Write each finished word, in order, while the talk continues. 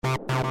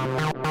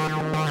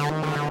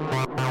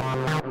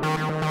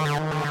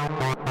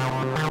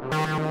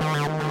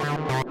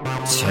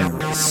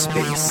Terror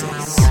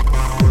Spaces.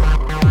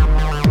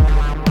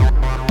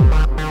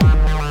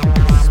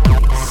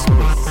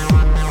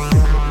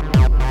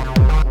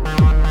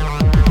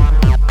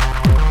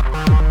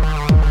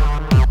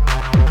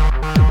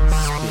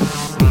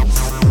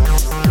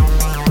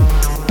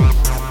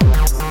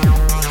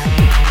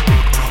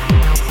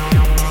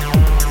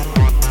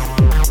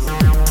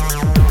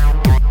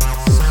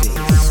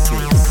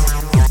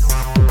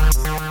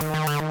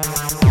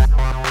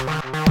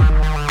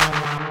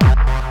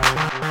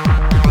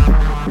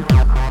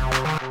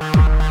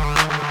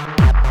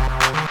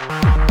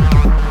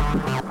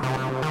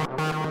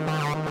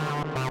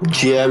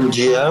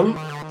 GM.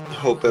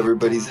 Hope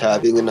everybody's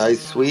having a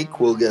nice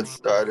week. We'll get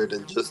started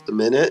in just a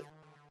minute.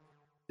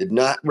 Did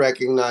not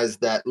recognize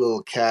that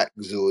little cat,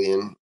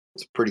 Zulian.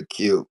 It's pretty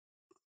cute.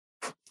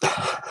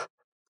 Yeah,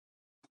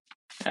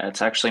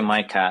 it's actually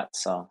my cat,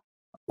 so.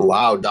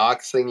 Wow,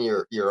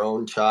 doxing your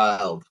own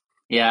child.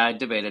 Yeah, I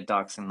debated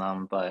doxing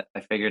them, but I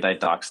figured I'd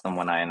dox them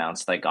when I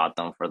announced I got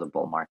them for the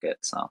bull market,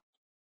 so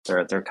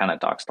they're kind of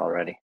doxed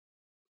already.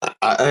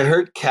 I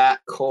heard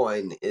cat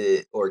coins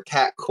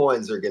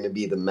are going to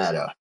be the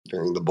meta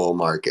during the bull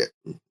market.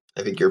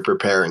 I think you're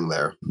preparing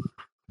there.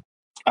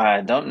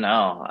 I don't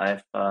know.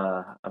 I've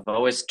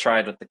always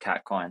tried with the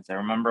cat coins. I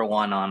remember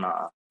one on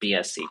a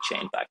BSC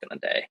chain back in the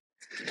day,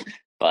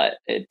 but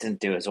it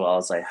didn't do as well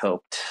as I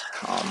hoped.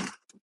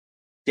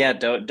 Yeah,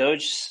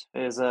 Doge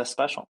is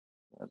special.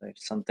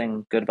 There's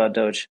something good about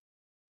Doge.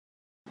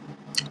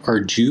 Are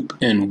Jupe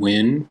and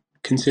Win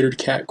considered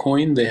cat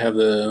coin? They have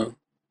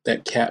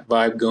that cat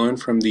vibe going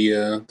from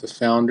the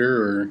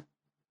founder or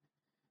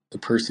the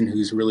person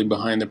who's really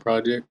behind the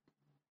project.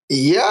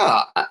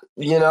 Yeah,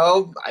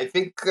 I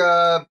think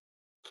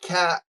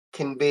cat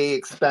can be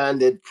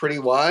expanded pretty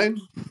wide.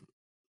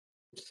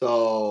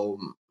 So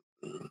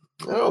I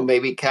don't know,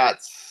 maybe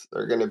cats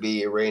are going to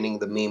be reigning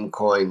the meme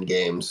coin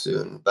game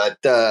soon. But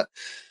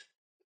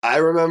I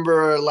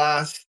remember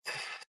last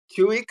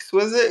 2 weeks,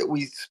 was it?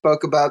 We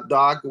spoke about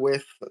Dog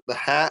with the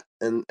hat,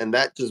 and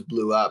that just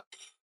blew up,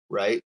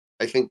 right?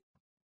 I think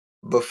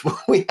before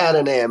we had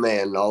an AMA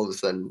and all of a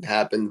sudden it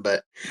happened,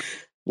 but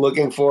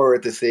looking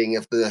forward to seeing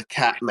if the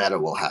cat meta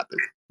will happen.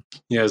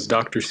 Yeah, is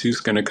Dr.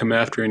 Seuss going to come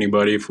after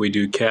anybody if we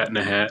do cat in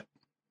a hat?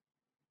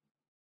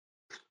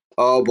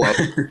 Oh boy.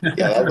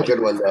 Yeah, that's a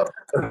good one though.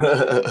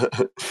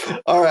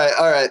 All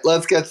right.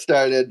 Let's get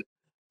started.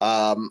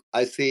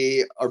 I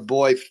see our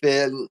boy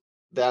Finn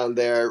down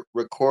there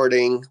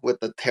recording with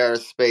the Terra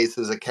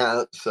Spaces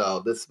account.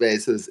 So this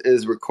space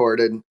is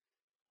recorded.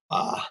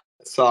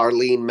 Saw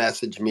Arlene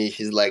message me.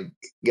 She's like,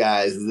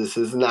 guys, this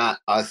is not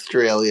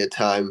Australia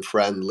time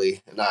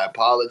friendly. And I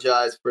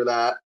apologize for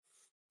that.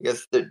 I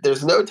guess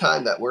there's no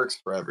time that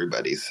works for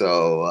everybody.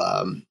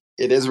 So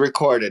it is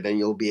recorded and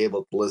you'll be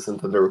able to listen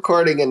to the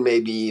recording and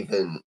maybe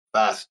even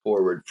fast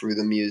forward through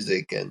the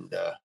music and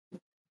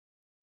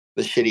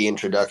the shitty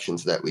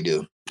introductions that we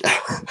do.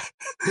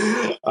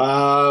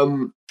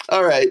 All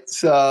right.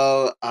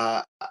 So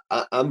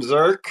I'm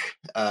Zerk,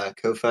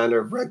 co-founder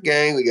of Rekt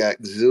Gang. We got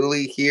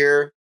Zuli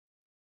here,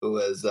 who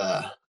was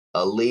a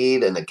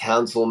lead and a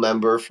council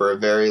member for a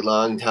very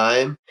long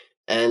time.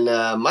 And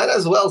might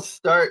as well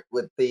start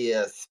with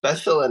the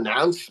special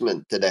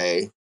announcement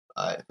today.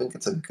 I think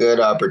it's a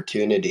good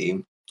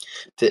opportunity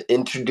to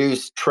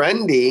introduce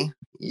Trendy.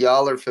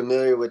 Y'all are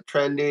familiar with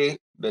Trendy,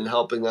 been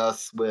helping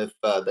us with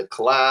the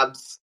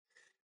collabs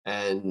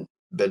and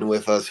been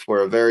with us for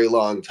a very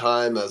long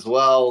time as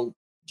well,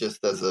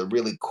 just as a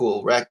really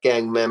cool Rekt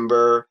Gang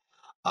member.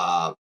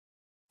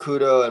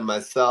 Kudo and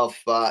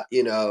myself,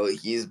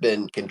 he's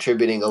been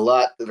contributing a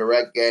lot to the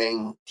Rekt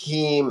Gang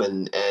team,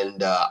 and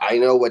I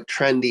know what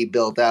Trendy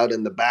built out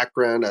in the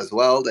background as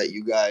well that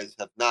you guys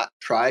have not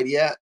tried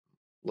yet.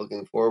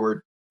 Looking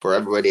forward for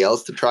everybody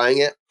else to trying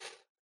it.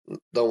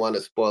 Don't want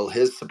to spoil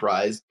his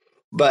surprise.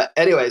 But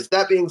anyways,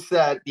 that being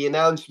said, the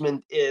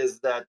announcement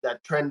is that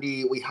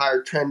we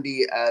hired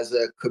Trendy as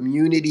a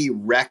community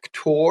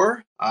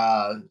rector.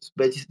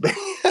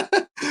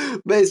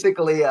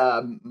 Basically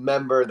a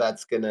member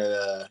that's going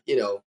to,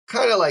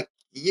 kind of like,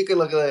 you can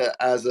look at it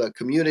as a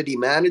community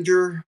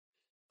manager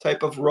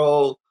type of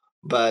role,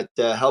 but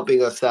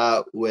helping us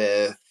out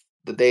with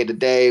the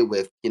day-to-day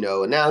with,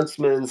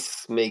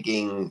 announcements,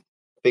 making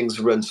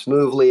things run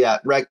smoothly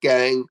at Rekt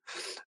Gang.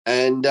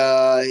 And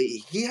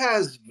he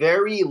has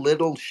very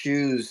little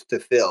shoes to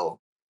fill.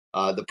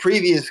 The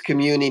previous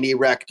community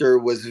rector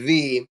was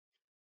V,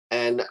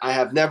 and I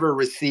have never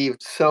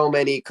received so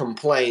many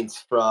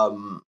complaints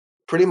from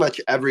pretty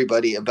much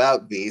everybody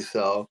about V.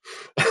 So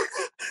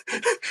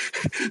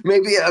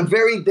maybe a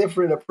very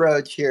different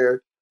approach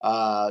here.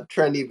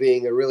 Trendy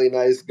being a really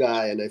nice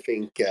guy, and I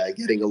think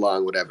getting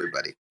along with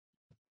everybody.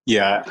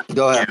 Yeah,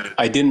 go ahead.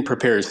 I didn't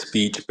prepare a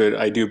speech, but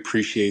I do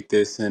appreciate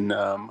this, and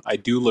I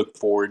do look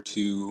forward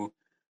to,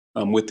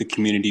 with the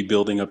community,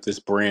 building up this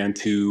brand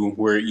to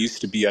where it used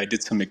to be. I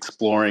did some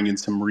exploring and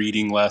some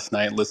reading last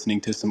night,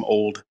 listening to some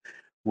old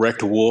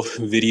Rekt Wolf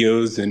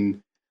videos,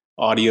 and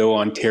audio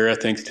on Terra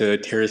thanks to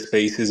Terra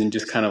Spaces, and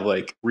just kind of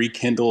like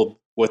rekindled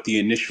what the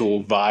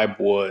initial vibe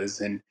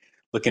was, and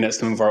looking at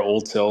some of our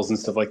old cells and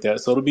stuff like that.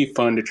 So it'll be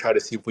fun to try to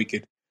see if we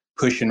could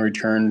push and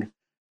return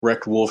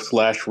Rekt Wolf /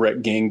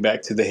 Rekt Gang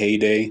back to the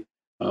heyday.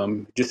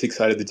 Just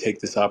excited to take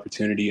this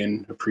opportunity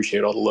and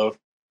appreciate all the love.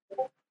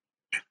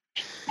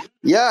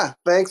 Yeah,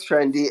 thanks,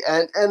 Trendy.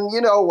 And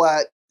you know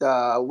what?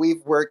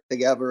 We've worked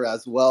together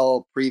as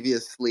well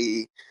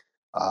previously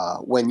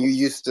when you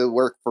used to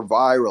work for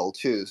Viral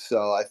too.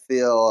 So I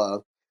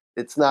feel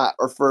it's not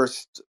our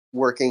first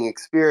working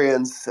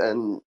experience,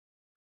 and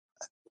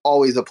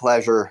always a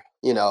pleasure,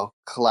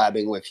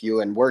 collabing with you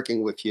and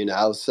working with you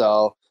now.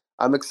 So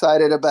I'm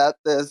excited about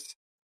this.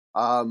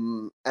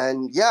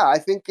 And yeah, I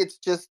think it's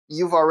just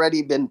you've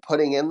already been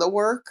putting in the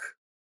work.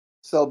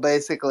 So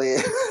basically,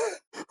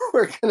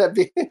 we're going to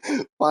be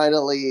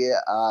finally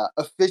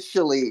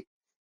officially,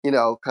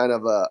 kind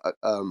of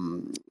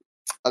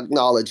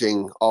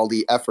acknowledging all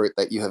the effort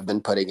that you have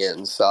been putting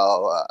in.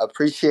 So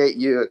appreciate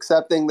you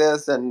accepting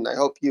this, and I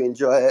hope you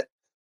enjoy it.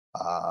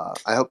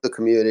 I hope the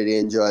community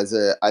enjoys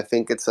it. I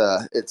think it's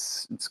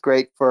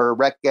great for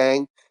Rekt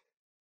Gang,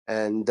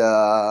 and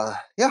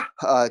yeah,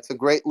 it's a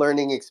great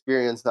learning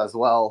experience as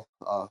well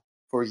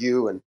for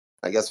you, and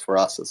I guess for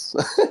us.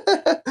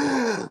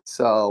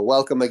 So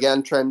welcome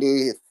again,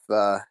 Trendy. If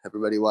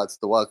everybody wants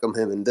to welcome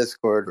him in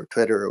Discord or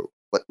Twitter or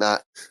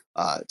whatnot,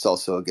 it's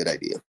also a good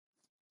idea.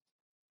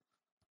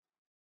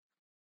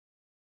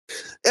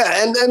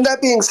 Yeah, and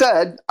that being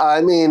said,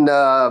 I mean,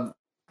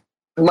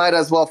 might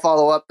as well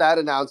follow up that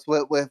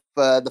announcement with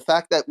the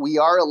fact that we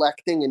are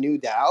electing a new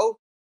DAO,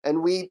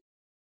 and we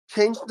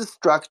changed the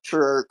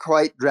structure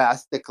quite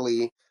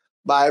drastically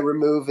by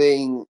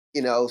removing,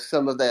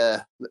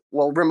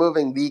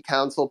 removing the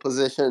council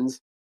positions,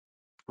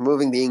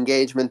 removing the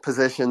engagement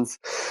positions,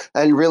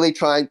 and really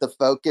trying to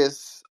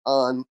focus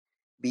on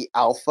the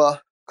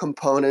alpha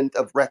component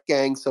of Rekt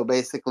Gang. So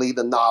basically,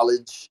 the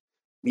knowledge,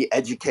 the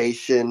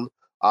education.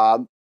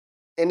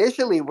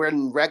 Initially,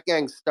 when Rekt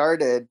Gang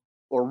started,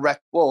 or Rekt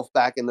Wolf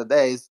back in the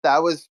days,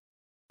 that was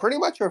pretty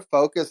much our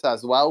focus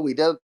as well. We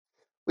did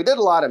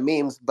a lot of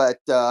memes, but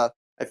I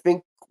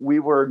think we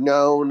were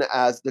known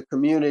as the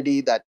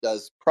community that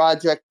does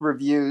project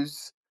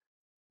reviews,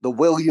 the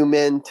Will You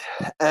Mint,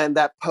 and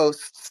that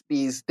posts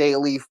these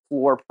daily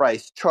floor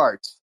price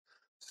charts.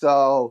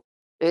 So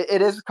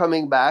it is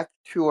coming back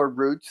to our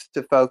roots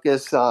to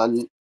focus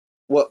on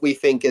what we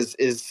think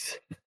is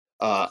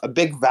a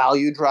big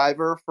value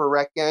driver for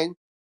Rekt Gang,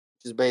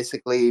 which is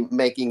basically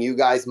making you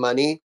guys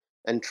money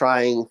and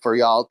trying for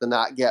y'all to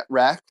not get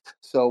wrecked.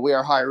 So we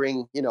are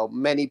hiring,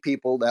 many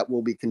people that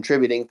will be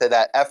contributing to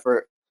that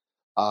effort,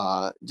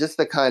 just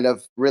to kind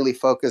of really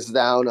focus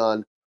down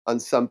on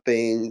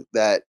something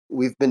that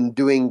we've been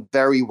doing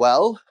very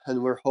well,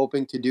 and we're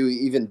hoping to do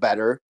even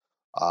better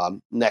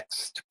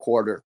next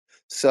quarter.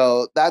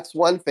 So that's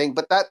one thing,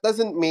 but that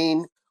doesn't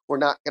mean we're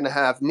not going to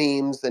have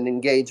memes and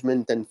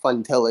engagement and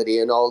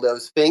funtility and all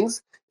those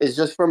things. It's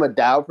just from a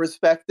DAO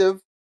perspective.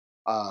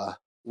 Uh,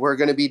 we're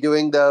going to be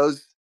doing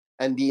those,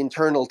 and the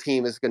internal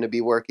team is going to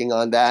be working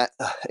on that,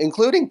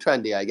 including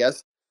Trendy, I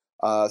guess.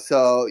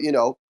 So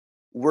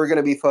we're going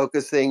to be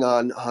focusing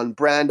on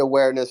brand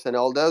awareness and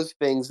all those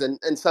things,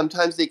 and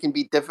sometimes they can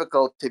be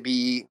difficult to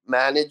be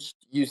managed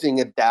using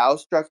a DAO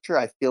structure.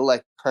 I feel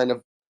like kind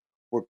of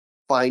we're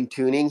fine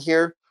tuning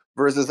here,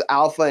 versus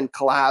alpha and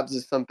collabs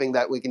is something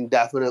that we can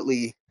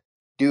definitely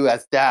do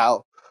as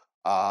DAO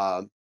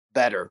uh,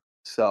 better.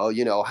 So,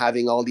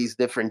 having all these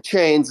different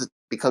chains, it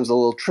becomes a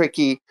little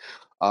tricky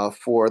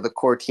for the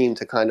core team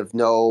to kind of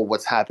know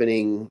what's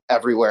happening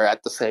everywhere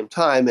at the same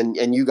time.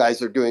 And you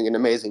guys are doing an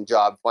amazing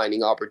job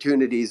finding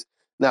opportunities.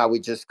 Now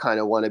we just kind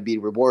of want to be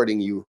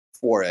rewarding you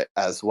for it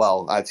as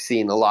well. I've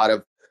seen a lot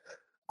of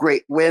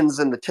great wins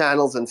in the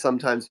channels, and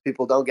sometimes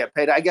people don't get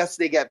paid. I guess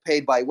they get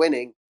paid by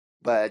winning,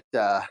 but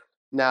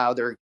now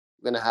they're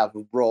going to have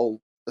a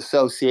role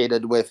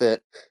associated with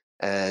it,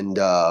 and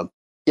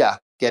yeah,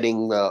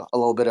 getting a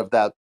little bit of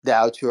that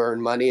DAO to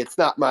earn money. It's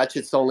not much.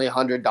 It's only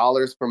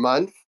 $100 per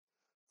month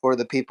for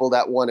the people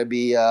that want to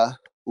be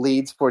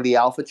leads for the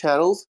alpha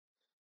channels.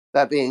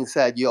 That being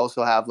said, you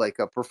also have like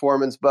a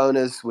performance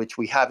bonus, which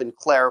we haven't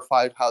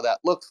clarified how that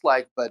looks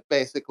like, but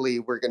basically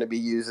we're going to be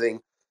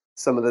using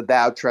some of the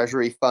DAO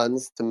treasury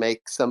funds to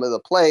make some of the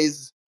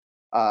plays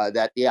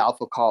that the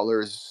alpha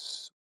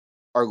callers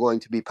are going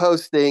to be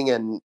posting.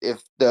 And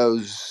if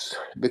those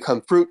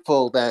become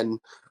fruitful, then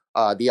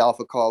the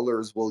alpha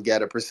callers will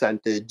get a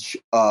percentage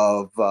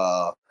of,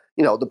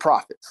 the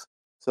profits.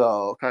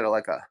 So kind of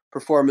like a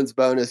performance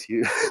bonus.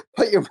 You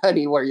put your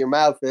money where your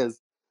mouth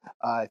is.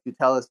 If you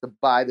tell us to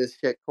buy this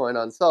shit coin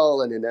on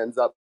Sol and it ends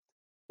up,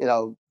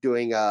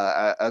 doing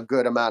a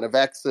good amount of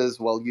X's,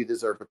 well, you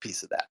deserve a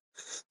piece of that.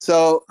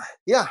 So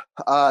yeah,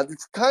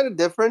 it's kind of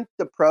different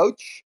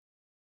approach,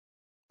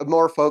 a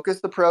more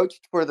focused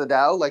approach for the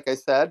DAO, like I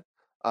said.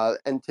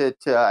 And to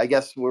I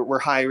guess we're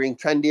hiring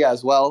Trendy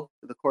as well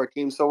for the core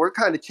team. So we're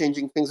kind of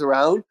changing things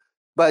around.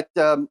 But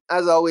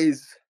as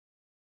always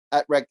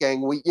at Rekt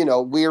Gang,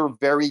 we're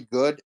very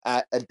good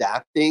at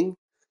adapting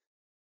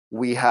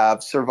we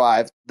have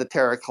survived the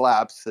Terra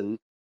collapse, and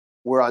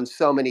we're on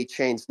so many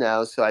chains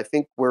now. So I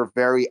think we're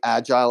very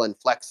agile and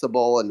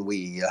flexible, and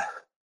we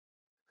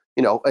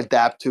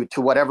adapt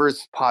to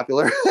whatever's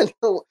popular.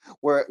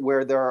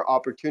 Where there are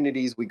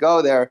opportunities, we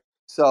go there.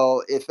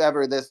 So if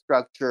ever this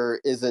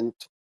structure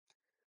isn't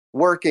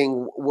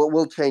working,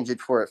 we'll change it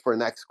for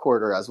next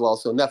quarter as well.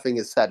 So nothing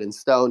is set in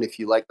stone. If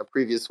you like the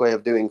previous way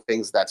of doing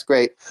things, that's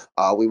great.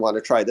 We want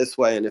to try this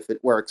way, and if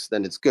it works,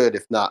 then it's good.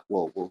 If not,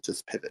 we'll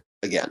just pivot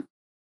again.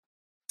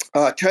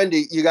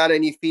 Trendy, you got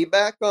any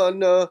feedback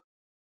on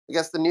I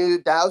guess the new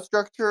DAO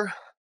structure?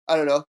 I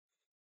don't know.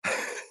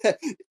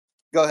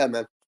 Go ahead,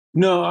 man.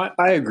 No,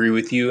 I agree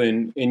with you,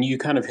 and you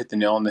kind of hit the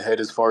nail on the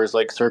head as far as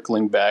like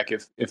circling back.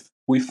 If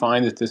we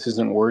find that this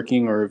isn't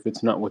working, or if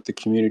it's not what the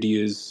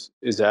community is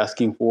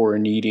asking for or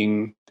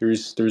needing,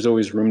 there's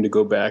always room to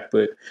go back.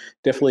 But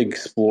definitely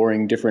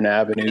exploring different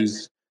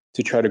avenues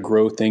to try to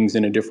grow things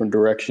in a different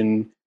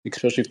direction,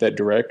 especially if that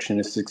direction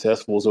is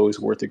successful, is always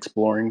worth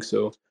exploring.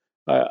 So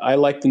I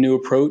like the new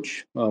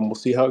approach. We'll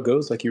see how it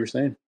goes, like you were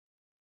saying.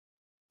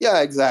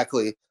 Yeah,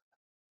 exactly.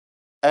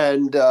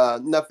 And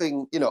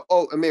nothing,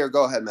 Oh, Amir,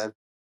 go ahead, man.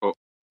 Oh,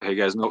 hey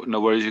guys, no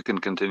worries. You can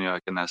continue. I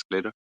can ask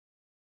later.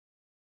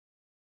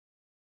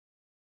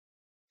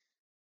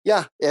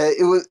 Yeah,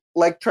 it was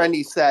like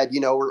Trendy said.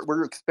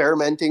 We're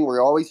experimenting.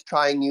 We're always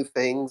trying new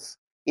things.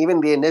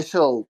 Even the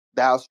initial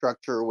DAO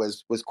structure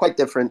was quite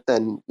different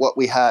than what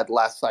we had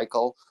last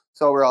cycle.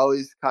 So we're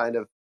always kind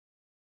of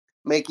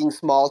making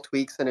small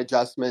tweaks and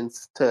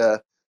adjustments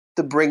to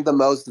bring the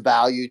most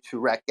value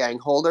to Rekt Gang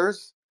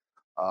holders.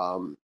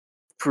 Um,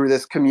 through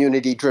this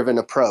community-driven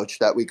approach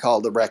that we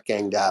call the Rekt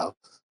Gang DAO.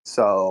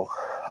 So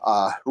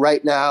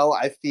right now,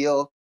 I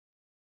feel,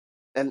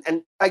 and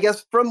I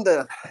guess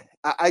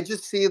I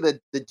just see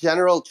the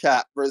general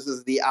chat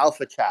versus the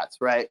alpha chats,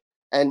 right?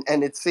 And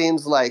it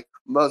seems like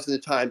most of the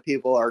time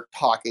people are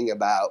talking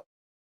about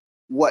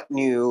what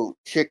new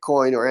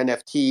shitcoin or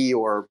NFT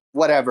or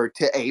whatever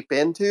to ape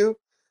into.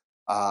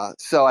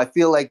 So I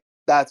feel like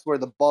that's where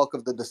the bulk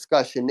of the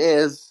discussion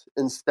is,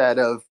 instead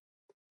of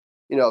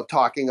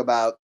talking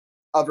about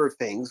other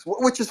things,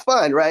 which is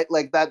fine, right?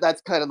 Like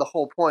that's kind of the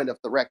whole point of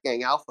the Rekt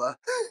Gang Alpha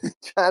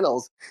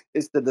channels,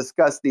 is to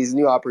discuss these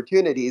new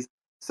opportunities.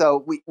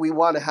 So we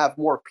want to have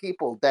more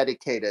people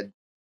dedicated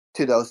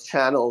to those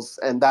channels,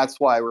 and that's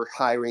why we're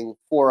hiring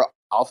 4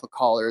 alpha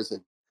callers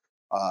and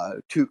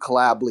 2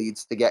 collab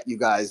leads to get you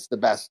guys the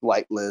best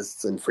white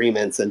lists and free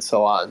mints and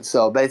so on.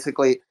 So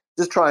basically,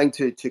 just trying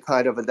to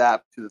kind of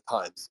adapt to the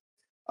times.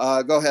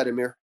 Go ahead,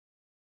 Amir.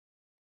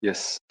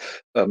 Yes.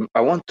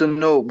 I want to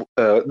know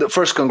the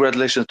first,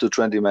 congratulations to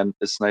Trendy, man.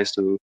 It's nice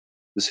to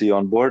see you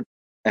on board.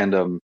 And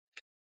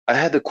I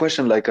had a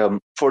question, like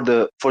for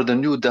the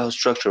new DAO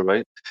structure,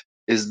 right?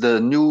 Is there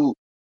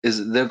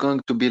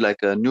going to be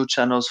like new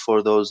channels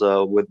for those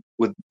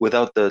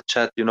without the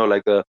chat,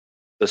 like the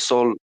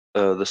Sol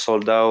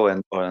DAO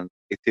and or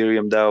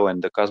Ethereum DAO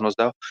and the Cosmos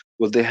DAO?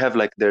 Will they have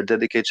like their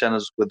dedicated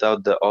channels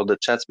without all the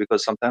chats?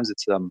 Because sometimes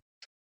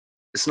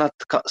it's not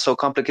so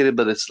complicated,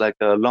 but it's like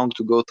long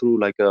to go through,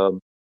 like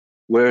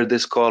where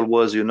this call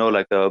was,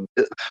 like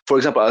for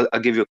example, I'll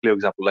give you a clear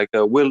example. Like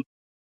Will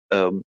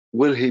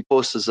he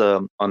posts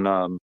on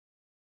the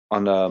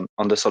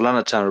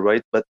Solana channel,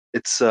 right? But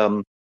it's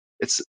kind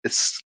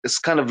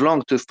of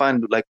long to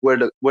find like where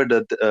the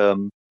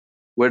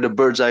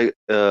bird's eye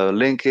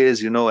link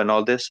is, and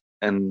all this.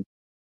 And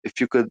if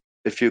you could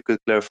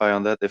clarify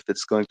on that, if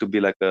it's going to be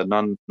like a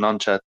non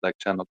chat like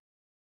channel.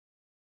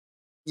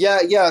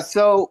 Yeah.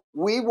 So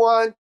we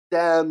want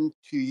them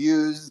to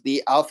use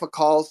the Alpha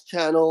Calls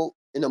channel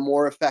in a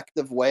more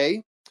effective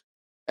way.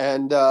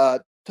 And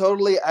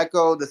totally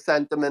echo the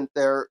sentiment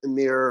there,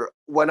 Amir.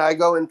 When I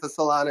go into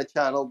Solana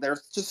channel,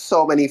 there's just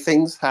so many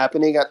things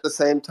happening at the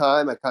same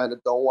time. I kind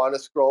of don't want to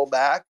scroll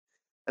back.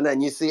 And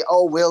then you see,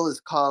 oh, Will is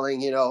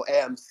calling,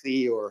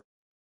 AMC, or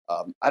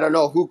I don't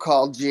know who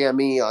called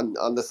GME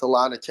on the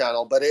Solana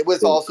channel, but it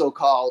was also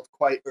called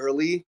quite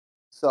early.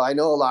 So I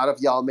know a lot of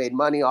y'all made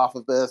money off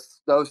of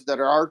this, those that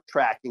are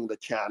tracking the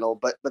channel,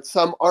 but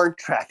some aren't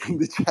tracking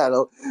the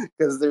channel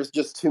because there's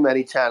just too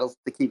many channels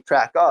to keep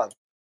track of.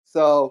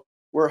 So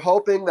we're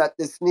hoping that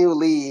this new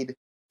lead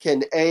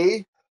can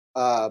ping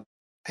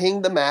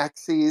the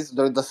maxis,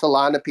 the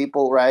Solana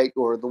people, right,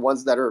 or the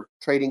ones that are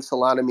trading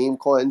Solana meme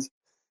coins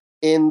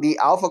in the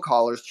Alpha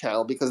Callers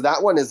channel, because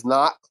that one is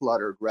not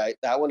cluttered, right?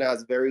 That one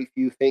has very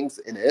few things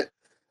in it,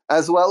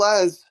 as well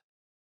as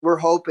we're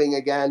hoping,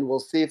 again, we'll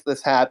see if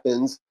this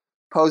happens,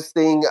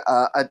 posting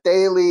a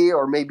daily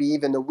or maybe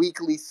even a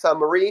weekly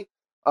summary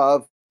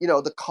of,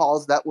 the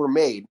calls that were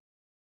made,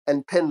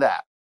 and pin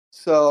that.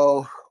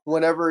 So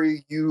whenever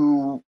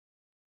you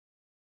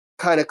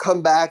kind of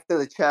come back to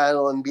the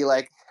channel and be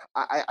like,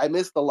 I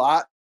missed a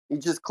lot, you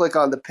just click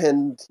on the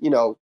pinned,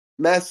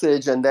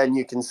 message, and then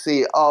you can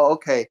see, oh,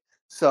 okay,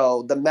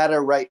 so the meta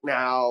right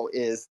now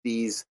is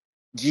these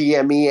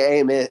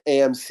GME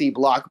AMC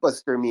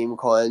blockbuster meme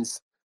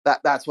coins.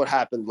 That's what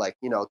happened. Like,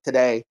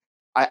 today,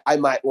 I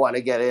might want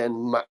to get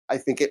in. I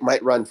think it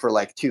might run for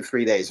like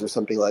 2-3 days or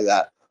something like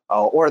that.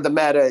 or the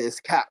meta is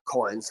cat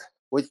coins,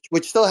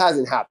 which still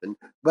hasn't happened,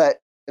 but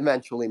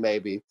eventually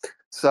maybe.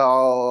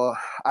 So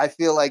I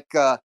feel like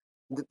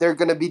they're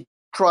going to be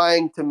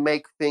trying to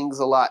make things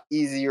a lot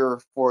easier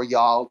for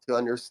y'all to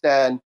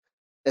understand,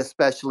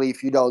 especially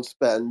if you don't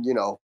spend,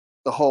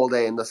 the whole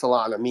day in the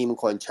Solana meme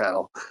coin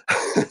channel.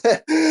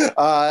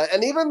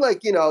 And even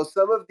like,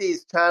 some of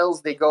these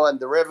channels, they go on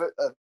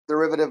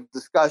derivative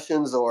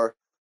discussions or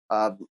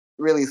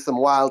really some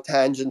wild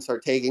tangents are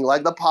taking.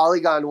 Like the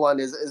Polygon one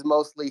is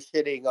mostly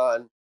shitting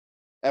on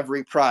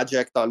every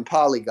project on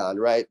Polygon,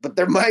 right? But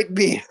there might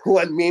be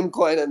one meme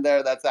coin in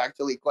there that's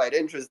actually quite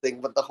interesting,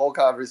 but the whole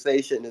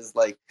conversation is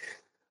like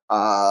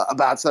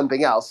about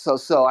something else.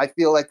 So I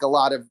feel like a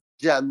lot of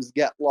gems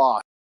get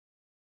lost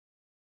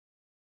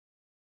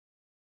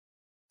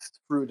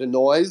through the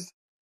noise,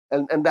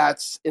 and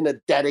that's in a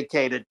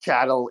dedicated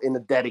channel, in a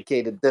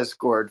dedicated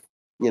Discord,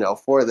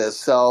 for this.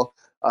 So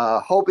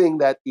hoping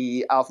that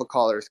the alpha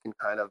callers can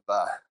kind of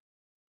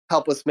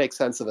help us make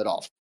sense of it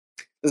all.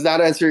 Does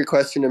that answer your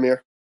question,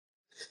 Amir?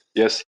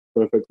 Yes,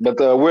 perfect. But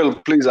Will,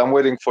 please, I'm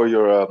waiting for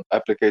your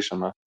application,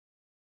 man.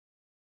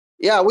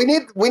 Yeah, we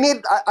need.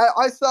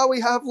 I saw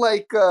we have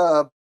like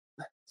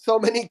so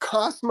many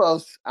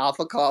Cosmos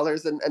alpha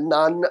callers and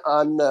none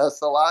on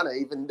Solana,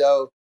 even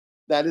though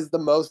that is the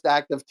most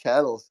active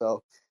channel.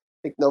 So I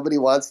think nobody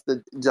wants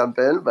to jump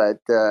in, but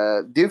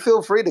do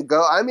feel free to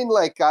go. I mean,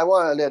 like, I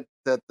wanted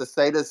to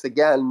say this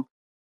again.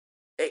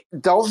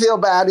 Don't feel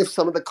bad if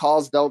some of the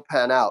calls don't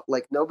pan out.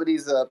 Like,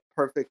 nobody's a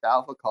perfect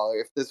alpha caller.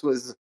 If this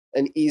was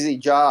an easy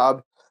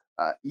job,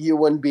 you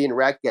wouldn't be in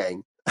Rekt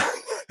Gang.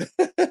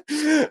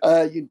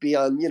 You'd be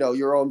on,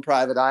 your own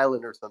private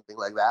island or something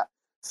like that.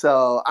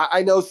 So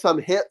I know some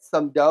hit,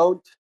 some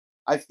don't.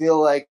 I feel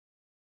like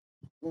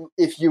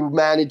if you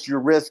manage your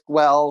risk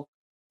well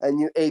and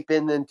you ape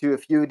into a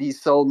few of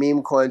these soul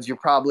meme coins, you're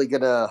probably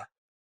gonna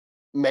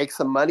make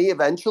some money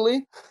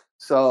eventually.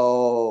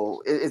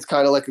 So it's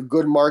kind of like a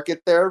good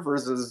market there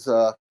versus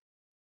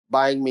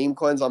buying meme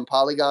coins on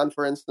Polygon,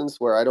 for instance,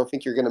 where I don't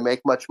think you're going to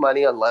make much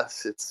money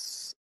unless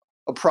it's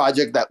a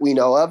project that we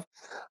know of.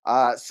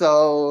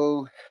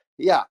 So,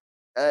 yeah,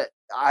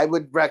 I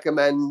would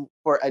recommend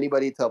for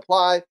anybody to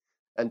apply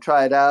and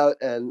try it out.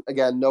 And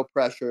again, no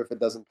pressure if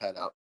it doesn't pan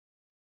out.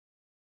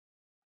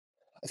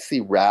 I see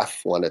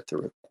Raf wanted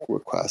to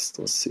request.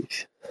 Let's see.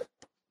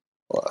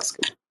 I'll ask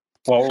him.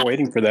 While we're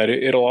waiting for that,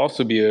 it'll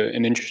also be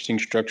an interesting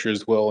structure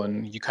as well.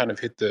 And you kind of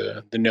hit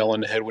the nail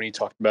on the head when you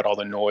talked about all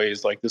the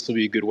noise. Like, this will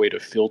be a good way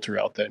to filter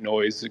out that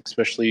noise,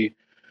 especially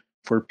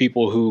for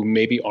people who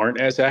maybe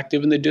aren't as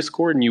active in the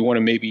Discord, and you want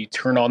to maybe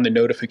turn on the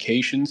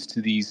notifications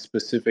to these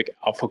specific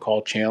alpha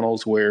call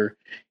channels where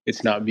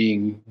it's not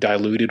being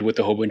diluted with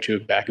a whole bunch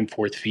of back and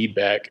forth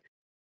feedback.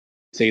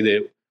 Say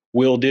that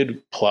Will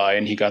did apply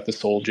and he got the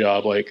soul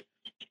job. Like,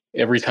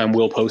 every time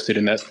Will posted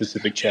in that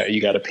specific chat,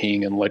 you got a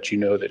ping and let you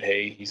know that,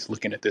 hey, he's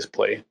looking at this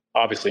play.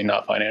 Obviously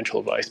not financial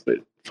advice, but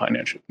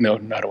financial. No, I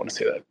don't want to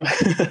say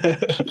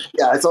that.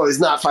 Yeah, it's always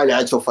not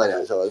financial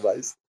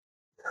advice.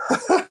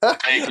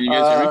 Hey, can you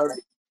guys hear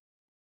me?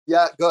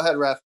 Yeah, go ahead,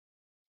 Ref.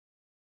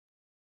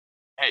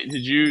 Hey,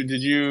 did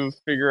you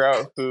figure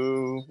out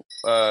who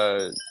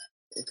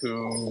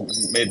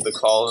made the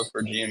call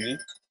for GME?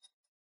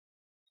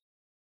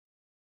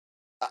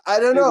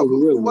 I don't know.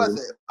 Who was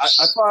it? I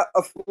thought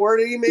a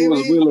 40 maybe? It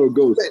was Will or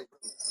Ghost.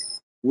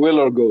 Will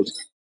or Ghost.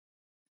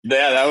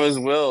 Yeah, that was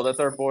Will. That's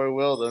our boy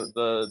Will,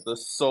 the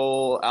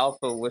soul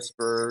alpha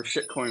whisperer,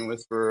 shitcoin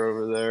whisperer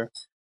over there.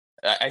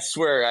 I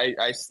swear,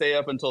 I stay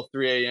up until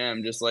 3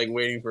 a.m. just like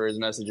waiting for his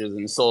messages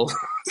and soul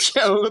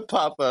channel to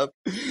pop up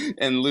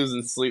and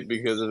losing sleep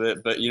because of it.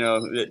 But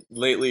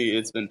lately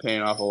it's been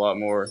paying off a lot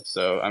more,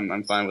 so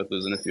I'm fine with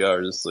losing a few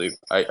hours of sleep.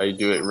 I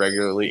do it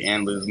regularly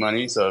and lose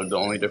money, so the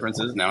only difference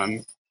is now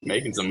I'm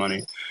making some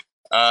money.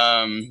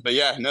 But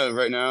yeah, no,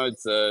 right now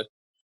it's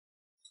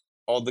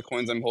all the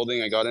coins I'm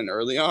holding I got in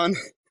early on.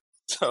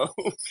 So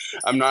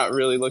I'm not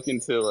really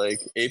looking to like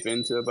ape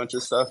into a bunch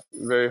of stuff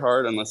very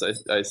hard unless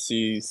I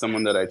see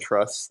someone that I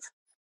trust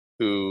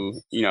who,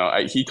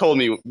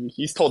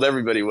 he's told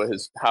everybody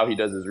how he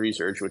does his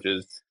research, which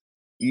is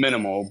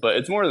minimal, but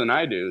it's more than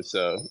I do.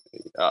 So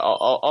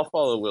I'll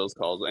follow Will's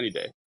calls any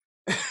day.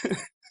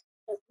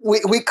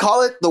 We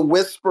call it the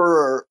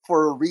whisperer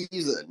for a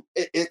reason,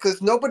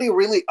 because nobody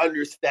really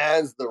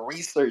understands the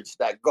research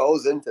that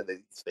goes into these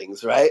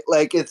things, right?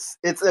 Like it's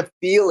a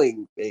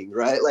feeling thing,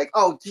 right? Like,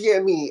 oh,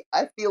 GME,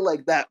 I feel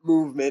like that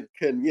movement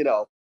can,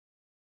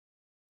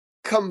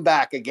 come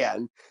back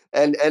again,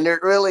 and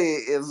it really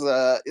is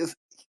a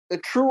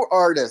true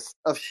artist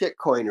of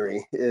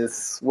shitcoinery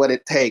is what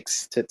it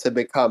takes to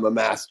become a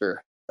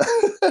master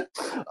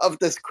of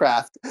this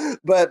craft.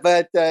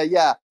 But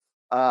yeah.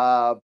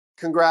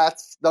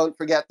 Congrats. Don't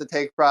forget to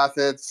take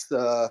profits.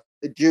 The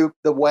juke,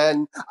 the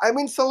when. I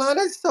mean,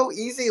 Solana is so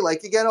easy.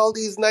 Like, you get all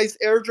these nice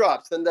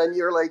airdrops, and then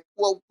you're like,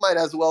 well, might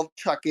as well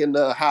chuck in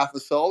half a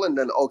soul, and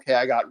then, okay,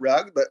 I got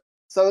rug. But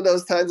some of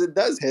those times it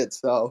does hit.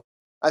 So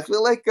I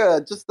feel like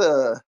just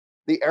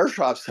the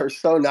airdrops are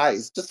so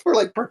nice. Just for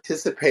like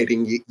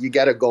participating, you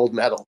get a gold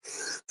medal.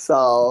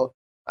 So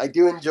I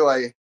do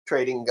enjoy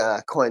trading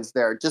coins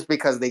there just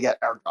because they get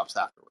airdrops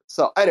afterwards.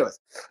 So, anyways,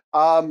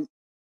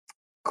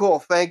 cool.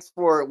 Thanks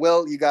for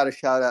Will. You got a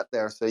shout out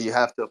there, so you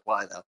have to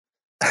apply now.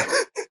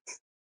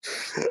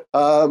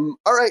 All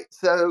right,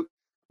 so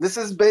this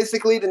is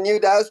basically the new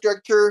DAO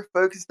structure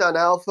focused on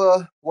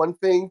alpha. One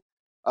thing,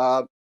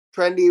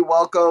 Trendy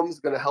welcome is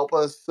going to help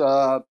us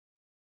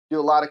do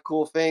a lot of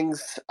cool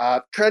things.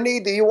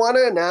 Trendy, do you want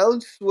to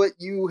announce what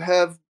you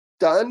have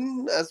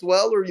done as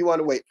well, or you want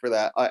to wait for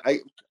that?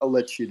 I'll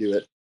let you do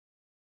it.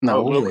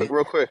 No, we'll wait.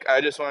 Real quick,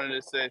 I just wanted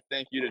to say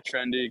thank you to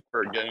Trendy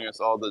for getting us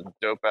all the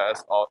dope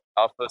ass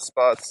alpha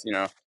spots. You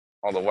know,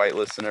 all the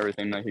whitelists and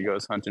everything that he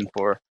goes hunting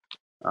for.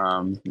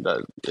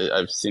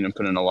 I've seen him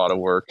put in a lot of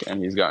work,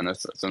 and he's gotten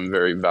us some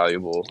very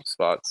valuable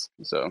spots.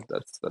 So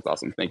that's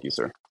awesome. Thank you,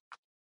 sir.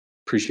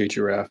 Appreciate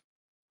you, Raph.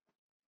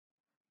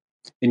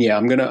 And yeah,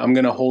 I'm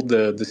gonna hold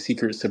the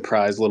secret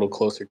surprise a little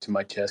closer to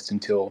my chest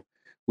until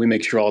we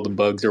make sure all the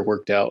bugs are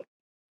worked out.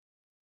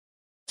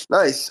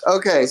 Nice.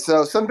 Okay,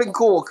 so something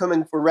cool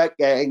coming for Rekt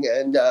Gang,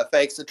 and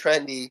thanks to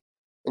Trendy,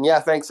 and yeah,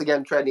 thanks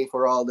again, Trendy,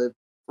 for all the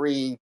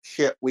free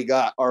shit we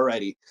got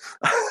already.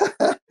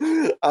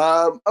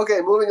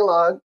 Okay, moving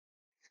along.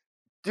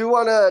 Do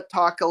want to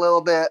talk a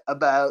little bit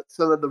about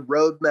some of the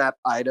roadmap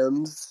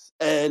items,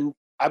 and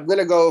I'm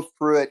gonna go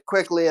through it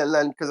quickly, and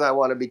then because I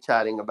want to be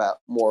chatting about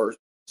more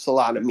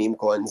Solana meme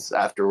coins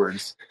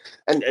afterwards,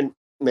 and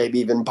maybe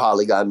even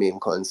Polygon meme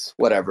coins,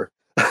 whatever.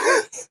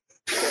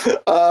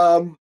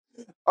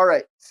 All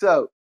right,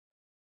 so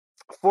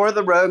for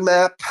the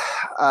roadmap,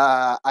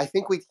 I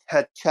think we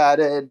had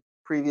chatted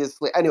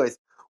previously. Anyways,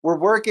 we're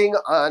working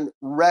on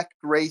Rekt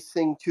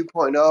Racing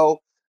 2.0.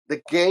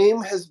 The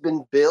game has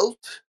been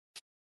built,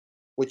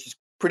 which is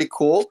pretty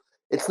cool.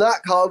 It's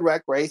not called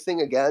Rekt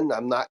Racing. Again,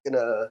 I'm not going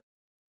to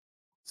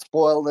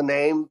spoil the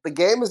name. The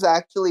game is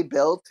actually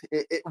built.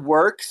 It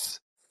works.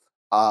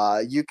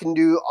 You can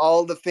do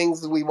all the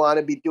things we want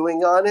to be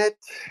doing on it.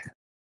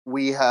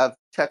 We have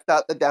checked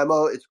out the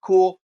demo. It's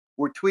cool.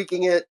 We're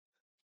tweaking it.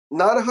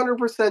 Not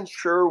 100%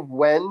 sure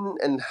when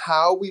and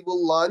how we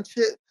will launch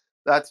it.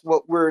 That's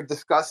what we're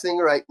discussing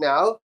right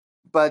now.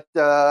 But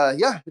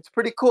yeah, it's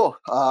pretty cool.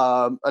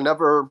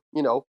 Another,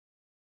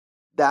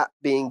 that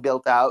being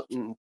built out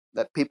and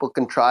that people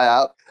can try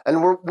out.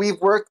 And we've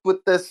worked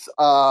with this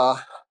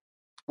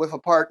with a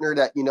partner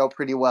that you know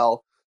pretty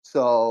well.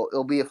 So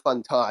it'll be a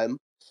fun time.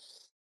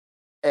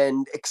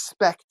 And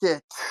expect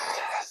it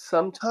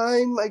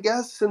sometime, I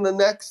guess, in the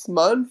next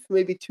month,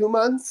 maybe 2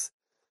 months,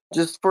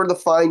 just for the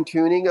fine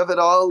tuning of it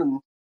all and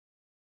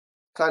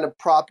kind of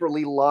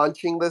properly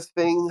launching this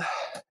thing.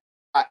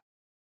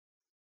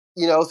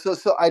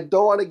 So I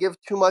don't want to give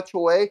too much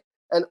away.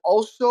 And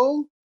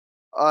also,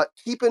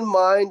 keep in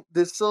mind,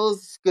 this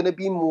is going to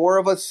be more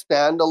of a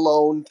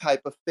standalone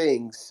type of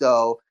thing.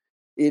 So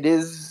it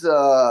is,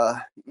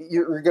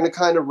 you're going to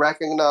kind of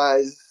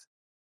recognize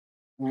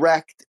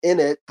Rekt in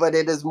it, but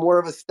it is more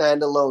of a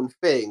standalone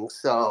thing.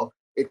 So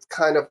it's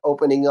kind of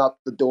opening up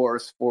the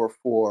doors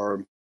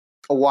for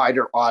a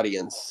wider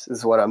audience,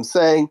 is what I'm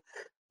saying,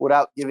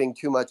 without giving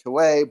too much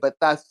away. But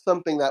that's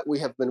something that we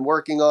have been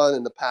working on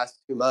in the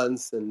past 2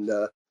 months, and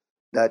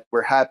that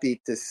we're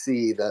happy to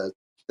see that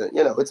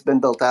it's been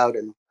built out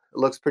and it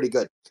looks pretty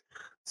good.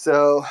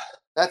 So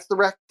that's the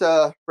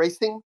Rekt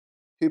Racing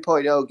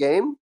 2.0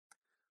 game,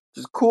 which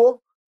is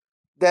cool.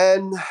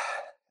 Then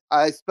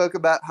I spoke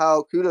about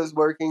how Kudo's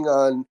working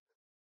on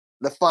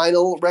the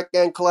final Rekt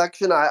Gang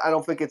collection. I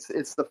don't think it's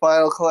the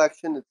final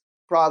collection. It's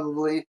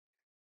probably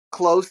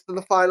close to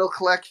the final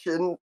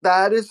collection.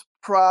 That is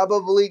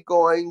probably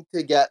going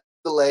to get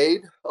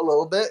delayed a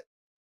little bit,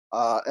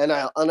 and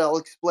I'll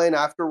explain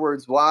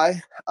afterwards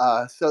why.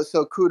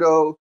 So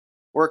Kudo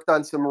worked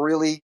on some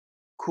really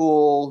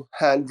cool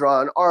hand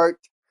drawn art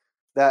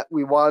that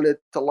we wanted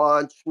to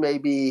launch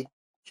maybe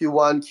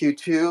Q1,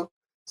 Q2,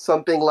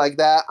 something like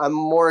that. I'm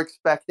more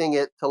expecting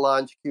it to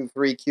launch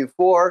Q3,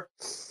 Q4.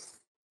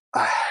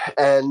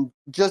 And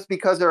just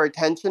because our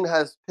attention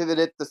has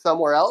pivoted to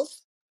somewhere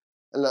else,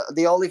 and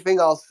the only thing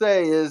I'll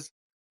say is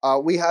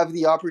we have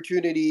the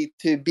opportunity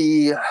to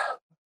be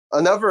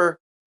another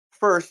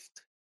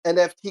first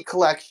NFT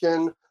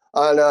collection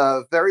on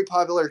a very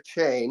popular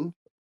chain.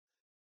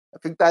 I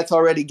think that's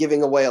already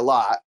giving away a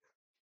lot.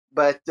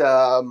 But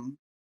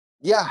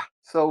yeah,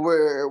 so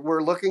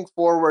we're looking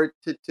forward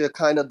to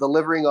kind of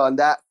delivering on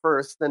that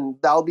first, and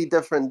that'll be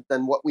different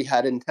than what we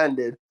had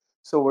intended.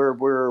 So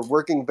we're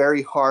working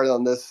very hard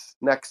on this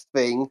next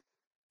thing,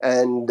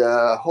 and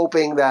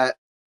hoping that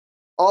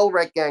all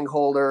Rekt Gang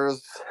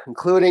holders,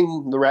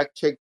 including the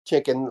Rekt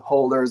Chicken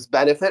holders,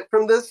 benefit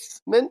from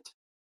this mint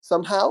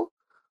somehow.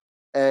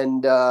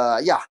 And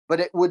yeah, but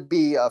it would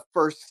be a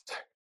first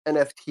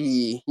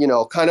NFT,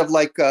 kind of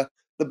like the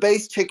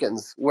base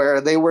chickens,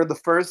 where they were the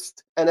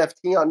first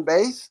NFT on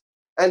base.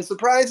 And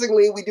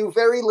surprisingly, we do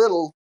very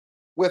little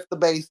with the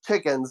base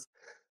chickens.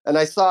 And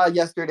I saw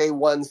yesterday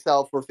one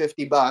sell for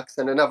 $50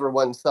 and another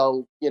one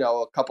sell,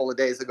 a couple of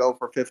days ago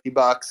for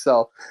 $50.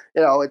 So,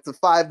 it's a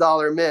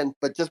 $5 mint,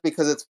 but just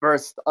because it's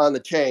first on the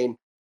chain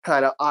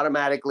kind of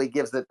automatically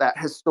gives it that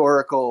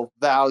historical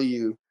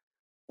value,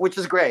 which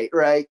is great,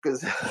 right?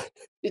 Because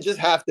you just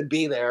have to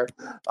be there.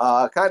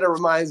 Kind of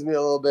reminds me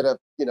a little bit of,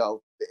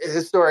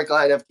 historical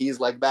NFTs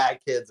like Bad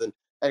Kids and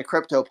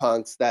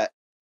CryptoPunks that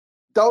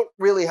don't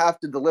really have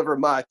to deliver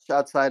much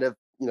outside of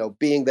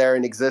being there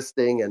and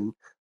existing, and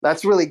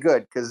that's really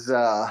good because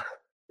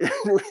it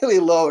really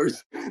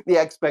lowers the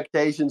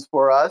expectations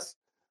for us.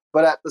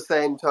 But at the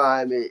same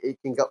time, it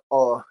can go.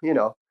 Oh,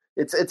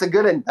 it's a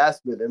good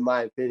investment in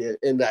my opinion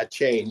in that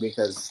chain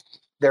because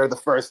they're the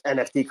first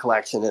NFT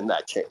collection in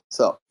that chain.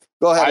 So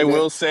go ahead. I Amir.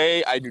 will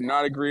say I do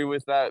not agree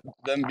with that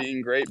them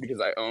being great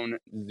because I own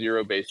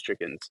 0 base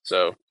chickens.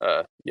 So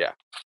yeah.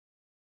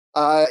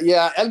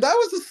 Yeah, and that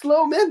was a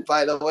slow mint,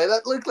 by the way.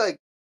 That looked like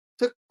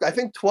took I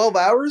think 12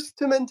 hours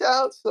to mint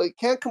out, so you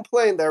can't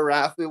complain there,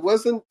 Raf. It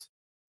wasn't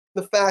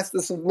the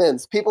fastest of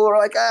mints. People are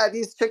like,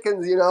 these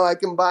chickens, I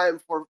can buy them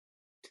for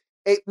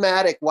 8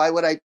 matic. Why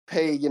would I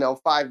pay,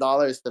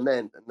 $5 to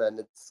mint? And then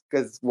it's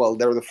because, well,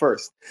 they're the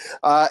first.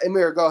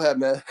 Amir, go ahead,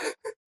 man.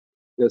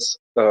 Yes.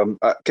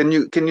 Can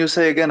you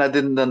say again? I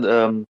didn't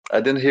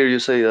hear you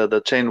say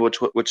the chain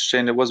which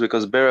chain it was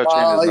because Bera chain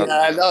Oh is not.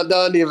 yeah,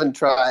 don't even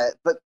try it.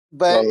 But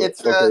Oh,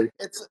 it's okay.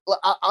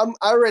 I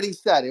already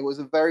said it was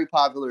a very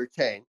popular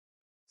chain,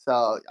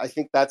 so I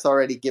think that's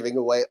already giving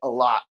away a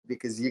lot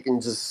because you can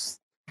just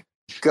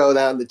go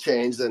down the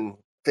chains and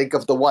think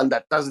of the one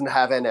that doesn't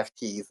have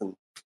NFTs, and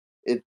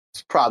it's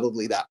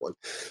probably that one.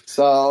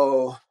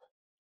 So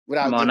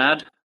without giving,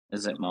 Monad?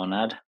 Is it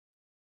Monad?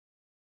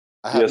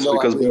 I have Yes, no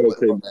because idea Bera what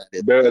chain that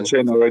is. Bera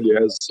chain already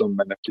has some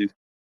NFTs.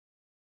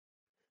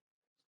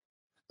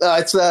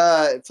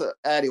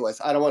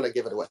 Anyways, I don't want to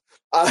give it away.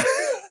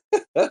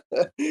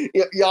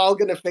 Y'all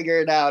gonna figure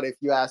it out if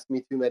you ask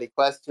me too many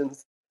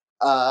questions.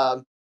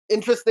 Um,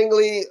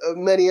 Interestingly,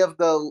 many of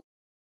the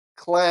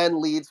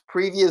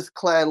previous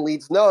clan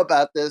leads, know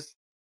about this,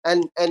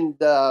 and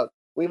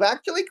we've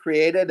actually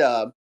created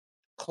a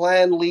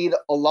clan lead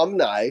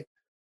alumni.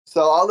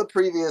 So all the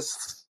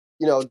previous,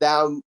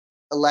 down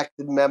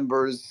elected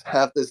members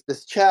have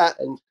this chat,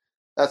 and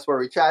that's where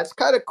we chat. It's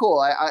kind of cool.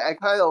 I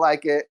kind of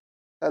like it,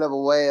 kind of a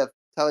way of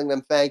telling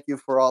them thank you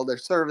for all their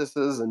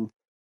services and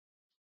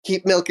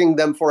keep milking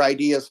them for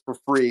ideas for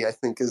free. I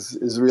think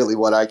is really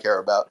what I care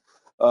about.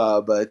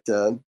 But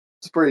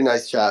it's a pretty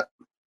nice chat.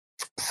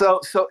 So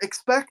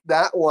expect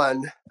that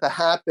one to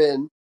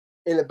happen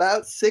in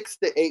about 6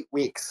 to 8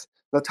 weeks.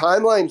 The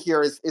timeline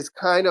here is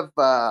kind of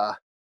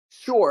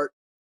short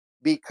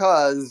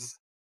because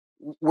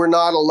we're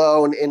not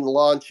alone in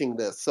launching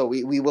this. So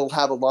we will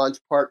have a launch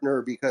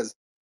partner because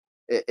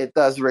it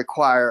does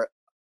require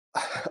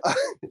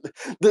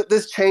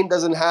this chain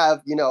doesn't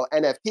have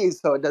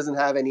NFTs, so it doesn't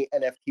have any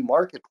NFT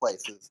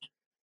marketplaces.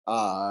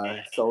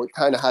 So it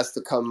kind of has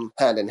to come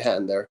hand in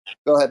hand there.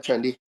 Go ahead,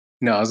 Trendy.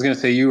 No, I was gonna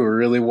say you were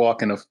really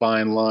walking a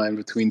fine line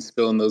between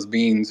spilling those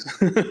beans.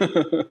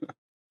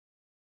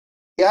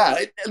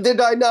 Yeah, did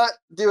I not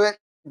do it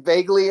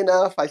vaguely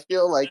enough? I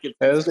feel like That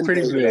it's was been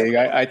pretty vague enough. vague.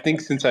 I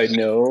think since I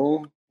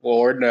know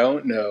or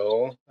don't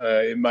know,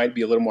 it might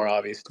be a little more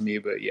obvious to me.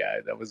 But yeah,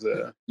 that was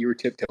you were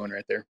tiptoeing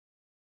right there.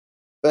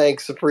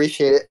 Thanks,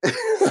 appreciate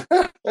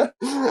it.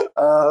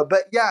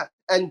 But yeah,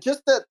 and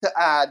just to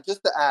add,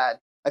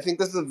 I think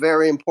this is a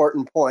very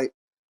important point.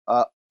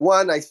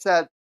 One, I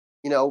said,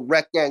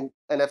 Rekt Gang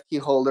NFT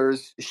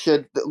holders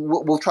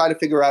we'll try to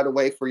figure out a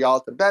way for y'all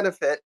to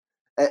benefit,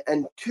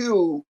 and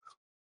two,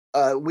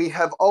 we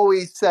have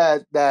always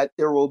said that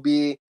there will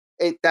be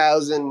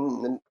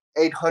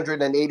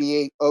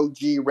 8,888 OG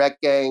Rekt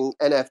Gang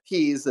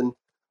NFTs, and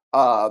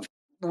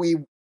we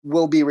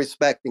will be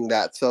respecting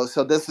that. So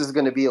this is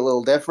going to be a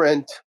little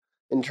different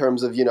in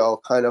terms of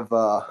kind of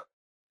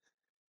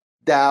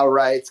DAO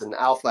rights and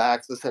alpha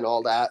access and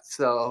all that.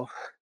 So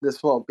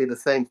this won't be the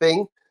same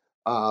thing,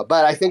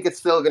 but I think it's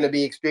still going to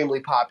be extremely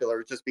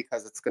popular just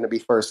because it's going to be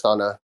first on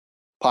a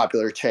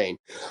popular chain.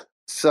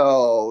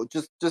 So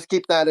just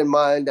keep that in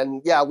mind.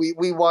 And yeah,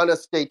 we want to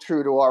stay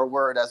true to our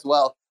word as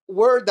well.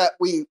 Word that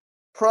we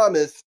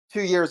promised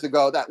 2 years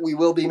ago that we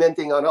will be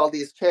minting on all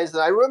these chains.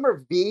 And I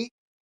remember V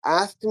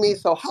asked me,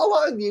 so how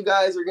long do you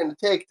guys are going to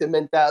take to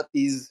mint out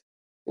these,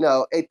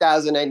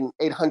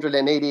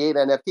 8,888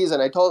 NFTs?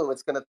 And I told him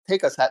it's going to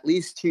take us at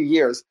least 2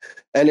 years.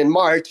 And in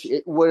March,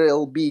 it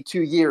will be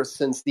 2 years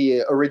since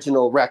the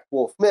original Rekt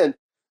Wolf mint.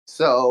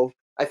 So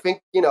I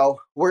think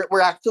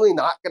we're actually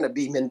not going to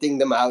be minting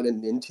them out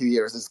in 2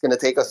 years. It's going to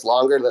take us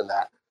longer than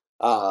that.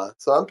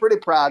 So I'm pretty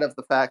proud of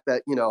the fact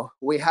that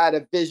we had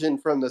a vision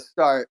from the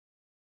start,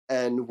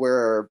 and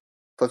we're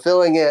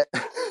fulfilling it,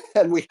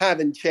 and we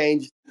haven't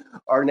changed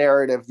our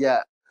narrative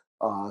yet.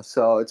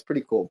 So it's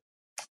pretty cool.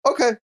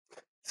 Okay,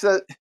 so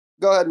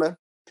go ahead, man.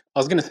 I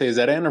was gonna say, is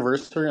that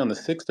anniversary on the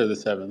 6th or the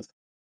 7th?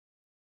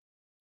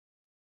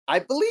 I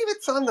believe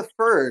it's on the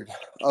 3rd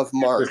of The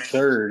March.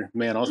 3rd.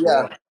 Man, I was way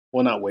Yeah, off.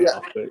 Well, not way yeah.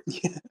 off, but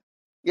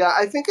Yeah,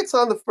 I think it's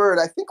on the 3rd.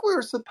 I think we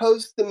were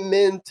supposed to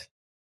mint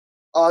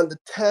on the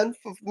 10th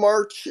of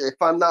March, if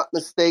I'm not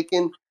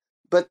mistaken.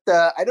 But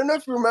I don't know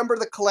if you remember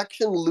the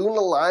collection Luna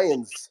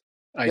Lions.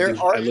 I Their do.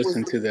 I art was,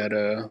 listened to that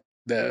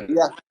yeah,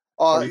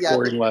 yeah,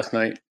 recording last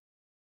night.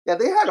 yeah.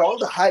 They had all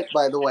the hype,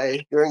 by the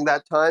way, during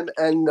that time,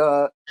 and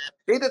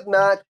they did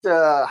not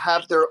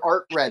have their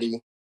art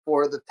ready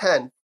for the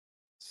 10th.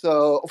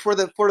 So for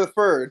the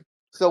 3rd,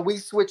 so we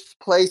switched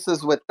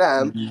places with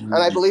them, and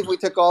I believe we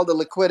took all the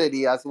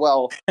liquidity as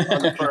well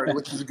on the 3rd,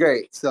 which is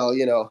great. So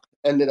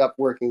ended up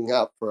working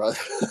out for us.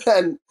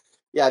 And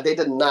yeah, they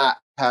did not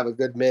have a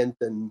good mint.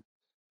 And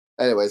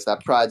anyways,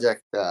 that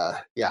project,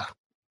 yeah,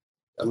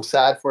 I'm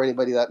sad for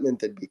anybody that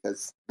minted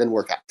because it didn't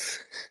work out,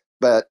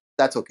 but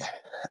that's okay.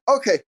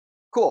 Okay,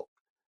 cool.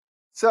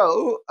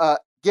 So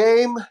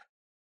game,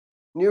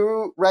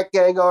 new Rekt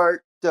Gang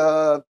art,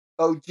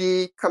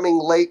 OG coming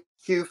late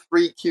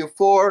Q3,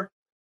 Q4.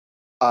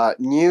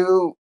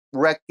 New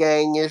Rekt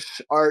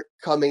Gang-ish art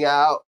coming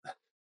out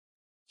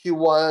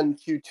Q1,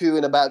 Q2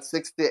 in about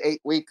 6 to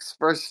 8 weeks.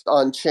 First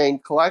on Chain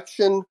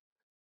Collection.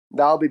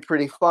 That'll be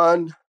pretty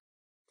fun.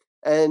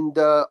 And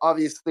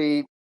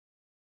obviously,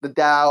 the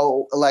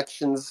DAO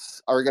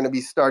elections are going to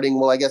be starting.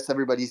 Well, I guess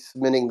everybody's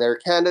submitting their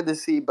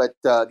candidacy, but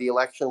the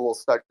election will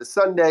start this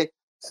Sunday.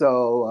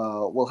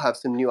 So we'll have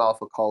some new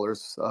alpha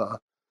callers,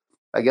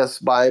 I guess,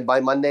 by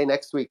Monday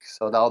next week.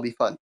 So that'll be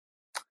fun.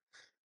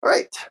 All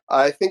right,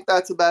 I think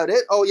that's about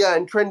it. Oh yeah,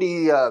 and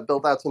Trendy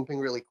built out something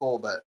really cool,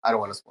 but I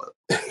don't want to spoil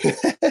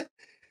it.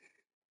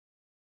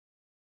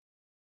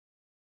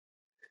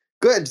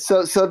 Good.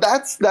 So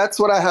that's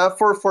what I have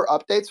for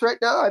updates right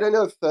now. I don't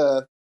know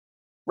if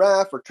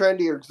Raf or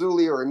Trendy or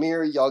Zuli or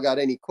Amir, y'all got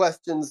any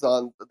questions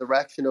on the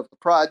direction of the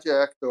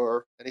project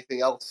or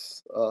anything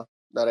else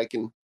that I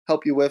can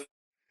help you with.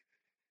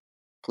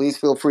 Please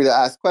feel free to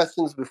ask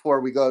questions before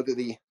we go to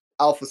the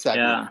alpha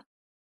segment. Yeah.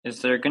 Is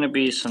there going to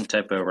be some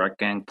type of Rekt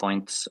Gang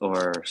points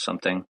or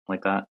something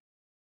like that?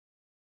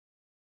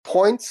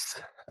 Points.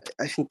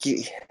 I think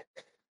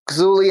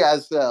Zuli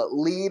as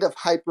lead of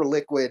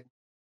Hyperliquid.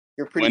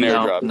 You're pretty When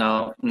good. airdrop.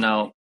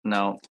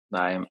 No.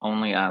 I'm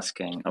only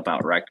asking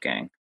about Rekt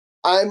Gang.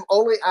 I'm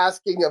only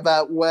asking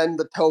about when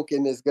the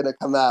token is going to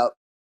come out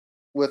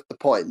with the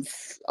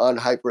points on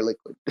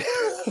Hyperliquid.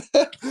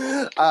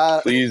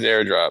 Please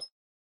airdrop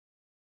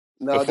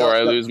No, before I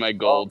don't. lose my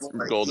gold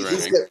ring.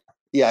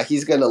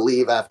 He's going to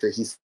leave after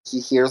he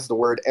hears the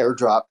word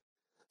airdrop.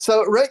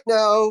 So right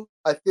now,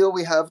 I feel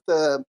we have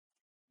the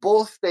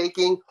bull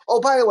staking.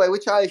 Oh, by the way,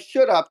 which I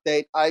should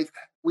update.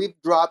 We've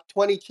dropped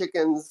 20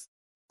 chickens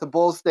to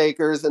bull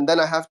stakers, and then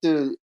I have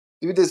to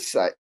do this.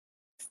 I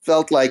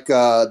felt like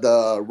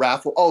the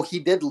raffle. Oh, he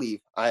did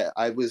leave.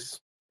 I was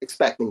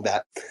expecting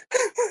that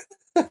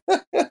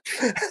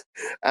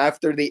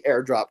after the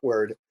airdrop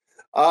word.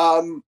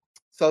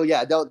 So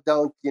yeah, don't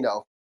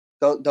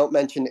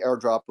mention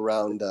airdrop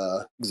around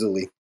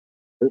Zuli.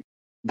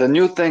 The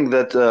new thing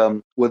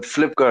that with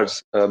flip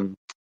cards,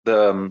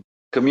 the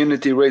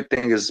community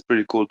rating is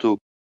pretty cool too.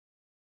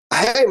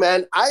 Hey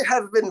man, I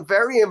have been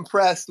very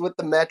impressed with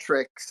the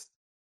metrics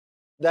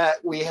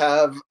that we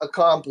have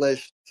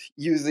accomplished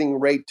using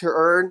rate to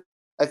earn.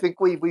 I think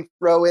we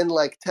throw in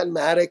like 10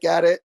 Matic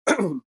at it,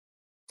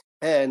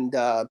 and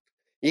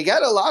you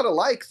got a lot of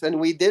likes. And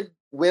we did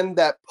win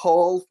that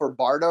poll for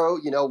Bardo,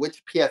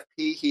 which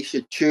PFP he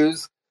should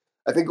choose.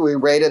 I think we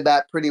rated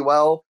that pretty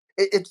well.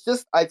 It's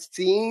just I've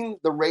seen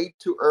the rate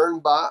to earn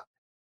bot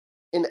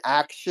in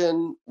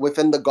action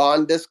within the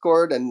Gone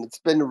Discord, and it's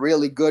been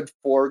really good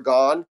for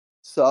Gone.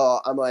 So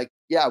I'm like,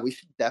 yeah, we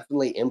should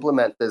definitely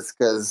implement this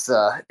because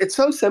it's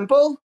so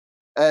simple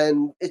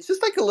and it's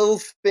just like a little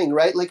thing,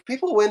 right? Like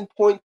people win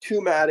point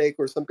 0.2 Matic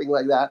or something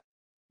like that,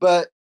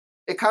 but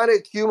it kind of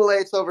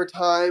accumulates over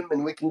time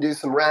and we can do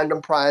some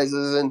random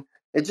prizes. And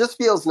it just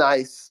feels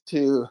nice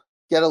to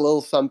get a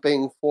little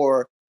something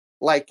for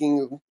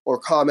liking or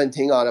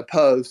commenting on a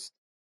post.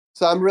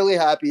 So I'm really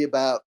happy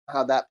about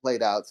how that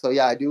played out. So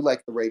yeah, I do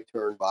like the rate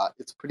turn bot.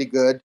 It's pretty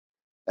good,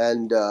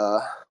 and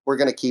we're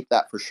gonna keep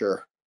that for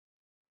sure.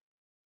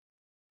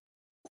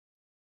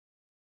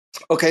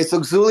 Okay, so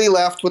Zuli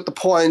left with the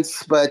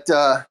points, but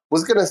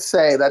was gonna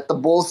say that the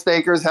bull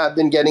stakers have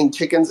been getting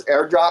chickens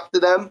airdropped to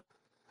them,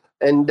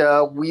 and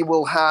we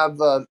will have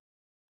a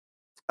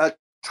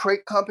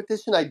trait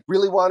competition. I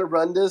really want to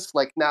run this.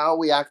 Like now,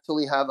 we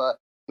actually have a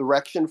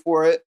direction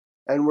for it,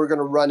 and we're going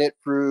to run it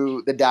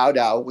through the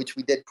DAO, which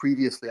we did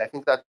previously. I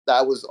think that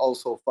was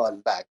also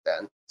fun back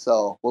then.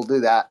 So we'll do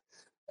that.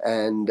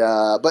 And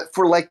but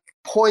for like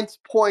points,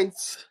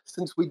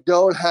 since we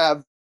don't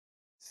have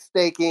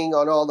staking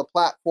on all the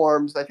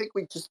platforms, I think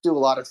we just do a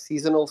lot of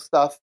seasonal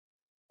stuff.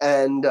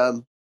 And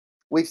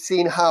we've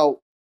seen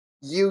how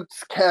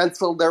youths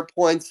cancel their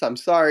points. I'm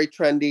sorry,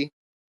 Trendy.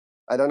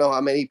 I don't know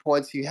how many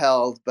points you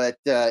held, but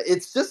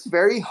it's just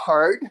very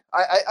hard.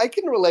 I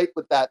can relate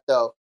with that,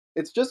 though.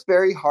 It's just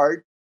very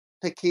hard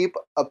to keep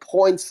a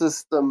point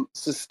system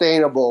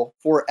sustainable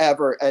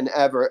forever and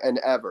ever and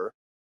ever,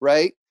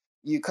 right?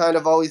 You kind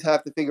of always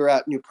have to figure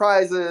out new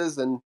prizes,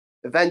 and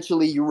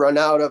eventually you run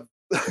out of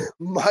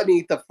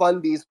money to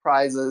fund these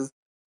prizes.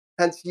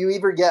 Hence, you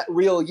either get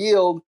real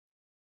yield,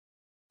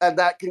 and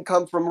that can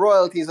come from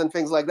royalties and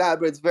things like that,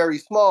 but it's very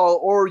small,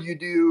 or you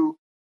do,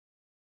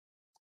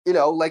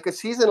 like a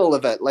seasonal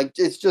event. Like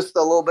it's just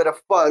a little bit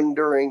of fun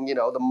during,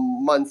 the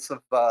months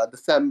of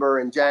December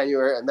and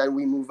January, and then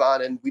we move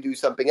on and we do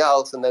something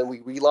else, and then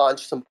we relaunch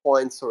some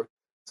points or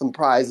some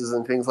prizes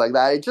and things like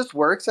that. It just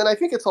works, and I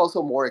think it's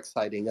also more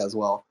exciting as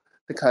well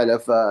to kind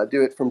of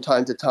do it from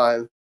time to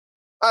time.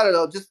 I don't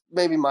know, just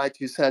maybe my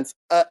 2 cents.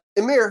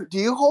 Emir, do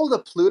you hold a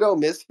Pluto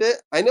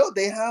Misfit? I know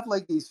they have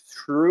like these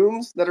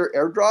shrooms that are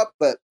airdropped,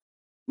 but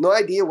no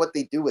idea what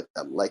they do with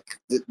them. Like,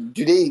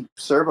 do they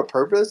serve a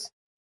purpose?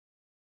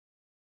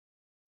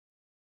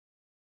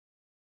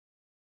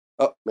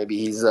 Oh, maybe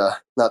he's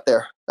not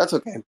there. That's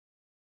okay.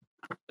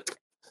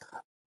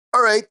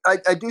 All right,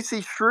 I do see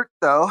Shroot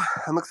though.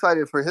 I'm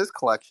excited for his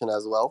collection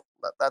as well.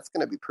 That's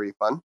going to be pretty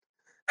fun.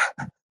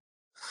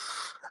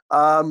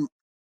 Um,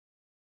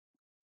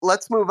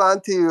 let's move on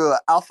to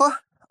Alpha.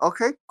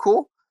 Okay,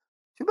 cool.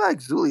 Too bad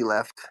Zuli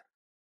left.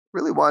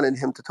 Really wanted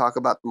him to talk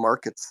about the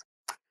markets.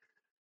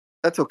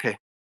 That's okay.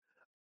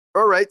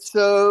 All right,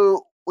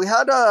 so we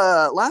had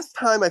last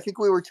time I think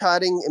we were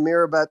chatting,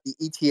 Emir, about the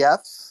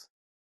ETFs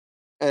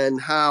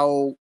and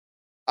how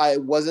I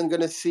wasn't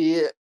going to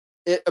see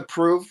it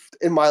approved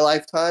in my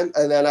lifetime,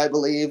 and then I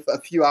believe a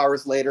few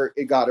hours later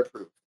it got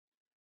approved.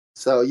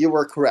 So you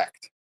were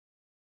correct.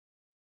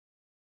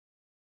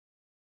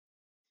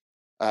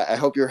 I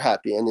hope you're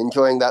happy and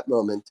enjoying that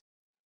moment.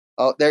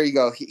 Oh, there you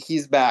go.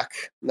 He's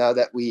back now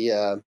that we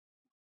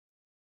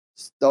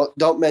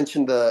don't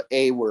mention the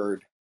A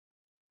word.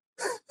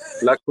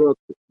 BlackRock,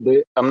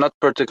 I'm not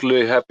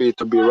particularly happy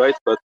to be right,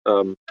 but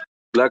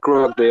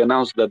BlackRock, they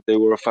announced that they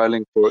were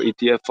filing for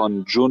ETF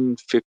on June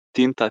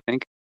 15th, I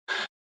think,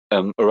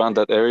 around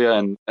that area,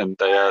 and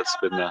it's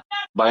been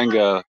buying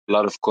a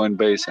lot of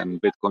Coinbase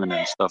and Bitcoin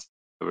and stuff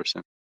ever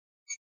since.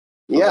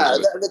 Yeah,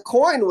 the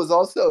coin was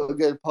also a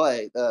good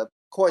play. The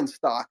coin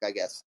stock, I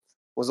guess,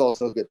 was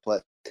also a good play.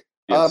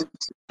 Yes,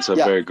 it's a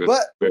yeah, very good,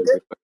 but very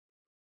good play.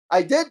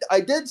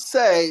 I did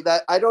say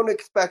that I don't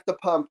expect the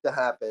pump to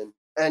happen,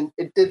 and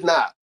it did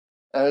not.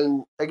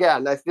 And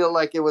again, I feel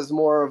like it was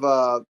more of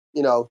a,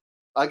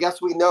 I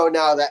guess we know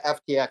now that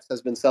FTX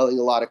has been selling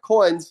a lot of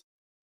coins.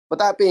 But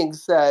that being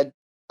said,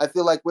 I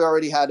feel like we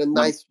already had a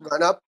nice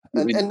run up,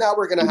 and now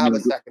we're going to have a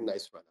second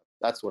nice run up.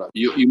 That's what I'm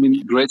saying. You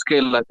mean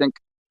Grayscale? I think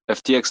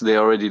FTX, they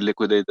already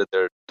liquidated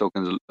their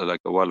tokens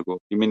like a while ago.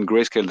 You mean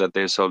Grayscale that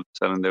they're selling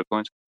their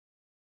coins?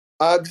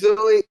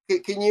 Zuli,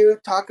 can you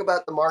talk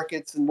about the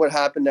markets and what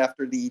happened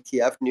after the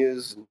ETF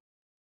news and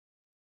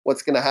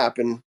what's going to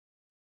happen?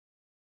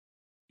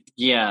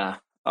 Yeah.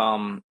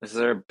 Is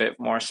there a bit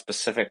more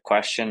specific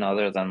question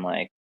other than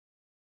like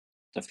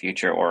the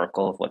future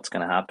oracle of what's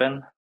going to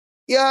happen?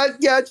 Yeah.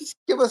 Just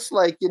give us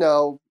 1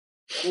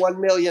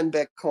 million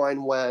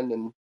Bitcoin when,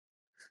 and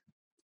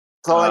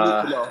that's all I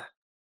need to know.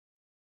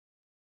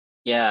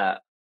 Yeah.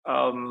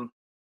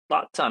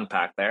 Lot to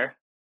unpack there.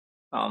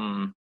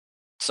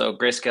 So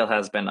Grayscale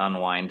has been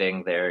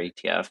unwinding their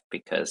ETF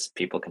because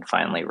people can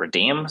finally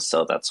redeem.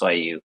 So that's why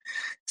you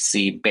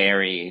see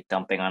Barry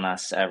dumping on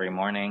us every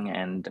morning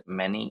and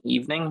many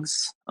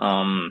evenings.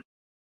 But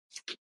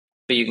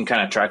you can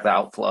kind of track the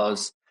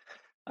outflows.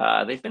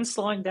 They've been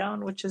slowing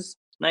down, which is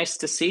nice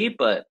to see.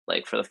 But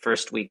like for the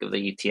first week of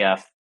the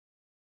ETF,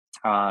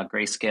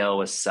 Grayscale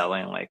was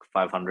selling like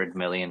 500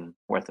 million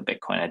worth of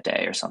Bitcoin a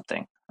day or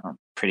something.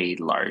 Pretty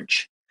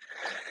large.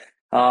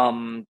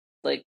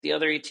 Like the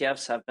other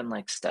ETFs have been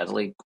like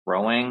steadily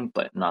growing,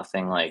 but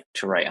nothing like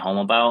to write home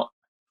about.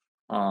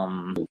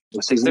 I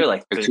think they're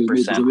like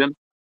 30%. Julian?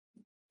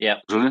 Yep.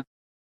 Julian?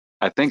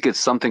 I think it's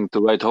something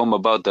to write home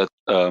about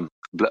that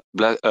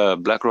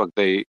BlackRock,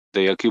 they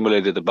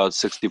accumulated about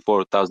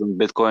 64,000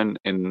 Bitcoin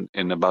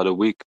in about a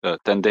week,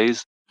 10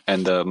 days.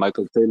 And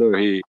Michael Taylor,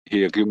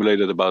 he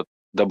accumulated about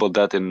double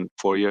that in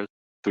 4 years,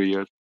 3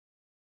 years.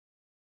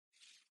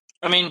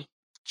 I mean,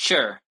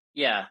 sure.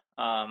 Yeah.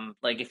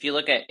 Like if you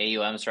look at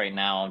AUMs right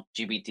now,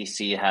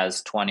 GBTC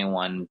has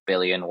 21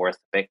 billion worth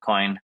of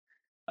Bitcoin.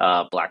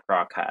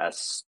 BlackRock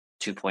has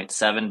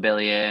 2.7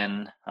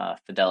 billion.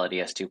 Fidelity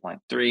has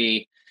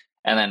 2.3,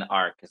 and then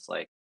ARK is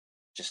like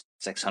just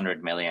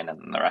 600 million, and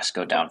then the rest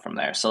go down from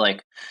there. So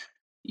like,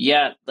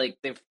 yeah, like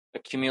they've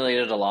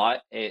accumulated a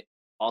lot. It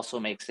also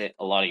makes it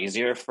a lot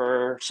easier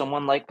for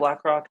someone like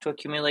BlackRock to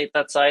accumulate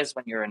that size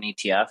when you're an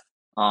ETF.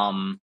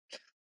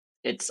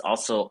 It's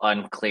also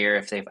unclear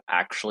if they've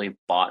actually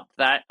bought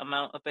that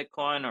amount of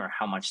Bitcoin or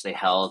how much they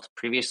held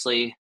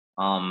previously.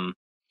 But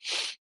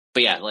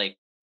yeah, like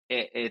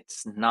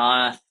it's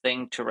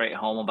nothing to write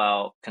home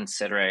about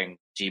considering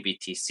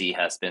GBTC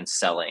has been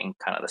selling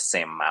kind of the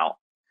same amount.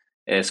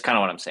 It's kind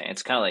of what I'm saying.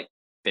 It's kind of like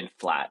been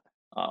flat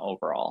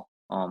overall.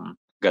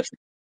 Gotcha.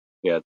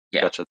 Yeah,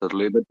 Yeah. gotcha,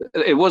 totally. But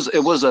it was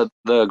the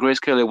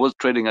Grayscale. It was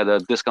trading at a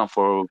discount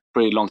for a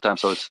pretty long time,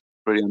 so it's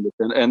pretty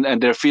understandable.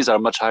 And their fees are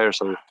much higher,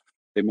 so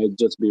they may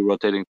just be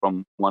rotating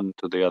from one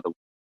to the other.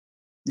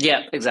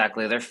 Yeah,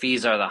 exactly. Their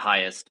fees are the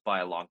highest by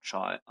a long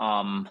shot.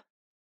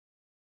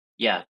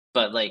 Yeah,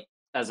 but like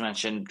as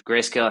mentioned,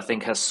 Grayscale I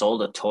think has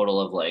sold a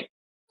total of like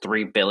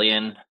 3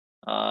 billion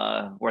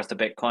worth of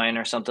Bitcoin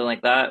or something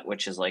like that,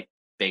 which is like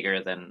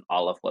bigger than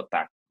all of what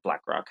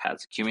BlackRock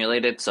has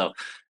accumulated. So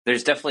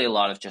there's definitely a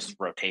lot of just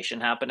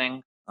rotation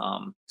happening.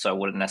 So I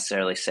wouldn't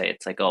necessarily say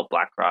it's like, oh,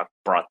 BlackRock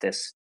brought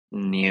this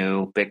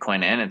new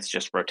Bitcoin in. It's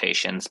just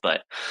rotations,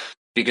 but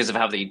because of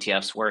how the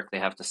ETFs work, they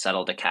have to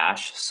settle the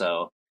cash.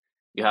 So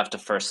you have to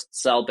first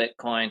sell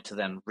Bitcoin to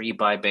then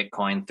rebuy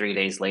Bitcoin 3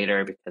 days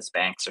later because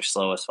banks are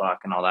slow as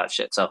fuck and all that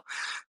shit. So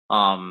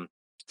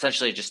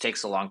essentially it just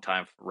takes a long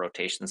time for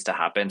rotations to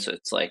happen. So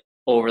it's like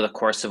over the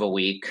course of a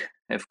week,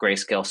 if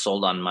Grayscale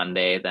sold on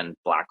Monday, then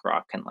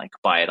BlackRock can like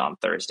buy it on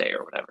Thursday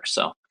or whatever.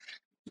 So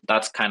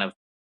that's kind of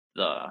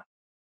the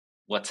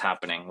what's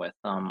happening with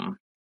a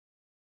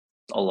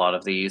lot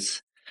of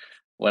these.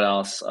 What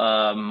else?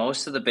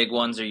 Most of the big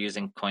ones are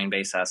using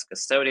Coinbase as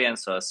custodian.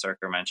 So as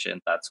Circa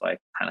mentioned, that's why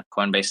kind of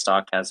Coinbase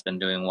stock has been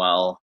doing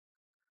well.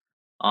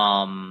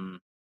 In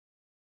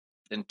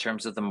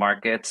terms of the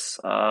markets,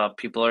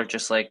 people are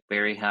just like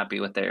very happy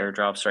with the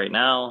airdrops right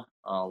now.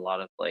 A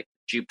lot of like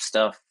Jupe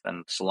stuff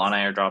and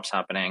Solana airdrops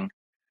happening.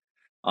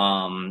 A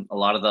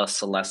lot of the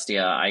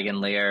Celestia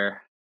Eigenlayer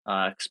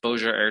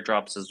exposure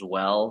airdrops as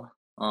well.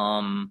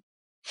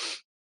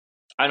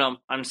 I know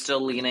I'm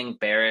still leaning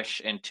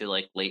bearish into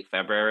like late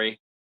February.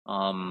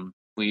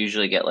 We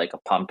usually get like a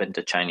pump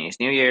into Chinese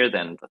New Year,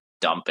 then a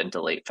dump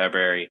into late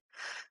February.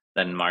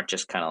 Then March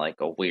is kind of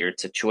like a weird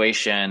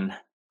situation.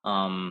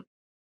 But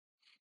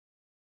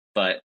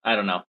I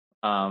don't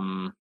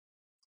know.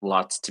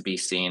 Lots to be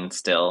seen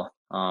still.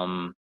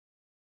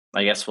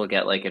 I guess we'll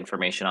get like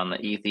information on the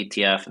ETH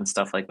ETF and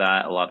stuff like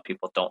that. A lot of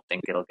people don't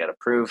think it'll get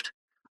approved.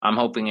 I'm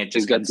hoping it It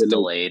just got gets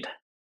delayed.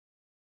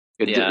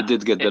 delayed. It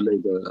did get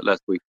delayed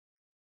last week.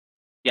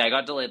 Yeah, it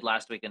got delayed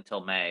last week until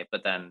May,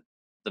 but then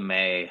the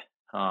May,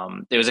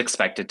 it was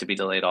expected to be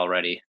delayed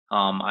already.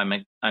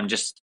 I'm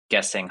just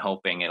guessing,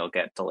 hoping it'll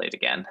get delayed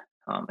again.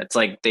 It's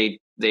like they're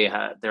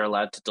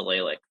allowed to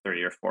delay like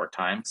 3 or 4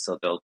 times, so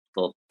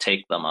they'll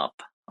take them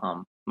up,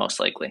 most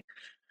likely.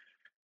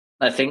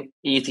 I think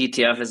ETH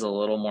ETF is a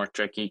little more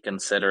tricky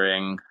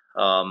considering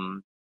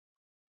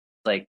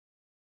like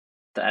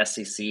the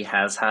SEC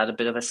has had a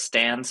bit of a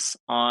stance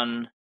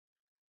on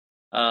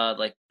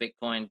like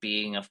Bitcoin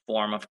being a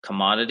form of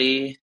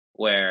commodity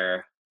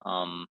where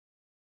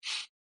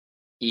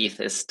ETH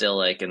is still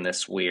like in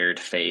this weird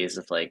phase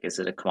of like, is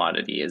it a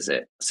commodity? Is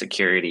it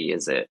security?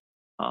 Is it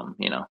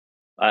you know,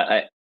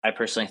 I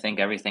personally think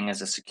everything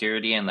is a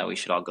security and that we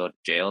should all go to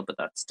jail, but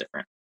that's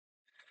different.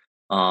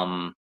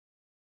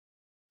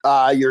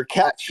 Your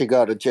cat should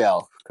go to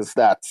jail because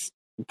that's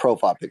the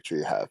profile picture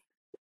you have.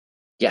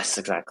 Yes,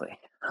 exactly.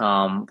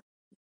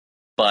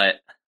 But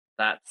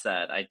that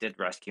said, I did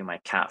rescue my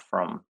cat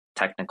from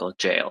technical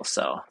jail,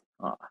 so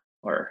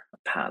or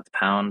the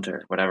pound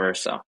or whatever.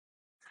 So,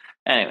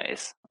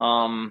 anyways,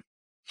 what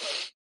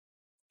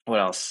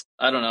else?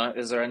 I don't know.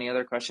 Is there any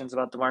other questions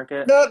about the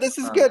market? No, this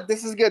is good.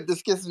 This is good.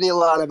 This gives me a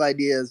lot of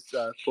ideas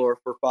for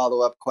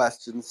follow-up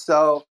questions.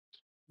 So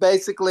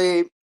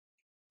basically,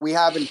 we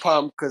haven't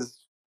pumped because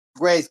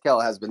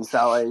Grayscale has been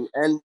selling,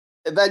 and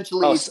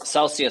eventually,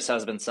 Celsius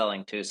has been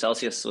selling too.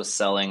 Celsius was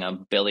selling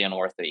 $1 billion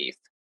worth of ETH.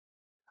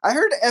 I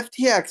heard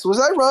FTX. Was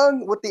I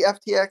wrong with the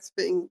FTX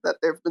thing that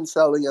they've been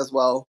selling as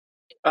well?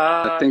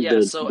 I think Yeah.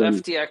 So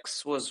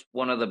FTX was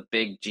one of the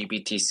big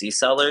GBTC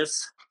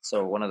sellers.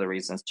 So one of the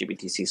reasons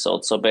GBTC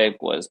sold so big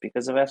was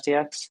because of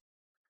FTX.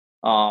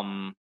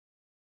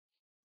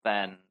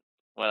 Then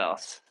what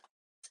else?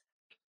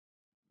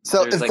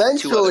 So There's like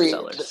 2 other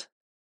sellers.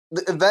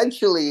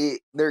 eventually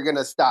they're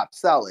gonna stop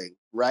selling,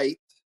 right?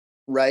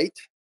 Right,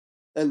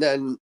 and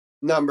then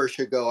numbers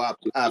should go up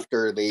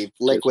after they've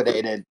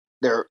liquidated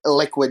their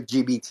liquid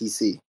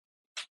GBTC.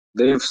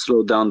 they've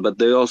slowed down, but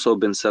they also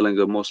been selling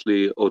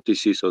mostly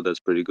OTC, so that's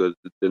pretty good.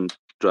 It didn't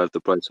drive the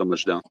price so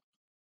much down.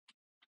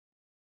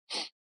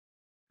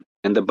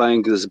 And the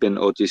buying has been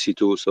OTC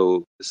too,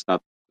 so it's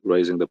not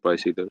raising the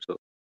price either.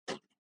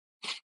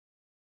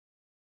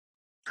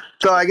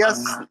 So I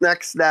guess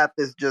next step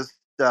is just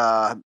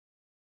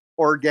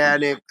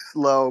organic,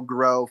 slow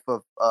growth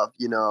of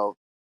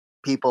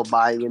people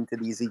buying into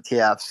these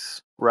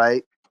ETFs,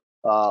 right?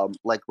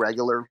 Like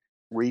regular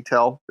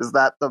retail. Is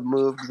that the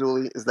move,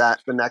 Julie? Is that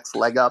the next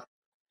leg up?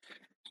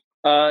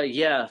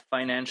 Yeah,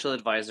 financial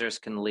advisors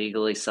can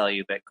legally sell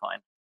you Bitcoin.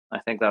 I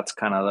think that's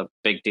kind of the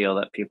big deal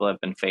that people have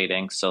been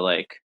fading. So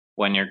like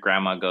when your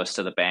grandma goes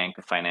to the bank,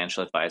 a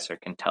financial advisor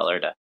can tell her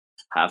to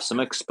have some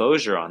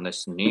exposure on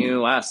this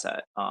new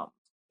asset.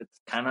 It's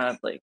kind of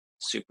like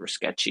super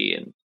sketchy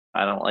and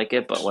I don't like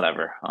it, but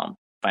whatever.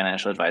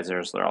 Financial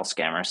advisors, they're all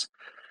scammers.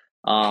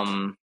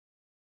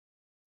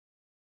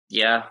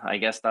 Yeah, I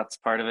guess that's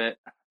part of it.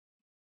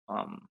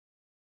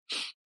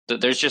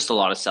 There's just a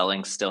lot of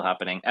selling still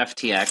happening.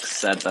 FTX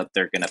said that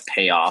they're going to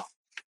pay off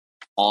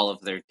all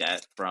of their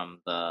debt from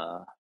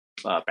the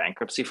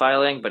bankruptcy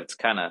filing, but it's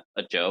kind of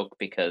a joke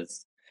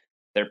because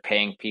they're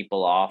paying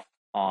people off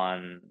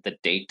on the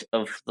date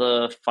of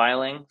the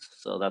filing.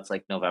 So that's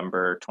like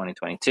November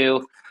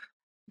 2022.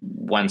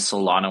 when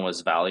Solana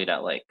was valued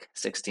at like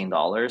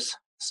 $16.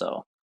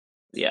 So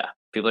yeah,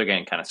 people are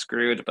getting kind of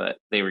screwed, but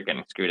they were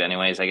getting screwed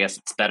anyways. I guess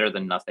it's better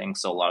than nothing.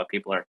 So a lot of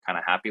people are kind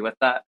of happy with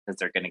that because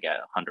they're going to get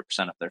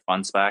 100% of their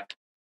funds back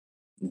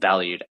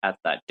valued at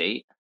that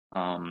date.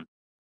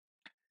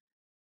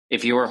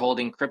 If you were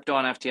holding crypto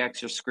on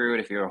FTX, you're screwed.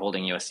 If you were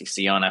holding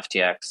USDC on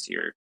FTX,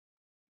 you're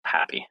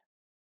happy.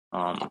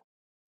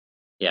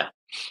 Yeah,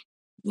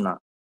 no.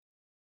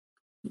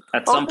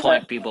 At some Okay.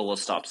 point, people will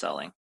stop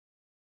selling.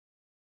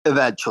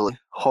 Eventually,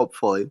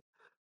 hopefully.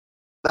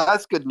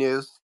 That's good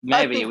news.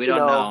 I Maybe, think, we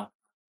don't know.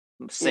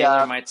 Sailor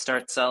yeah, might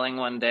start selling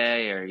one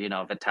day, or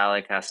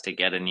Vitalik has to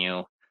get a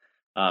new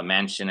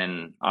mansion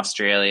in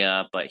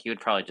Australia, but he would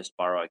probably just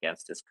borrow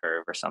against his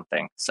curve or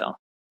something. So,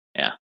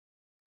 yeah.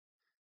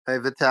 hey,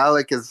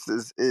 Vitalik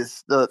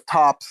is the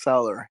top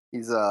seller.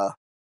 He's a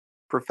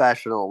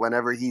professional.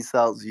 Whenever he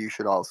sells, you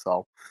should all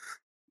sell.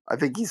 I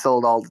think he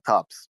sold all the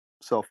tops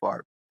so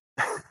far.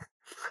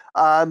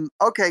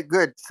 Okay,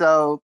 good.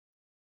 So,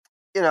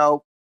 you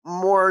know,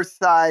 more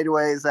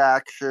sideways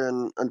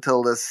action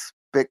until this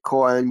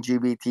Bitcoin,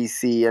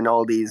 GBTC, and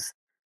all these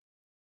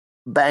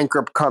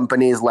bankrupt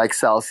companies like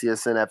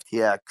Celsius and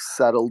FTX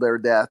settle their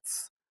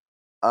debts,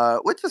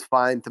 which is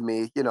fine to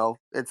me.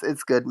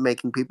 It's good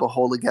making people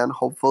whole again.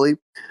 Hopefully,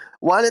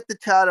 wanted to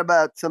chat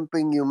about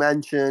something you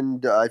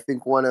mentioned. I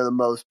think one of the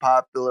most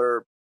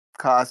popular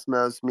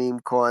Cosmos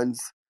meme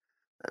coins.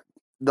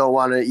 Don't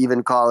want to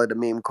even call it a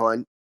meme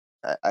coin.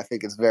 I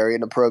think it's very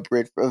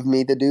inappropriate of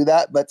me to do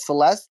that. But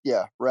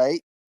Celestia,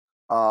 right?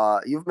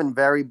 You've been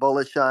very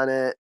bullish on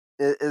it.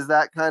 Is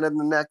that kind of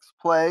the next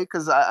play?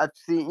 Because I've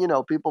seen,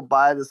 people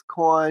buy this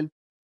coin,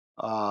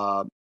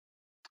 uh,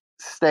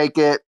 stake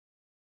it,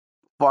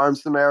 farm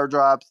some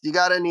airdrops. You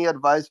got any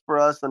advice for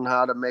us on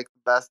how to make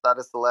the best out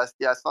of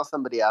Celestia? I saw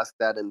somebody ask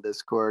that in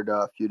Discord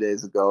a few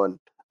days ago, and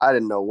I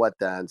didn't know what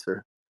to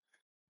answer.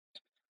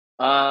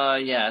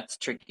 Yeah, it's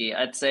tricky.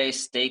 I'd say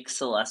stake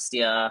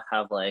Celestia,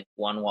 have like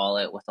one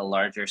wallet with a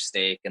larger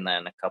stake, and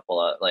then a couple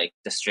of like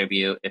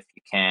distribute if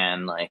you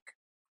can, like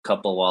a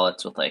couple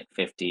wallets with like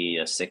 50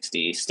 to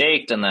 60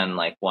 staked, and then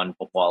like one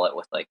wallet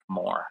with like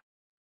more.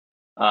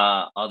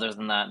 Other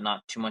than that,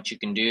 not too much you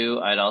can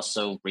do. I'd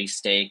also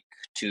restake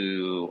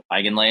to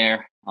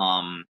Eigenlayer.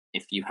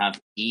 If you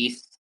have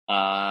ETH,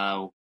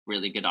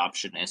 really good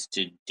option is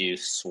to do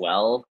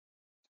Swell.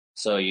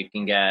 So you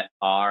can get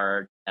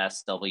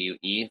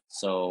RSWE,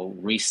 so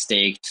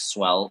restaked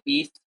Swell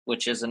ETH,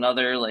 which is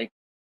another like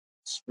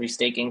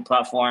restaking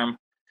platform.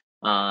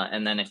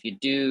 And then if you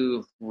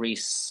do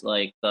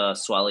like the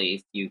Swell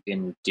ETH,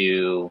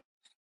 you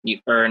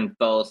earn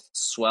both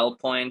Swell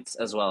points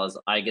as well as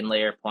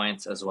Eigenlayer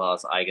points as well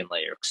as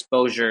Eigenlayer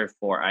exposure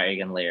for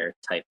Eigenlayer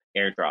type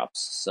airdrops.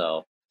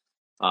 So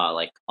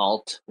like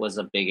Alt was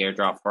a big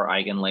airdrop for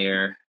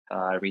Eigenlayer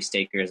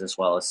restakers as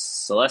well as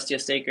Celestia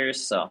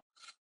stakers. So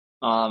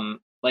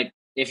like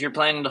if you're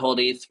planning to hold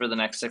ETH for the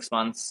next 6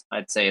 months,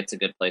 I'd say it's a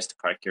good place to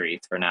park your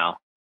ETH for now.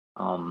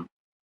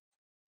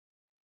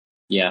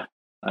 Yeah,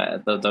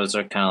 those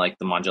are kind of like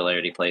the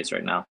modularity plays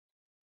right now.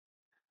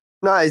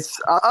 Nice.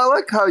 I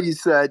like how you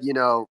said,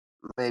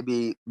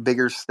 maybe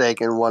bigger stake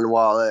in one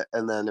wallet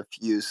and then a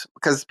few,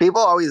 because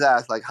people always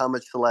ask, like, how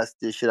much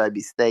Celestia should I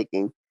be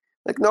staking?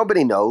 Like,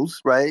 nobody knows,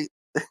 right?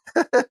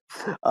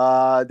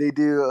 They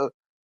do.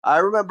 I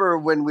remember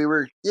when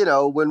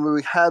when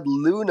we had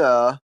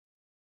Luna,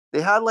 they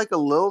had like a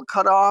little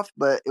cutoff,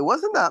 but it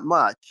wasn't that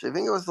much. I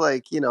think it was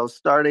like,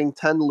 starting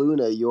 10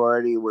 Luna, you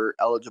already were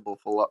eligible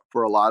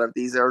for a lot of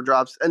these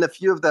airdrops. And a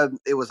few of them,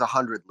 it was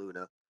 100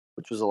 Luna,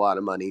 which was a lot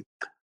of money.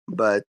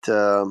 But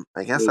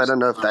I guess I There's don't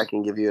know if that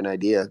can give you an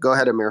idea. Go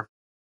ahead, Amir.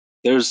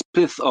 there's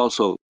Pith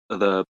also.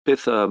 The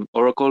Pith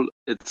Oracle,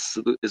 it's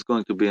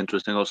going to be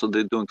interesting. Also,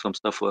 they're doing some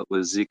stuff with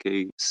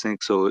ZK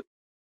Sync. So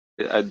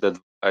I'd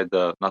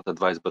not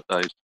advise, but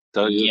I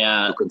tell you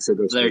Yeah, to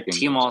consider their staking.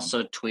 team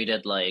also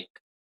tweeted like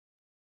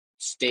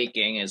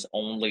staking is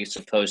only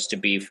supposed to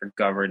be for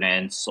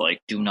governance.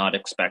 Like, do not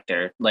expect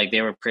there. Like,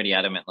 they were pretty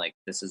adamant. Like,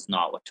 this is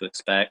not what to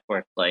expect.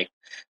 Where like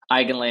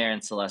Eigenlayer and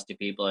Celestia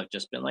people have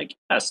just been like,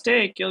 yeah,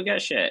 stake, you'll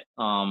get shit.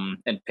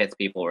 And Pith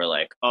people were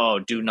like, oh,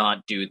 do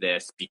not do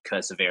this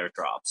because of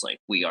airdrops. Like,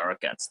 we are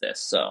against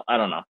this. So I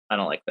don't know. I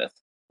don't like Pith.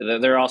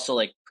 They're also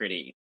like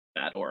pretty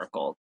bad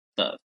Oracle.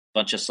 The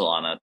bunch of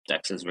Solana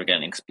dexes were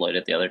getting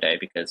exploited the other day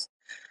because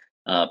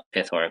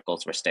Pith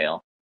oracles were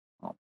stale.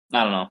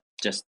 I don't know.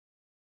 Just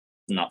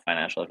not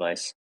financial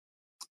advice.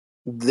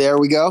 There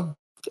we go.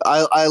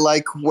 I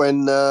like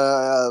when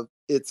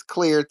it's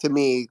clear to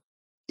me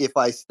if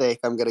I stake,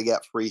 I'm going to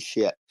get free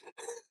shit.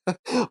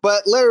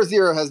 But Layer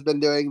Zero has been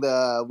doing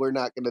we're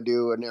not going to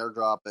do an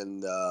airdrop.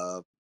 And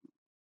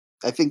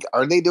I think,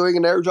 are they doing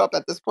an airdrop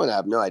at this point? I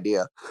have no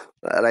idea.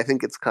 And I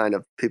think it's kind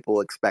of,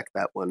 people expect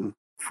that one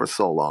for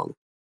so long.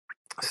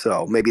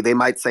 So maybe they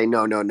might say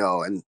no, no,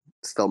 no, and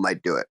still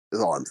might do it, is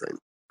all I'm saying.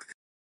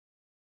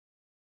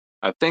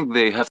 I think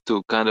they have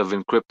to kind of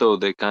in crypto.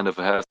 They kind of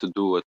have to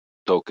do a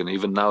token.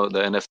 Even now, the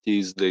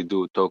NFTs they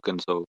do a token,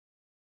 so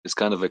it's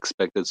kind of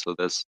expected. So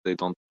they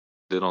don't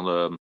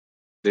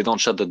they don't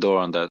shut the door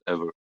on that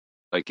ever.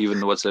 Like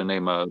even what's their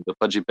name, the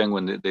Pudgy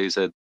Penguin. They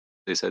said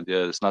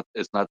yeah,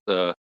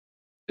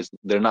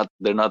 they're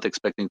not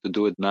expecting to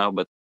do it now,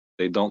 but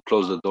they don't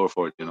close the door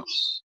for it.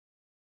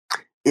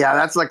 Yeah,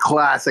 that's a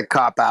classic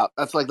cop out.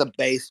 That's like the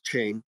base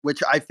chain,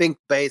 which I think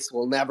base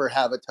will never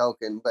have a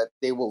token, but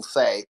they will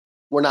say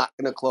we're not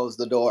going to close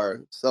the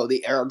door. So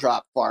the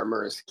airdrop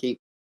farmers keep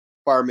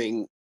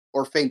farming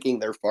or thinking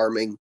they're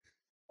farming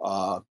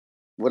uh,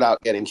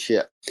 without getting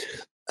shit.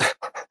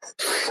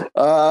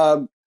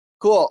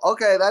 Cool.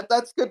 Okay,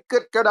 that's good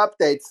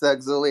updates,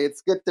 Zuli.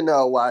 It's good to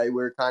know why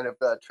we're kind of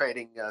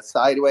trading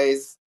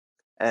sideways,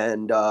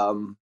 and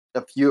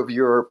a few of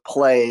your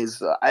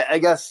plays. I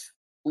guess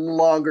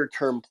longer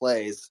term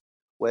plays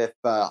with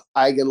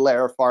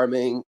Eigenlayer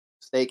farming,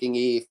 staking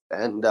ETH,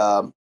 and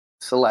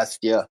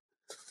Celestia.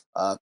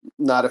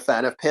 Not a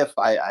fan of PIF.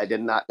 I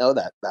did not know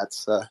that.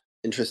 That's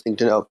interesting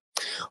to know.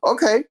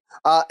 Okay.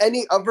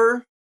 Any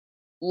other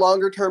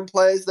longer term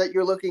plays that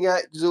you're looking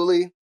at,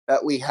 Zuli,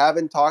 that we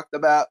haven't talked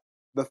about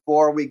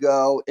before we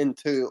go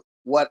into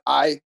what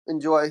I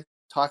enjoy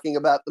talking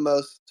about the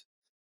most,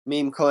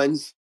 meme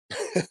coins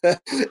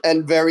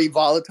and very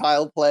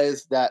volatile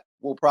plays that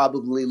will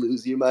probably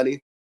lose you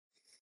money?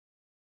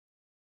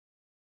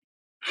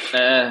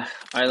 I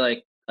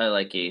like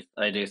ETH.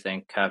 I do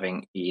think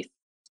having ETH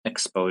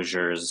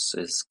exposures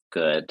is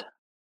good.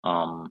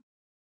 I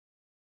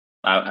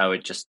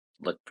would just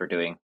look for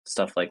doing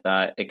stuff like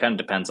that. It kind of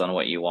depends on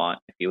what you want.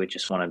 If you would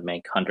just want to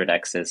make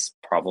 100x's,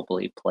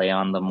 probably play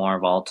on the more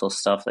volatile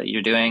stuff that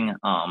you're doing.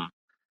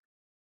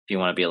 If you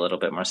want to be a little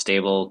bit more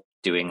stable,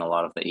 doing a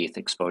lot of the ETH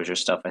exposure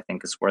stuff, I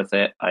think is worth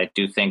it. I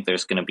do think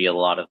there's going to be a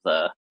lot of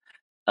the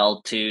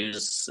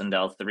L2s and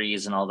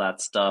L3s and all that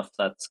stuff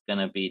that's going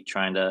to be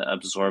trying to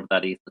absorb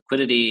that ETH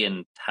liquidity,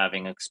 and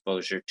having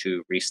exposure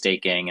to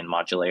restaking and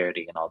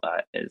modularity and all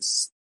that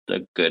is a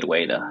good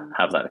way to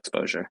have that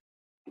exposure.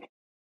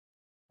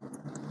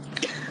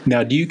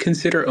 Now, do you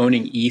consider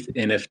owning ETH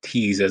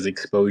NFTs as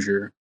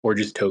exposure or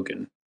just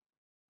token?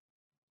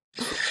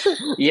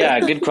 Yeah,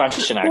 good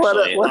question,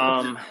 actually.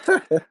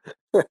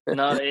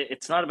 No,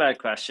 it's not a bad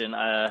question.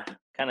 I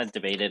kind of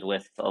debated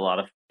with a lot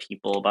of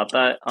people about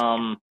that.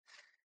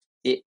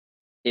 It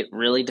it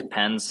really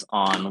depends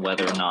on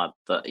whether or not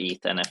the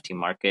ETH NFT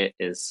market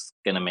is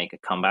going to make a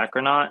comeback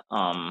or not.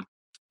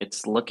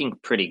 It's looking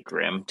pretty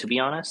grim, to be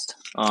honest.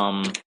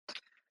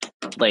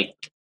 Like,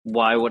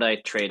 why would I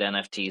trade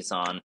NFTs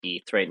on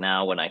ETH right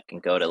now when I can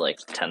go to like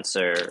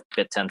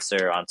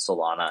BitTensor on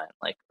Solana and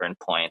like earn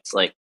points?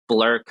 Like,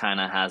 Blur kind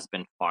of has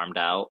been farmed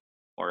out,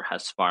 or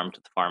has farmed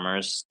the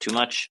farmers too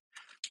much,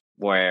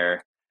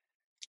 where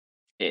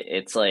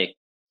it's like,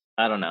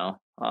 I don't know.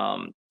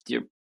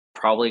 You're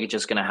probably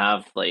just gonna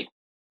have like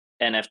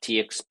NFT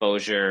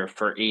exposure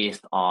for ETH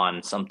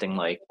on something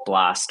like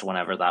Blast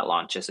whenever that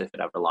launches, if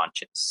it ever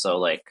launches. So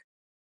like,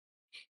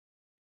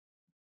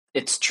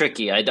 it's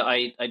tricky. I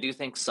do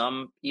think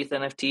some ETH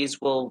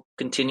NFTs will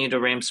continue to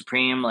reign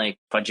supreme. Like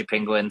Pudgy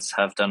Penguins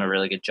have done a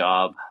really good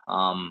job.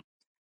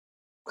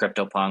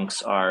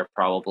 CryptoPunks are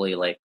probably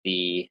like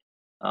the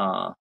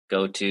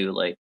go-to.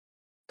 Like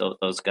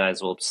those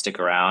guys will stick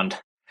around.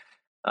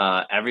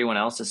 Everyone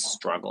else is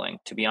struggling,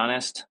 to be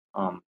honest.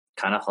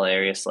 Kind of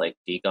hilarious. Like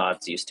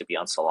DGods used to be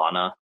on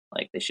Solana.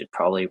 Like they should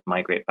probably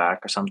migrate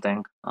back or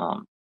something.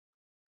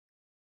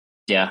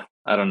 Yeah,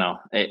 I don't know.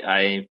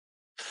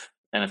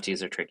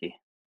 NFTs are tricky.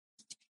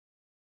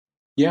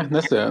 Yeah,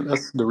 that's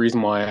the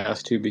reason why I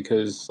asked too,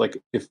 because like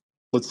if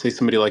let's say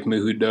somebody like me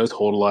who does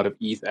hold a lot of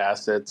ETH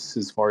assets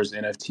as far as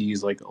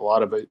NFTs, like a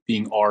lot of it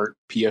being art,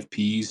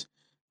 PFPs,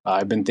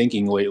 I've been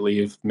thinking lately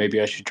if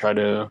maybe I should try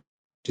to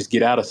just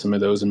get out of some of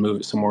those and move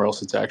it somewhere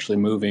else that's actually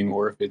moving,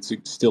 or if it's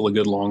still a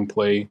good long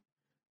play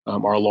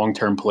or a long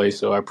term play.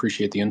 So I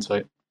appreciate the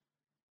insight.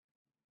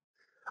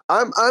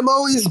 I'm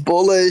always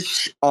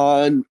bullish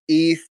on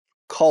ETH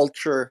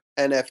culture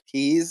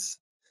NFTs.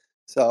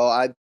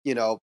 So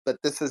but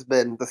this has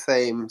been the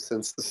same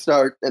since the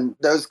start, and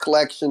those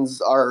collections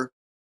are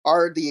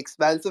the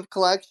expensive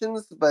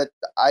collections, but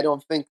I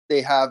don't think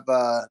they have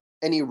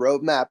any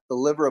roadmap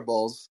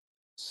deliverables.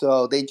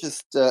 So they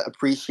just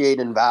appreciate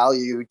in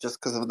value just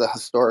because of the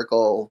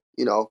historical,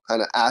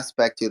 kind of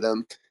aspect to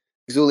them.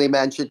 Zuli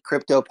mentioned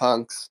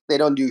CryptoPunks; they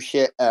don't do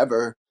shit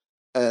ever,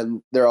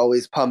 and they're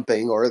always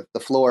pumping, or the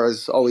floor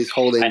is always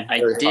holding I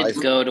very high.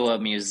 did go to a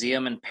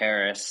museum in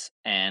Paris,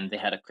 and they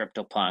had a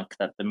CryptoPunk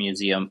that the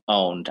museum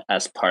owned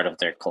as part of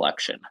their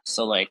collection.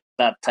 So like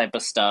that type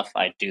of stuff,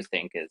 I do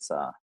think is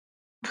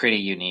pretty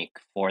unique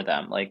for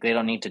them. Like they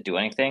don't need to do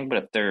anything, but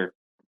if they're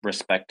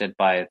respected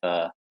by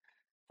the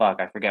fuck,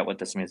 I forget what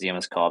this museum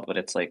is called, but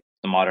it's like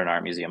the Modern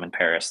Art Museum in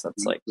Paris.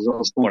 That's like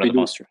Georges one of the Pompidou.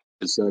 most.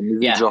 It's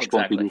Musée Yeah, Georges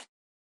exactly, Pompidou.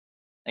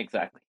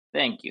 exactly.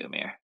 Thank you,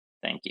 Amir.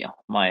 Thank you.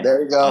 My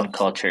There you go.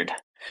 uncultured.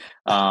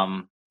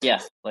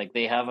 Yeah, like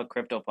they have a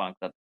CryptoPunk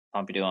that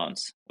Pompidou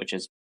owns, which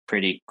is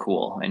pretty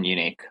cool and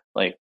unique.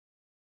 Like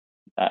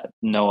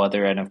no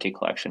other NFT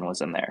collection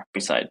was in there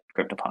beside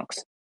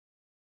CryptoPunks.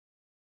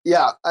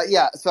 Yeah,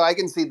 yeah. So I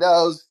can see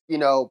those.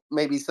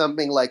 Maybe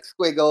something like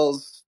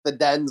Squiggles,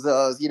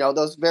 Fidenzas,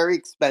 those very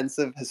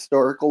expensive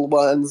historical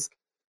ones.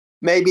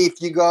 Maybe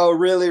if you go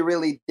really,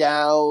 really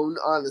down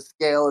on the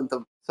scale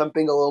into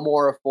something a little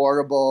more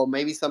affordable,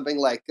 maybe something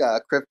like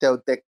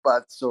Crypto Dick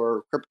Butts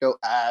or Crypto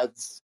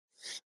Ads.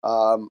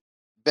 Um,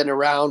 been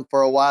around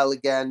for a while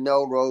again,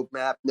 no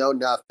roadmap, no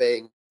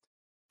nothing.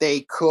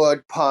 They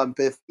could pump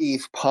if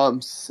ETH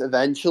pumps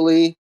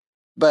eventually,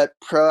 but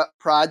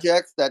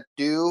projects that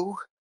do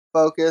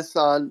focus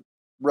on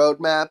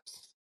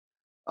roadmaps,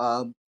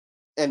 um,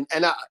 and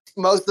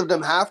most of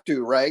them have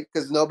to, right?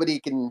 Because nobody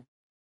can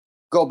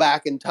go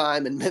back in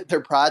time and mint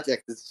their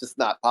project. It's just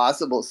not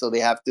possible. So they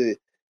have to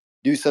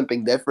do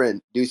something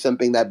different, do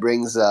something that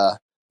brings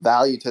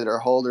value to their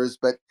holders.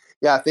 But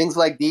yeah, things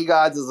like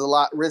DeGods is a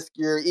lot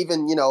riskier.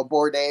 Even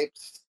Bored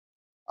Apes,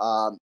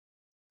 um,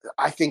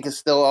 I think is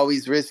still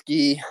always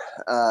risky,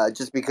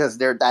 just because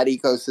that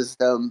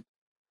ecosystem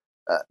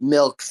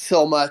milks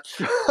so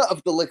much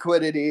of the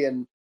liquidity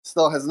and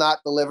still has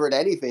not delivered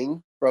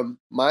anything, from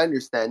my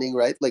understanding.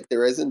 Right, like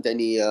there isn't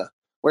any.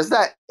 Where's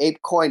that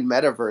ApeCoin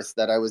metaverse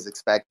that I was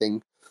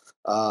expecting?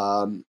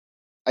 Um,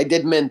 I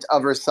did mint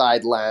other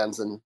side lands,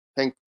 and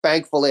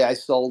thankfully I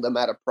sold them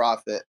at a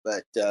profit.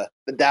 But the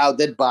DAO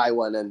did buy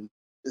one and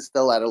is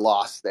still at a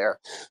loss there.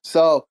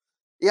 So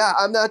yeah,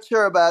 I'm not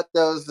sure about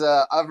those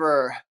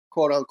other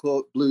quote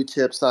unquote blue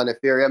chips on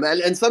Ethereum,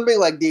 and something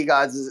like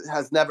DeGods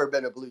has never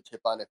been a blue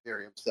chip on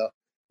Ethereum. So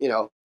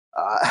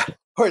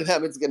for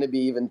them it's going to be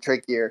even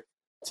trickier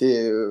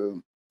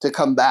to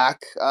come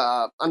back,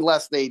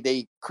 unless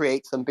they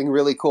create something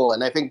really cool.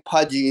 And I think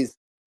Pudgy's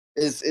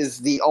is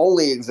the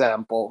only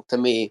example to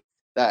me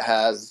that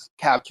has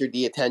captured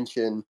the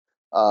attention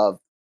of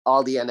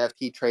all the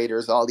NFT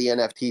traders, all the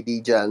NFT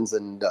degens,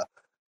 and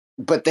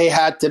but they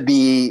had to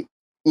be,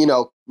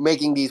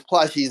 making these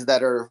plushies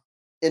that are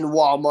in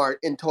Walmart,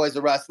 in Toys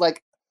R Us.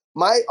 Like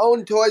my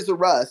own Toys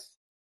R Us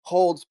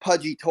holds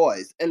Pudgy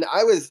toys, and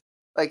I was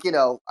like,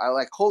 I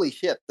like, holy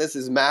shit, this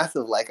is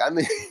massive. Like I'm,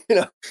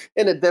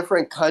 in a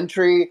different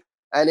country,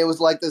 and it was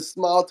like this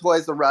small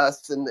Toys R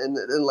Us in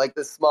like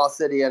this small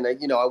city, and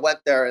I went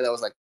there and I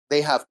was like,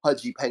 they have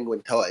Pudgy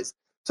Penguin toys,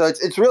 so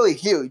it's really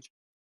huge.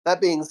 That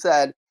being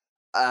said,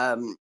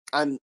 I'm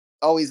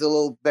always a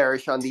little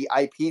bearish on the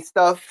IP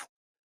stuff.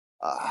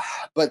 Uh,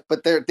 but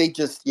they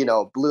just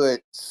blew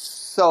it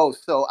so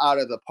out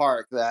of the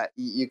park that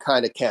you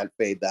kind of can't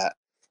fade that.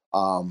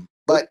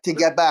 But to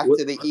get back What,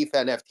 to the ETH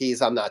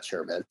NFTs, I'm not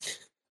sure, man.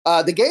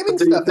 The gaming what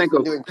do you stuff has think been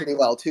of? doing pretty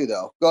well too,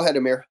 though. Go ahead,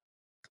 Amir.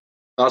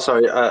 Oh,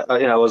 sorry. Yeah,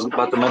 I was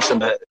about to mention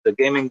the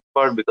gaming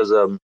part because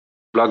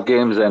Block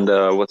Games and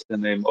what's the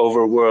name,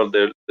 Overworld,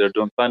 they're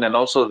doing fine, and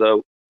also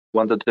the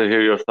wanted to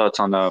hear your thoughts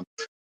on RWA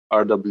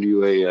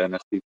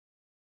NFT.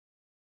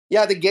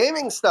 Yeah, the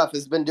gaming stuff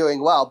has been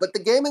doing well, but the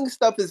gaming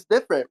stuff is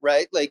different,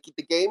 right? Like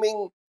the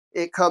gaming,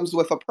 it comes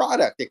with a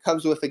product, it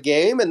comes with a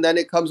game, and then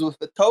it comes with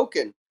a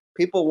token.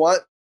 People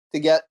want to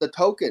get the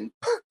token.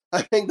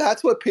 I think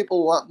that's what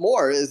people want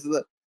more.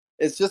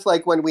 It's just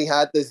like when we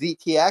had the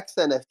ZTX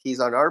NFTs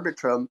on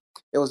Arbitrum.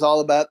 It was all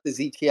about the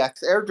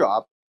ZTX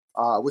airdrop,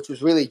 which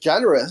was really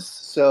generous.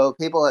 So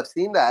people have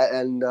seen that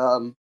and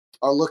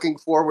are looking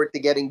forward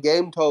to getting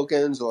game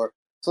tokens or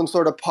some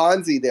sort of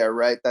Ponzi there,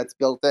 right? That's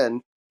built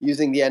in,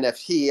 using the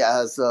NFT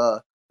as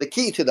the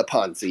key to the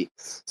Ponzi.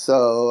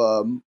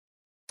 So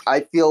I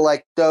feel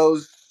like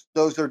those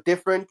are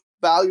different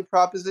value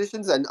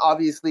propositions, and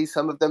obviously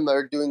some of them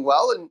are doing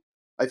well. And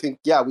I think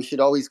we should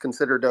always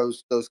consider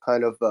those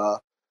kind of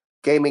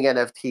gaming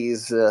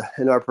NFTs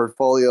in our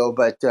portfolio,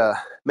 but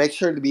make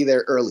sure to be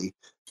there early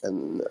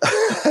and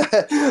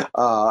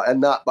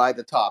and not buy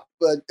the top.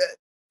 But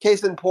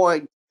case in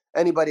point,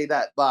 anybody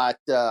that bought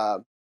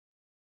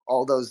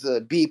all those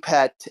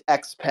BPET,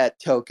 XPET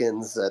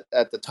tokens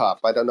at the top.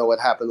 I don't know what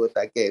happened with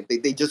that game.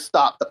 They just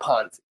stopped the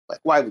Ponzi. Like,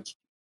 why would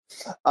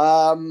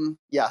you?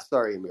 Yeah,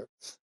 sorry, Amir.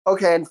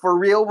 Okay, and for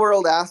real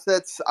world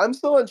assets, I'm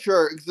still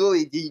unsure.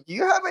 Xuli, do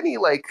you have any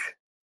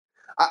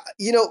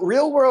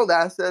real world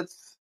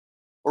assets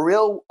or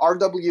real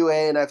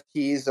RWA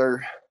NFTs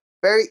are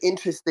very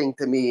interesting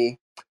to me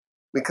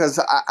because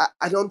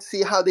I don't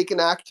see how they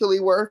can actually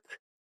work.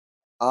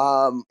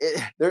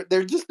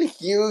 They're just a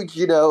huge,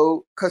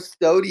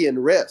 custodian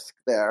risk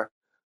there.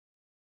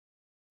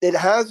 It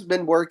has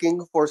been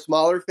working for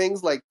smaller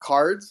things like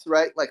cards,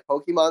 right? Like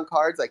Pokemon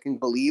cards. I can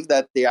believe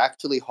that they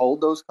actually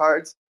hold those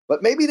cards,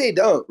 but maybe they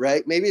don't,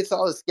 right? Maybe it's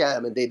all a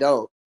scam and they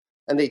don't,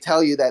 and they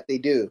tell you that they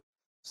do.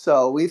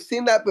 So we've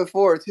seen that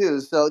before too.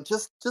 So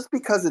just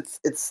because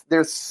it's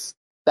there's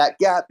that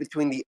gap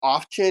between the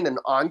off chain and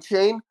on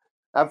chain,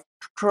 I have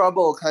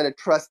trouble kind of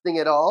trusting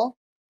it all.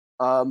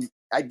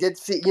 I did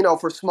see,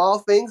 for small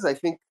things, I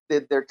think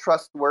that they're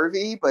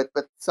trustworthy, but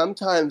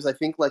sometimes I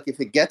think like if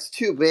it gets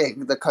too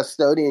big, the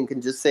custodian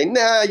can just say,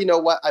 nah, you know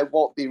what, I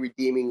won't be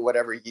redeeming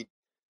whatever you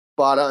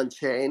bought on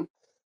chain.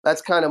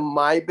 That's kind of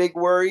my big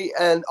worry.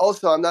 And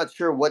also, I'm not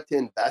sure what to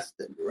invest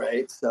in,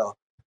 right? So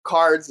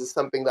cards is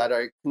something that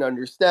I can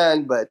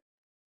understand, but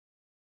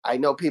I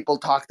know people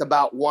talked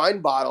about wine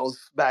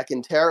bottles back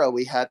in Terra.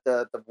 We had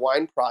the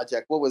wine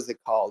project. What was it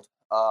called?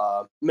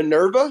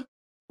 Minerva,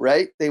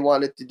 right? They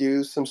wanted to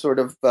do some sort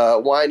of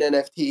wine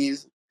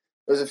NFTs.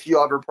 There's a few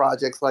other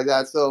projects like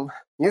that. So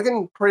you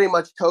can pretty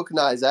much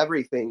tokenize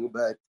everything,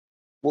 but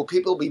will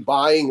people be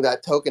buying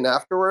that token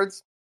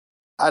afterwards?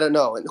 I don't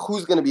know. And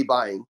who's going to be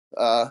buying?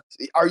 Are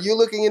you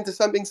looking into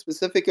something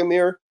specific,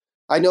 Amir?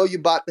 I know you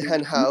bought the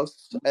Hen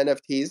House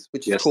NFTs,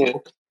 which is Yes.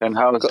 cool. And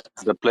how's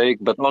the plague,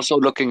 but also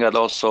looking at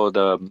also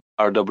the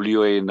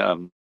RWA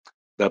and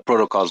the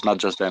protocols, not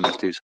just the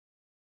NFTs.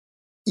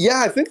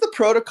 Yeah, I think the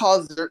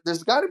protocols,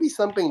 there's got to be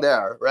something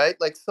there, right?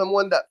 Like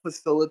someone that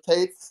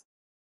facilitates.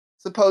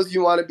 Suppose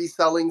you want to be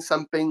selling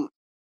something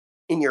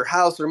in your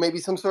house, or maybe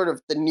some sort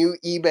of the new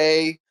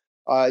eBay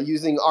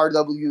using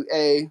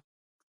RWA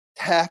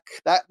tech.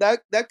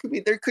 That could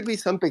be, there could be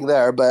something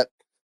there, but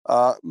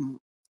uh,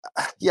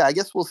 yeah, I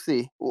guess we'll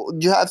see. Do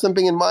you have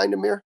something in mind,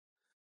 Amir?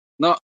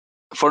 No,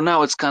 for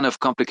now it's kind of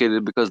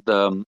complicated because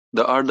the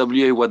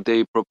RWA, what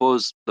they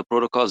propose, the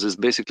protocols is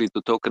basically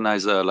to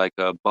tokenize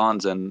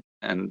bonds and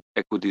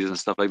equities and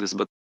stuff like this.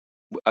 But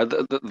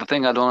the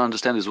thing I don't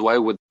understand is why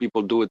would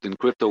people do it in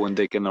crypto when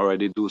they can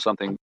already do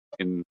something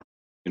in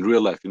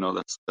real life?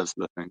 That's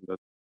the thing. But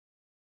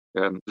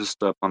yeah, I'm just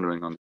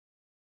pondering on it.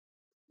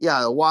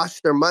 Yeah,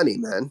 wash their money,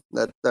 man.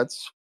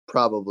 That's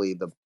probably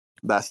the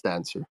best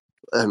answer.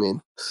 I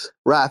mean,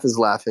 Raph is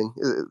laughing.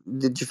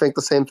 Did you think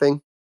the same thing?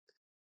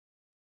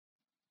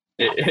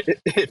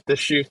 If the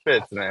shoe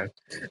fits, man.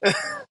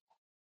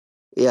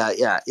 Yeah.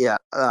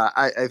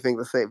 I think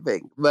the same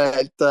thing.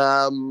 But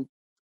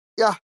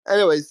yeah.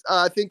 Anyways,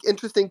 I think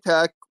interesting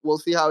tech. We'll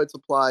see how it's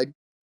applied.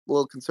 A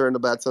little concerned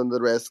about some of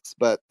the risks,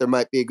 but there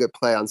might be a good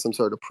play on some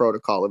sort of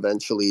protocol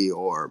eventually,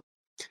 or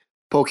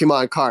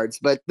Pokemon cards.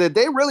 But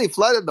they really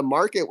flooded the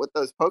market with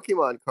those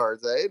Pokemon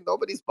cards.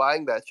 Nobody's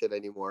buying that shit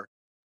anymore.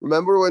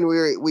 Remember when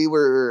we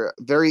were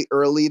very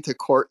early to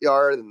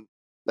Courtyard, and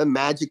then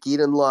Magic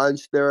Eden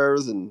launched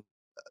theirs, and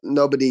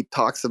nobody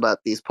talks about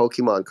these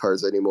Pokemon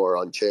cards anymore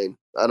on chain.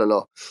 I don't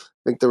know.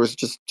 I think there was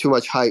just too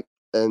much hype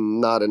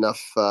and not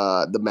enough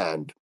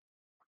demand.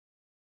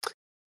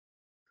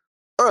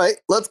 All right,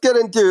 let's get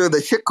into the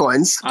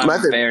shitcoins. I'm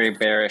very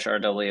bearish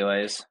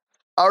RWAs.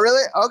 Oh,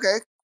 really? Okay.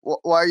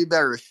 Why are you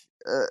bearish?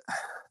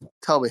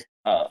 Tell me.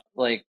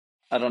 Like,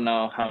 I don't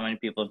know how many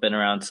people have been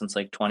around since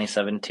like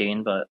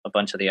 2017, but a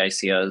bunch of the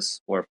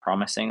ICOs were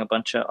promising a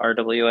bunch of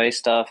RWA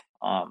stuff.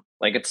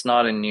 Like it's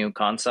not a new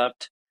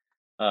concept.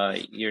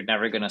 You're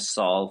never gonna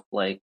solve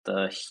like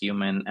the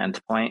human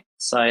endpoint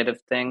side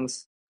of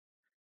things.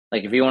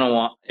 Like if you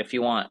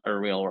want a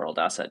real world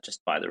asset,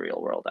 just buy the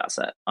real world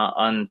asset.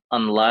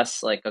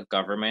 Unless like a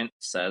government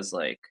says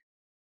like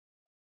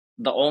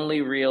the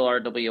only real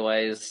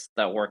RWAs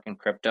that work in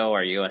crypto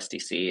are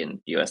USDC and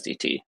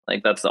USDT.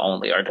 Like that's the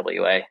only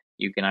RWA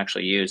you can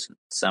actually use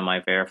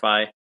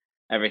semi-verify.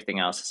 Everything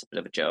else is a bit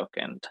of a joke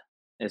and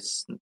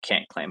it's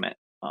can't claim it.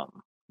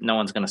 No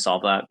one's going to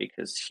solve that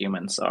because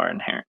humans are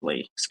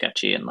inherently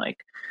sketchy and like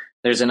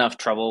there's enough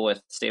trouble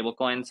with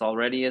stablecoins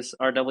already as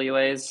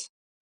RWAs.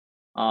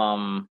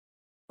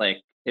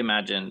 Like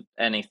imagine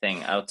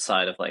anything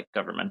outside of like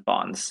government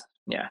bonds.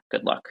 Yeah,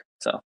 good luck.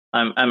 So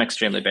I'm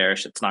extremely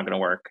bearish. It's not going to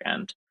work,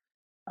 and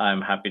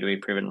I'm happy to be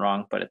proven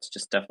wrong, but it's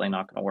just definitely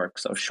not going to work.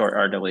 So short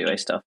RWA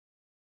stuff.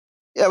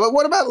 Yeah, but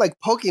what about like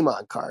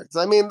Pokemon cards?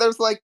 I mean, there's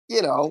like,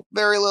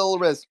 very little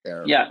risk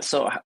there. Yeah,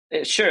 so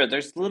sure,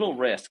 there's little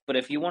risk, but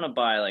if you want to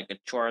buy like a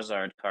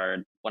Charizard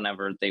card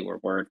whenever they were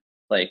worth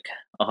like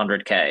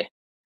 100K,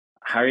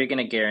 how are you going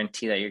to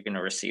guarantee that you're going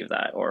to receive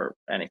that or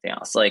anything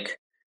else? Like,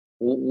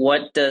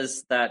 what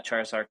does that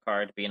Charizard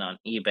card being on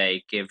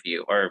eBay give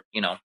you, or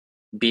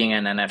being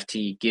an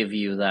NFT give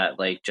you that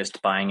like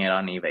just buying it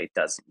on eBay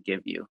doesn't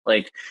give you?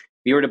 Like, if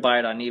you were to buy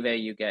it on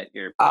eBay, you get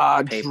your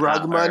PayPal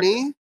drug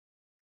money.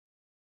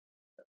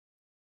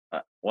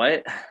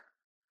 What?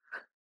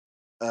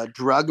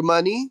 Drug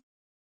money.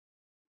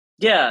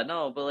 Yeah,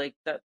 no, but like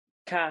that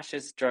cash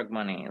is drug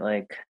money.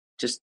 Like,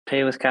 just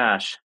pay with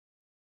cash.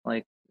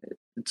 Like,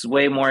 it's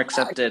way more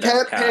accepted as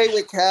Can't cash. pay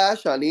with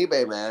cash on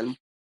eBay, man.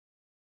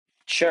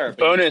 Sure, but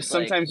Bonus. you,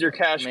 like, sometimes your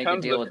cash make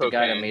comes a deal with with the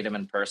guy to cocaine. meet him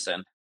in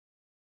person.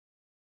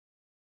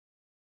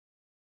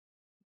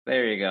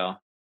 There you go.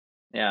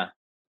 Yeah,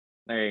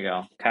 there you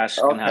go. Cash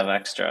can have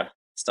extra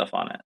stuff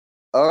on it.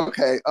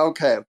 Okay.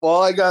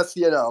 Well, I guess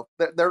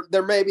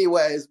there may be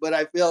ways, but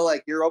I feel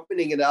like you're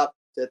opening it up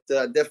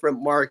to a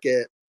different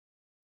market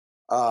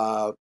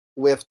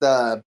with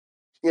the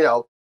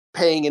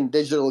paying in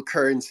digital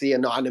currency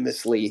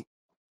anonymously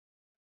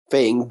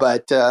thing.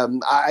 But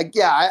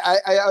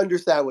I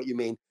understand what you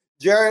mean,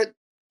 Jared.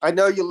 I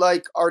know you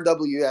like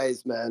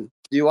RWAs, man.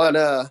 Do you want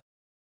to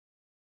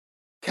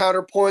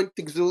counterpoint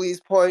to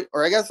Xuli's point,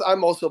 or I guess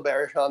I'm also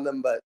bearish on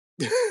them, but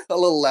a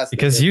little less.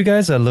 Because you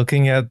guys are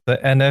looking at the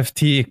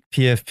NFT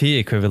PFP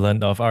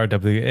equivalent of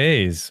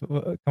RWAs.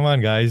 Come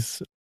on,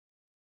 guys.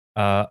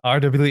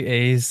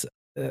 RWAs,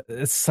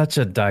 it's such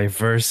a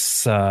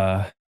diverse.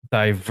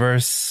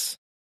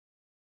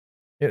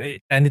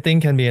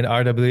 Anything can be an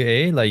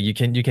RWA. Like you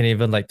can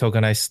even like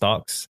tokenize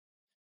stocks.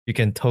 You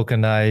can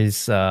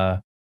tokenize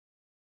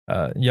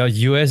yeah,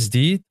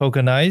 USD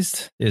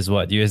tokenized is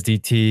what?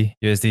 USDT,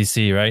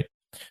 USDC, right?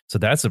 So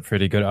that's a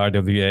pretty good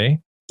RWA.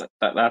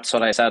 That's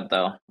what I said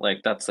though.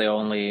 Like that's the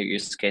only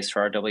use case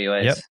for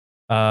RWAs.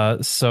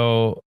 Yep.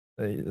 So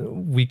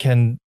we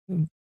can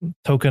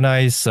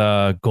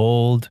tokenize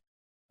gold,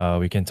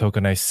 we can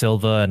tokenize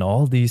silver, and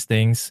all these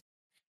things.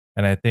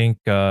 And I think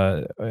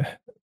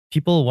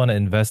people want to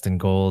invest in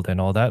gold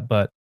and all that,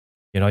 but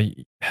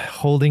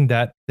holding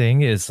that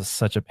thing is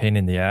such a pain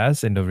in the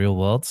ass in the real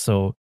world.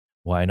 So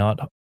why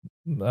not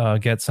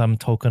get some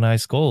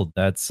tokenized gold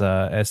that's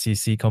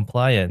SEC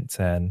compliant?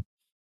 And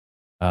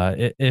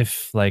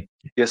if like,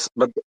 Yes,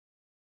 but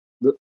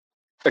the,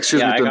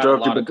 excuse Yeah, me I to got a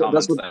interrupt you, lot of but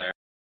that's comments what. there.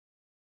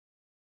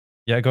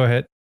 yeah, go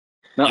ahead.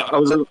 No,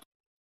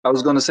 I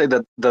was going to say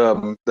that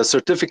the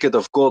certificate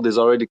of gold is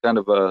already kind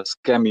of a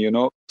scammy, you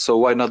know. So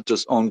why not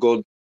just own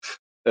gold?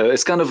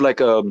 It's kind of like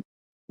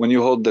when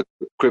you hold the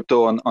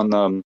crypto on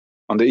the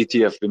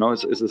ETF, you know.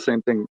 It's the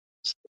same thing.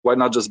 Why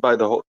not just buy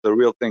the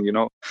real thing, you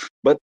know?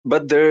 But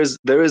there is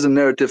a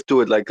narrative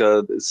to it. Like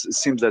it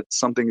seems that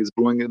something is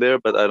brewing there,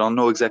 but I don't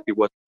know exactly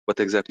what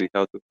exactly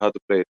how to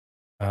play it.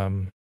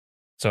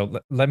 So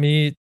let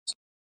me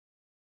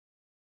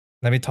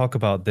talk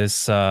about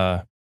this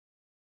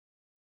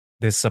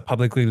this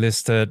publicly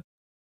listed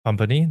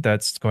company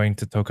that's going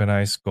to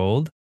tokenize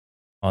gold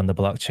on the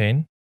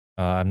blockchain.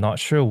 I'm not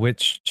sure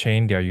which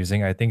chain they're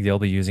using. I think they'll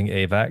be using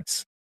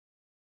AVAX.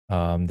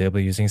 They'll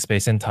be using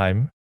Space and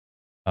Time.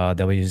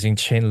 They'll be using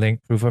Chainlink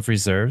Proof of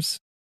Reserves.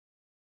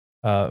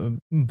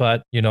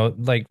 But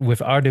like with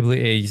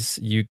RWAs,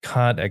 you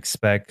can't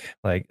expect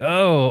like,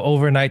 oh,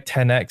 overnight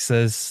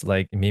 10x's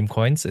like meme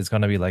coins. It's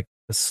gonna be like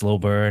a slow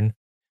burn,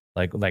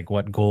 like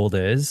what gold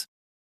is.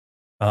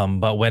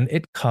 But when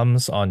it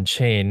comes on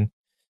chain,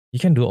 you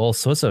can do all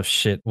sorts of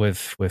shit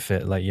with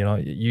it. Like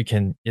you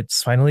can.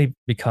 It's finally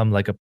become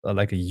like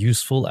a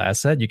useful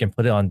asset. You can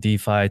put it on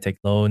DeFi, take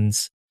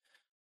loans.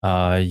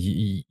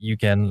 You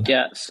can.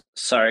 Yeah,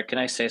 sorry, can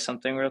I say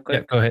something real Yeah,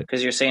 quick? go ahead.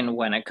 Because you're saying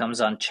when it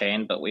comes on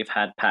chain, but we've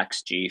had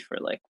PAX G for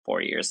like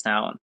 4 years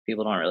now, and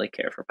people don't really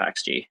care for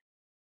PAX G.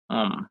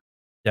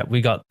 Yeah, we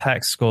got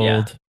Pax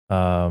Yeah.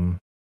 Gold.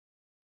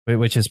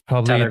 Which is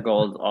probably Tether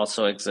Gold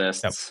also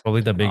exists.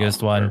 probably the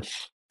biggest or one.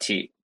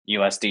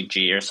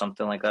 USDG or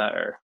something like that,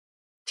 or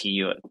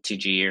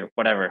TG or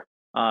whatever.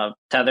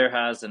 Tether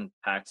has and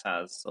Pax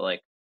has. So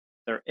like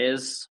there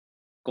is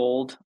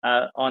gold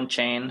on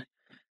chain.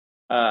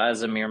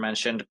 As Amir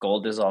mentioned,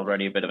 gold is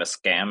already a bit of a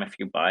scam if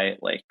you buy it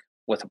like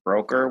with a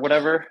broker or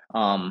whatever.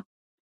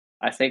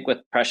 I think with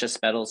precious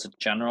metals in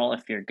general,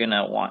 if you're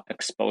gonna want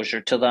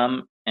exposure to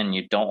them and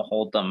you don't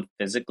hold them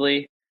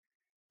physically,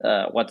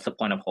 what's the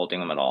point of holding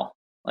them at all?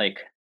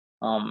 Like,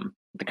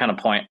 the kind of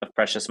point of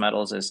precious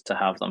metals is to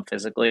have them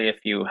physically. If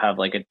you have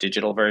like a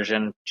digital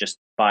version, just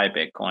buy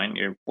Bitcoin.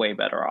 You're way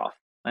better off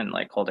and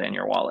like hold it in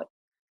your wallet.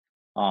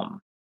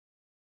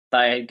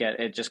 I get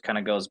it. Just kind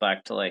of goes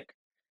back to like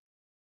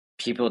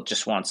people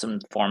just want some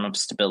form of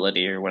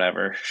stability or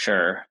whatever.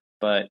 Sure,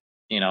 but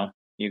you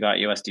got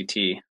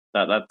USDT.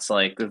 That's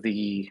like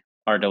the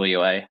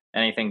RWA.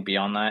 Anything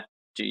beyond that,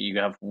 you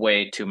have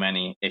way too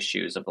many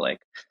issues of like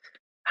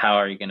how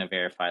are you going to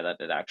verify that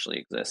it actually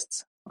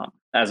exists?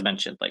 As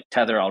mentioned, like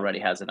Tether already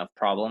has enough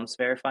problems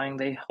verifying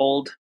they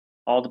hold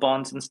all the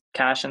bonds and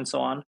cash and so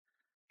on.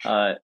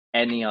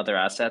 Any other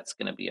asset's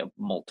going to be a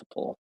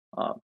multiple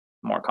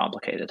more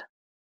complicated.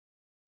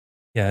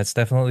 Yeah, it's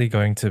definitely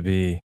going to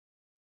be.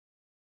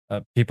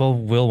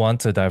 People will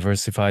want to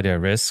diversify their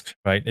risk,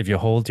 right? If you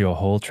hold your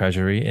whole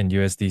treasury in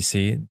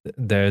USDC,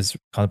 there's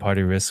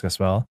counterparty risk as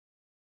well.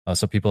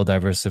 So people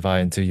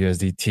diversify into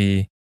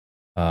USDT,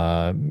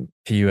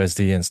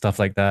 PUSD, and stuff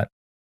like that.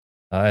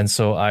 And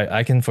so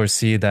I can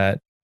foresee that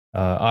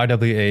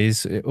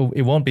RWAs,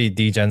 it won't be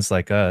degens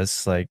like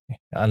us, like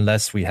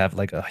unless we have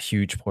like a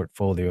huge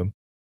portfolio.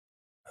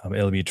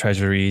 It'll be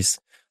treasuries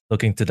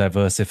looking to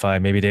diversify.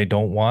 Maybe they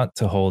don't want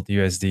to hold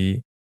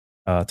USD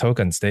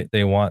tokens.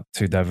 They want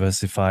to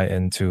diversify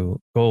into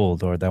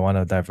gold, or they want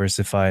to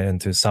diversify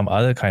into some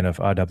other kind of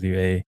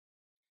RWA.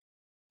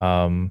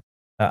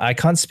 I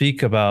can't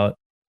speak about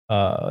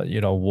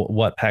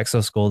what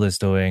Paxos Gold is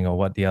doing or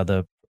what the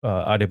other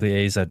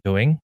RWAs are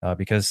doing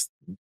because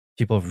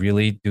people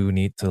really do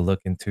need to look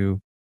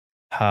into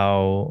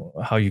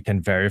how you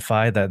can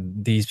verify that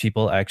these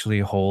people actually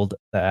hold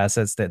the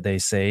assets that they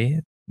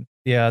say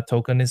the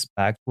token is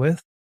backed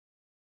with.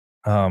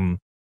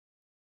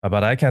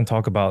 But I can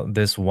talk about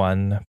this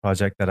one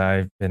project that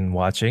I've been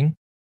watching,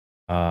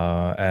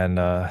 and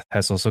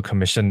has also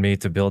commissioned me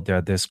to build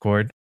their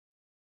Discord.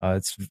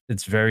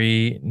 It's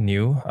very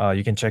new.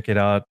 You can check it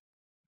out,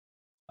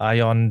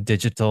 Ion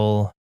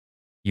Digital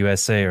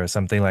USA or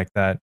something like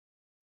that.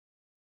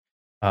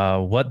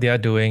 What they are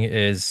doing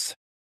is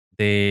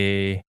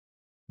they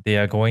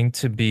are going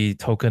to be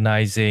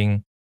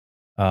tokenizing.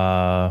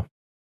 I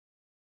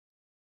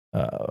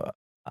don't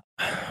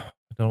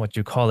know what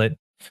you call it.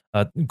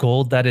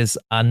 Gold that is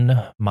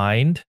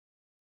unmined.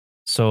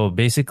 So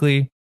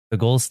basically, the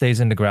gold stays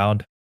in the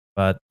ground,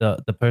 but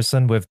the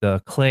person with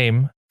the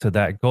claim to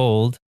that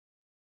gold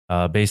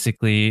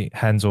basically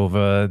hands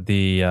over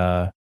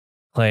the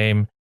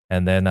claim,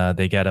 and then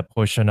they get a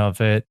portion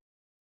of it.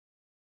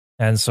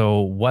 And so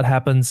what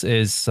happens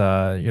is,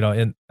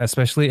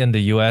 especially in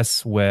the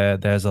US, where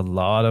there's a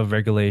lot of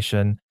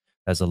regulation,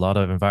 there's a lot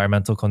of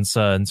environmental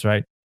concerns,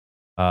 right?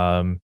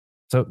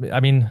 So, I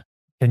mean,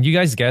 can you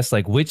guys guess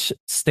like which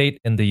state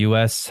in the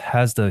US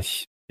has the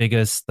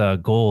biggest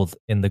gold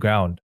in the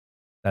ground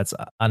that's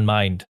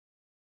unmined?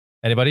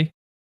 Anybody?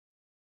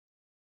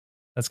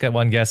 Let's get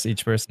one guess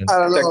each person. I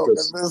don't know.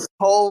 Texas. This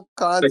whole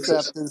concept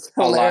Texas. is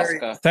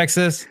hilarious. Alaska.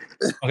 Texas.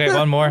 Okay,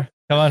 one more.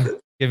 Come on,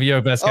 give me your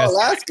best Oh, guess.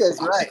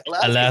 Alaska's right.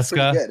 Alaska's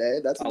pretty Alaska. good, eh?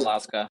 That's a good-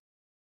 Alaska.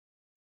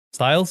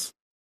 Styles.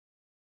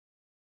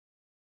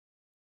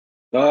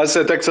 No, I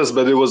said Texas,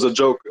 but it was a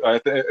joke. I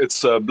think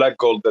it's black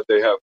gold that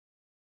they have.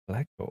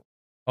 Black gold.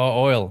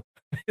 Oh, oil.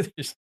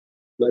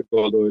 Black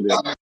gold oil.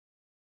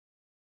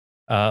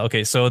 Yeah.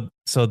 Okay, so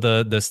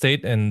the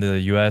state in the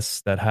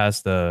U.S. that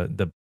has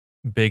the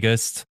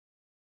biggest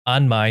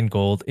unmined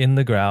gold in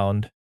the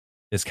ground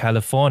is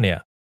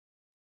California.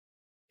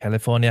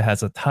 California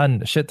has a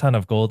shit ton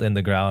of gold in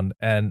the ground,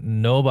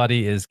 and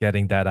nobody is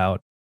getting that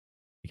out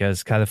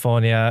because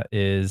California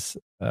is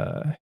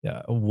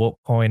woke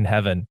coin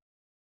heaven.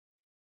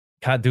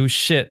 Can't do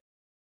shit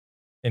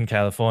in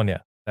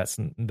California. That's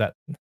that.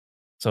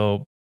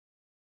 So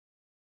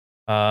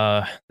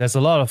there's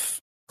a lot of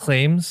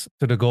claims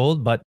to the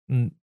gold, but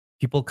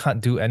people can't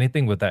do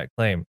anything with that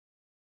claim.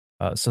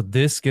 So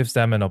this gives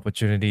them an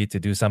opportunity to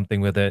do something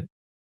with it.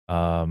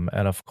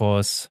 And of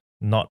course,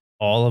 not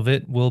all of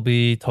it will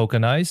be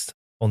tokenized,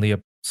 only a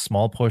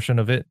small portion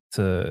of it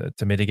to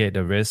mitigate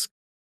the risk.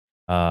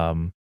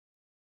 But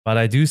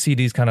I do see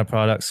these kind of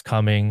products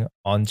coming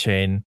on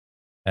chain,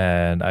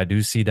 and I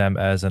do see them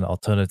as an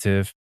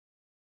alternative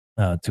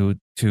to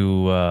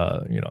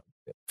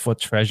for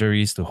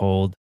treasuries to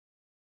hold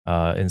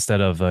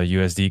instead of a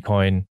USD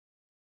coin.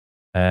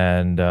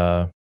 And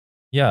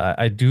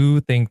I do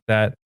think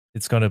that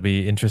it's going to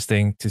be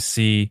interesting to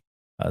see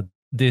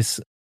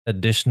this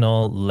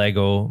additional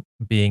Lego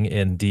being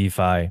in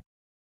DeFi.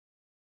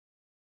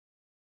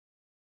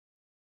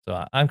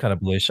 So I'm kind of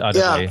bullish either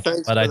way,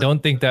 thanks but I for that.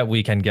 don't think that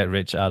we can get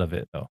rich out of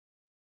it though.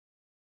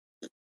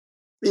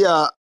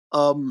 Yeah,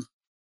 I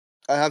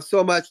have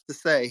so much to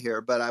say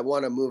here, but I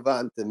want to move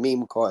on to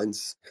meme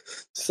coins.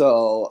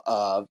 So,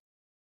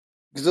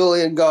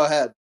 Zulian, go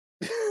ahead,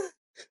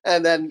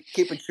 and then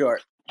keep it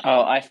short.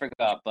 Oh, I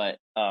forgot, but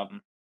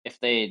if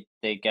they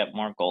get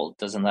more gold,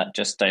 doesn't that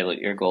just dilute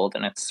your gold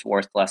and it's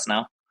worth less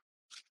now?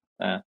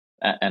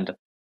 End of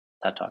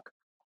that talk.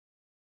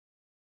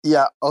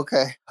 Yeah,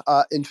 okay.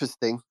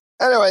 Interesting.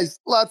 Anyways,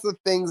 lots of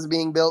things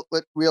being built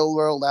with real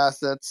world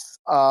assets.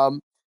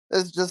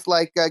 It's just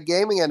like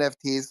gaming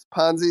NFTs,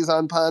 Ponzi's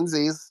on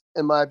Ponzi's,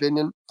 in my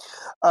opinion.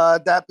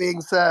 That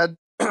being said,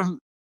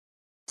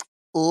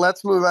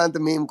 let's move on to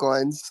meme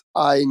coins.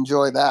 I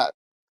enjoy that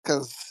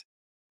because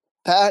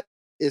that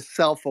is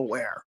self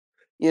aware.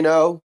 You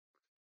know,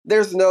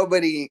 there's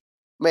nobody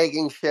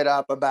making shit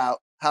up about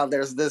how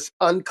there's this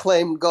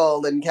unclaimed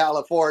gold in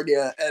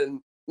California and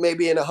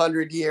maybe in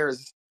 100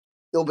 years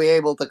you'll be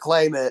able to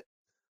claim it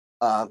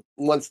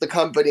once the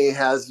company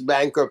has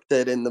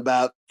bankrupted in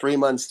about 3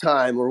 months'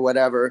 time or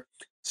whatever.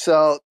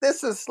 So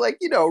this is like,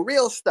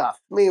 real stuff,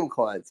 meme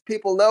coins.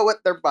 People know what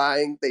they're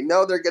buying. They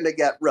know they're going to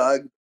get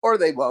rugged or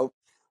they won't.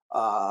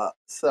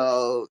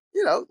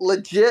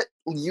 Legit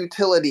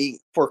utility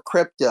for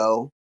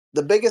crypto.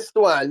 The biggest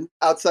one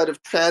outside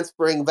of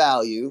transferring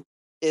value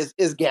is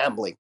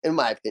gambling, in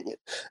my opinion.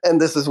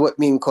 And this is what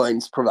meme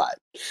coins provide.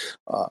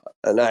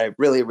 And I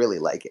really, really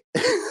like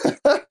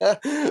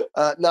it.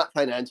 Not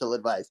financial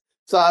advice.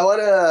 So I want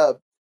to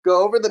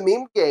go over the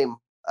meme game.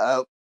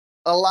 A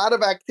lot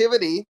of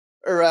activity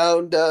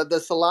around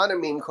the Solana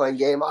meme coin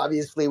game.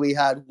 Obviously, we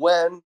had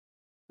When,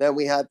 then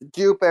we had the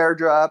Jupe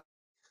airdrop,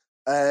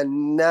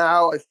 and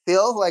now I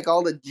feel like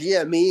all the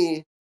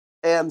GME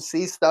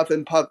AMC stuff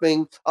and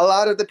pumping. A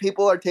lot of the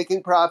people are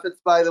taking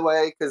profits, by the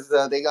way, because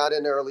they got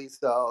in early.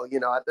 So,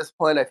 at this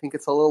point, I think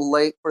it's a little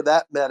late for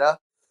that meta.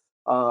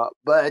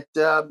 But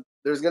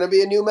there's going to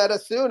be a new meta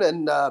soon,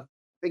 and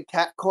big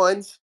cat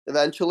coins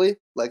eventually,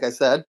 like I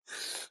said.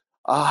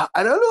 I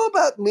don't know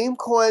about meme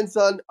coins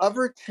on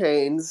other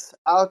chains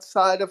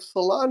outside of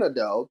Solana,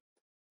 though.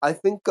 I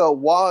think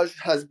Waj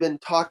has been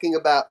talking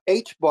about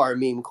H-bar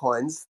meme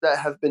coins that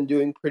have been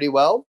doing pretty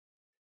well.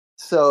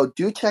 So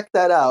do check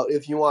that out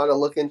if you want to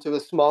look into a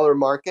smaller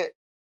market.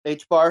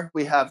 H-bar,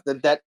 we have the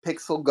Det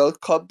Pixel Goat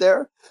Club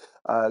there.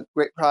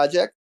 Great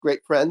project,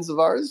 great friends of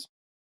ours.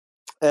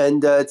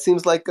 And it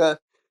seems like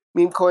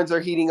meme coins are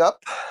heating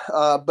up.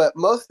 But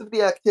most of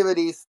the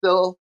activity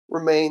still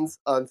remains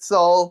on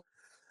Sol.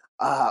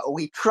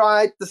 We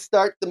tried to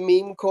start the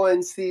meme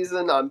coin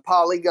season on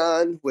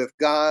Polygon with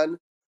Gon,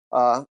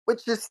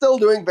 which is still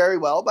doing very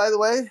well, by the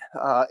way.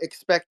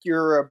 Expect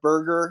your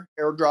burger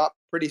airdrop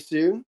pretty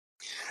soon.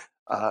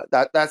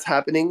 That's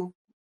happening.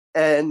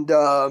 And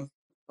a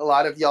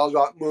lot of y'all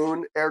got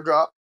Moon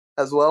airdrop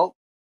as well.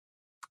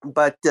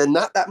 But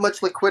not that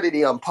much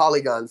liquidity on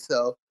Polygon.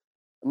 So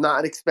I'm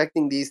not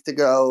expecting these to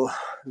go.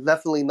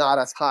 Definitely not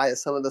as high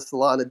as some of the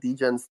Solana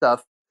degen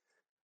stuff.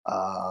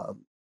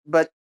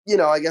 But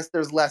I guess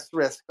there's less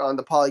risk on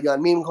the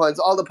Polygon meme coins.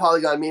 All the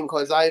Polygon meme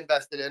coins I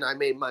invested in, I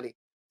made money,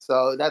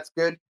 so that's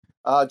good.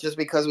 Just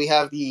because we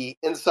have the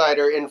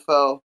insider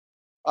info,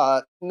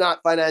 not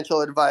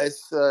financial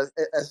advice,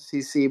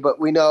 SCC,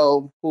 but we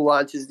know who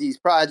launches these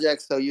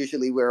projects, so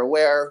usually we're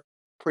aware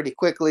pretty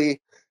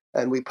quickly,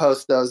 and we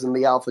post those in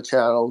the alpha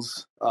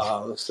channels.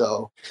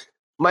 So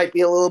might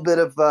be a little bit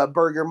of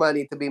burger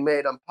money to be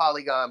made on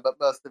Polygon, but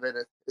most of it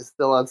is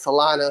still on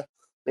Solana.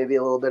 Maybe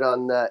a little bit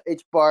on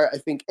HBAR. I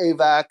think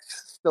AVAX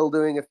still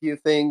doing a few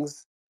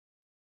things.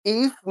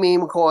 ETH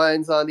meme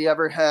coins, on the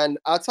other hand,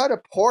 outside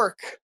of Pork,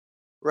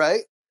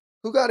 right?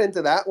 Who got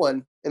into that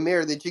one?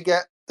 Amir, did you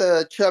get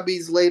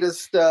Chubby's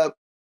latest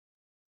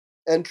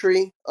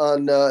entry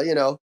on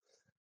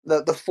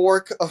the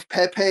fork of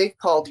Pepe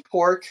called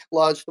Pork,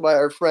 launched by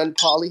our friend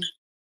Polly?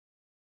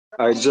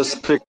 I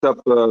just picked up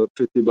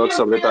 $50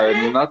 of it.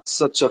 I'm not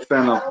such a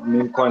fan of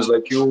meme coins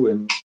like you,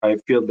 and I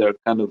feel they're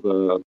kind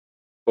of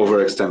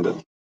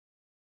overextended.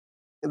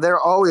 They're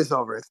always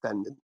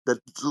overextended.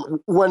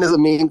 When is a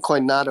meme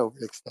coin not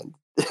overextended?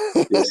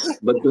 Yes,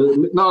 but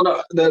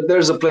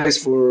there's a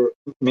place for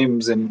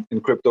memes in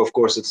crypto. Of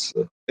course, it's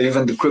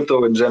even the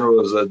crypto in general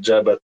is a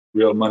jab at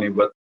real money.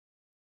 But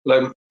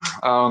like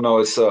I don't know,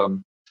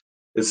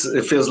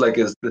 it feels like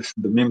the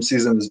meme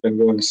season has been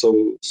going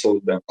so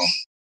damn long.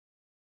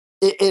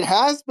 It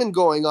has been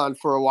going on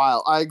for a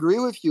while. I agree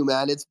with you,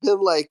 man. It's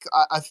been like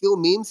I feel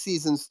meme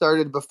season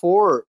started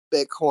before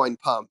Bitcoin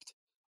pumped.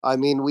 I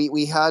mean,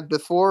 we had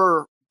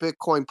before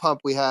Bitcoin pump,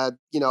 we had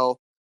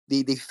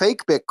the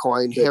fake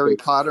Bitcoin, Harry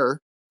Potter,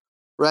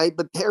 right?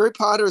 But Harry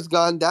Potter's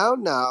gone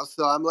down now,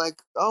 so I'm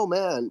like, oh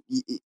man,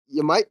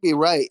 you might be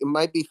right. It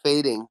might be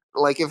fading.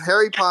 Like if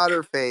Harry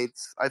Potter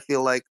fades, I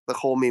feel like the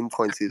whole meme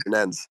coin season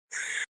ends.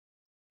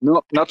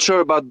 No, not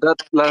sure about that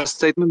last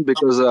statement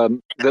because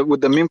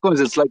with the meme coins,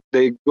 it's like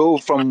they go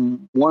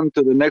from one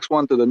to the next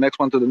one to the next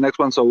one to the next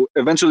one. So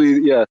eventually,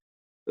 yeah.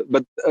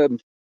 But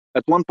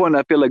at one point,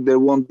 I feel like there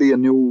won't be a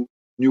new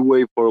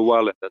wave for a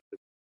while, and that's it.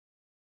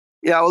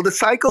 Yeah, well, the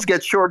cycles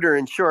get shorter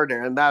and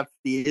shorter, and that's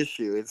the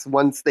issue. It's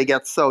once they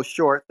get so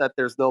short that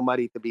there's no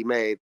money to be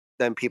made,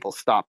 then people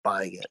stop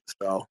buying it.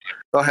 So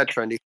go ahead,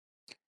 Trendy.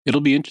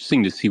 It'll be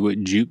interesting to see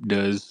what Jupe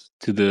does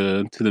to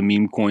the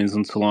meme coins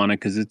on Solana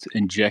because it's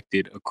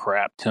injected a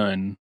crap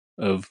ton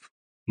of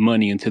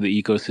money into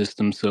the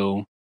ecosystem.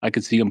 So I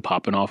could see them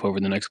popping off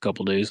over the next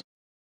couple days.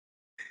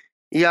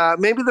 Yeah,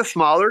 maybe the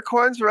smaller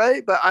coins,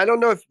 right? But I don't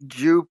know if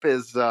Jupe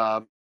is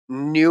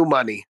new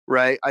money,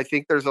 right? I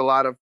think there's a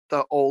lot of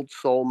the old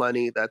soul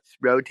money that's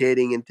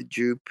rotating into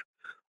Jupe.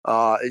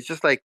 It's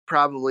just like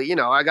probably,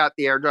 I got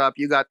the airdrop,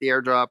 you got the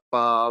airdrop.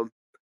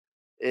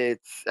 And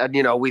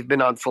we've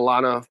been on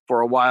Solana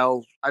for a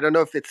while. I don't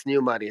know if it's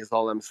new money is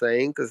all I'm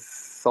saying, because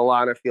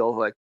Solana feels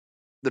like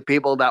the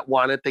people that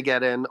wanted to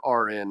get in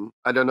are in.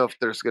 I don't know if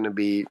there's going to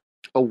be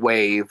a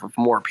wave of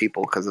more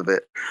people because of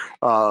it.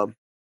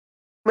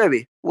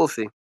 Maybe we'll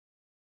see.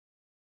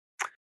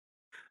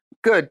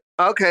 Good.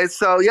 Okay,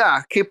 so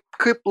yeah, keep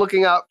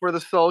looking out for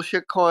the Soul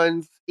shit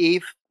coins.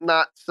 ETH,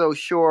 not so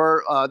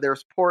sure.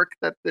 There's Pork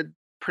that did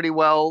pretty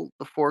well,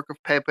 the fork of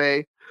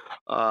Pepe,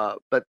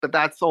 but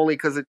that's only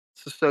because it's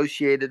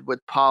associated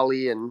with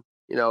Polly, and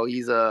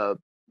he's a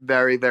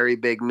very very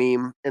big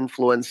meme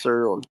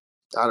influencer, or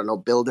I don't know,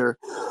 builder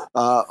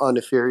on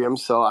Ethereum.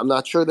 So I'm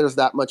not sure there's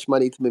that much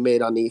money to be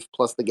made on ETH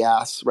plus the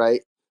gas,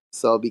 right?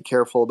 So be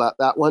careful about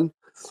that one.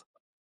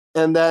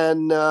 And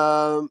then,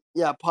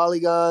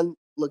 Polygon,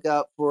 look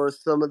out for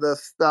some of the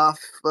stuff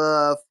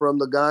from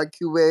the God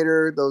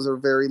Cubator. Those are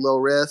very low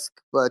risk.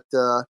 But,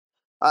 the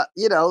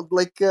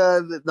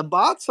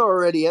bots are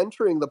already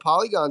entering the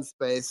Polygon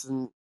space.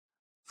 And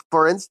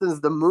for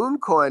instance, the Moon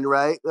coin,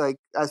 right? Like,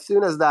 as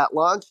soon as that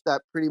launched,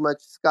 that pretty much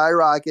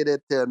skyrocketed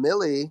to a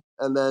milli.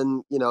 And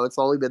then, it's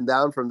only been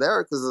down from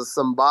there because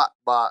some bot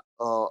bought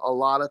a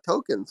lot of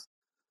tokens.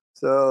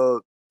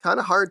 So kind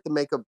of hard to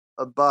make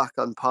a buck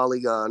on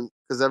Polygon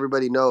because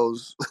everybody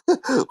knows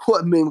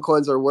what meme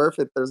coins are worth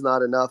if there's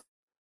not enough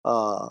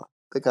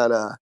to kind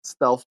of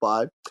stealth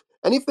buy.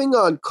 Anything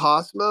on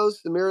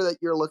Cosmos, Amir, that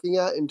you're looking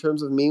at in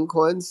terms of meme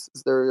coins?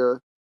 Is there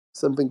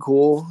something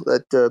cool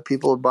that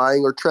people are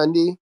buying or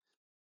trendy?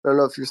 I don't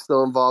know if you're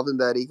still involved in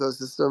that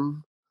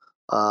ecosystem.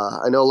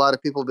 I know a lot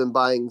of people have been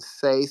buying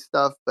Say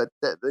stuff, but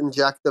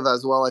Injective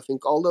as well. I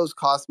think all those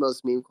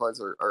Cosmos meme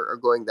coins are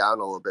going down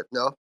a little bit,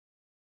 no?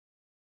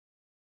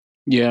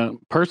 Yeah,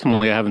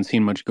 personally, I haven't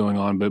seen much going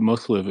on, but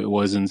mostly of it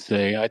was in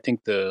Say. I think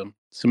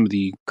some of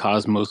the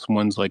Cosmos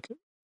ones, like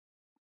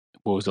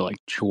what was it, like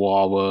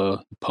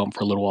Chihuahua, Pump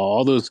for a little while,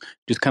 all those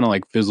just kind of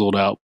like fizzled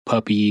out.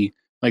 Puppy,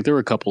 like there were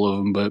a couple of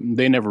them, but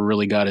they never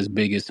really got as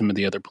big as some of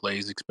the other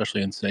plays,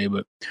 especially in Say.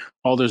 But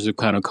all those have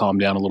kind of calmed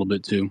down a little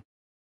bit too.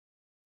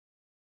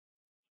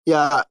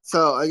 Yeah,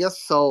 so I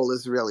guess Soul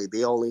is really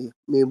the only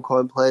meme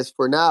coin place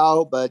for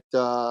now, but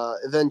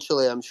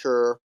eventually I'm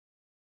sure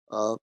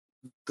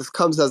this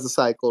comes as a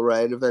cycle,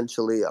 right?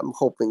 Eventually, I'm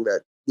hoping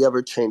that the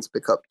other chains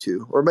pick up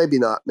too, or maybe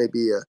not.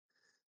 Maybe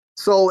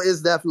Soul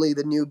is definitely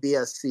the new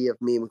BSC of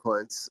meme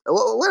coins.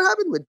 What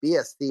happened with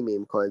BSC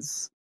meme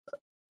coins?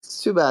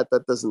 It's too bad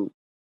that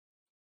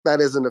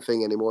isn't a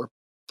thing anymore.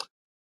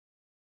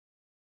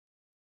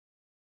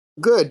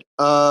 Good.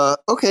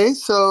 Okay,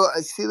 so I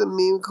see the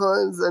meme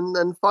coins, and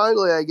then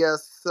finally, I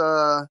guess,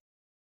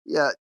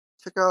 yeah,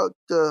 check out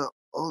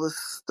all the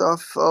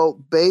stuff. Oh,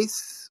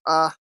 base.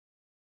 I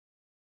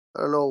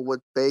don't know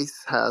what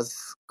base has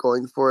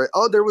going for it.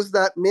 Oh, there was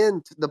that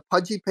mint, the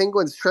Pudgy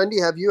Penguins.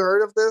 Trendy, have you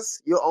heard of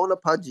this? You own a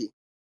Pudgy.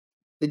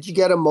 Did you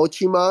get a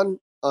Mochimon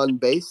on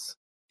base?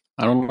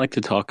 I don't like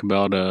to talk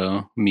about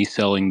me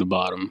selling the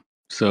bottom,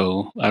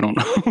 so I don't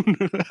know.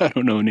 I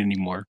don't know it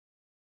anymore.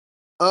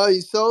 Oh,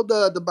 you sold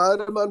the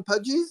bottom on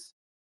Pudgies?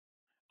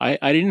 I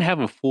didn't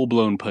have a full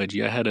blown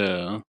Pudgy. I had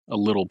a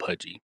little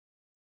Pudgy.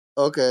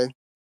 Okay.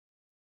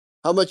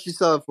 How much you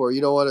sell it for?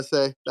 You don't want to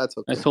say? That's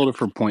I okay. sold it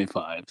for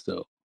 0.5,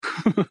 so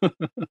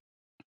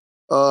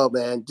Oh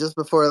man, just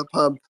before the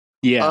pump.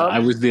 yeah, I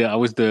was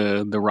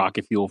the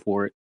rocket fuel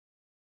for it.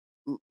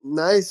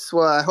 Nice.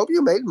 Well, I hope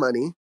you made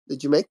money.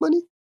 Did you make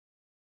money?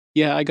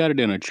 Yeah, I got it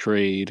in a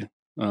trade.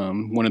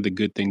 One of the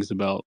good things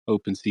about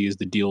OpenSea is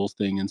the deals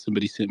thing, and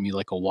somebody sent me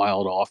like a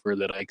wild offer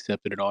that I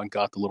accepted it on,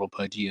 got the little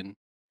Pudgy, and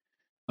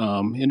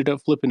ended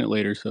up flipping it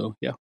later. So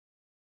yeah.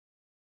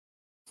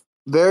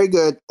 Very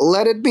good.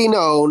 Let it be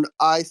known,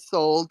 I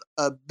sold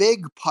a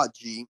big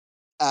Pudgy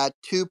at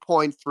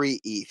 2.3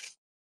 ETH.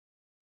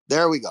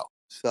 There we go.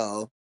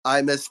 So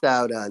I missed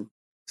out on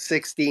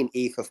 16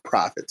 ETH of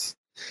profits,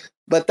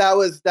 but that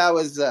was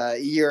a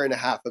year and a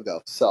half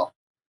ago. So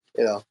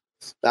you know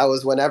that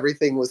was when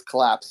everything was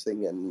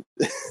collapsing, and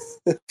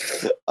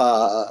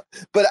but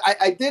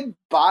I did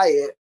buy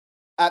it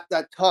at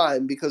that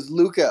time because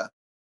Luca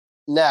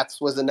Nets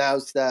was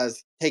announced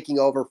as taking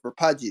over for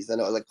Pudgies,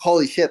 and I was like,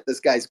 holy shit, this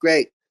guy's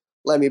great.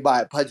 Let me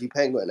buy a Pudgy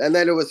Penguin. And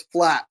then it was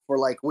flat for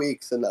like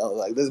weeks, and I was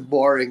like, this is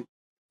boring.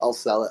 I'll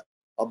sell it.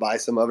 I'll buy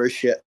some other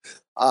shit.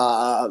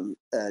 And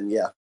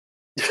yeah.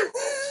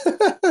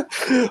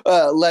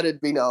 Let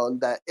it be known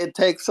that it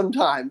takes some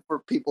time for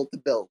people to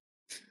build.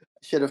 I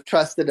should have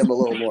trusted him a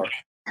little more.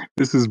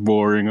 This is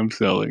boring. I'm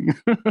selling.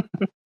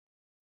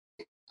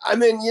 I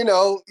mean,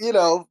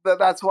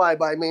 that's why I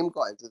buy meme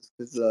coins.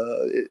 It's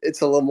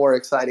it's a little more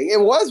exciting.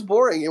 It was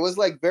boring. It was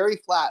like very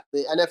flat.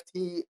 The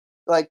NFT,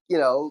 like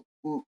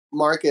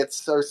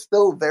markets are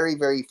still very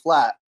very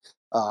flat.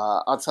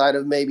 Outside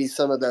of maybe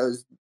some of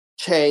those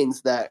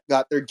chains that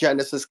got their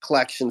Genesis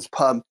collections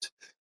pumped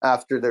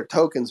after their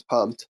tokens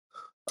pumped.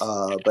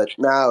 But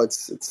now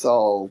it's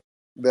all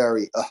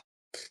very.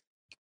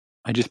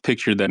 I just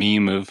pictured that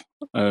meme of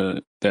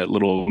that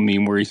little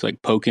meme where he's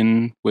like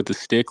poking with a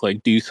stick,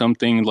 like do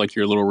something, like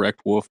your little Rekt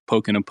wolf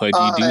poking a Pudgy,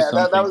 do Yeah,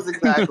 that something. was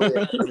exactly it.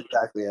 That was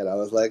exactly it. I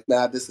was like,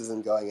 nah, this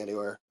isn't going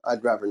anywhere.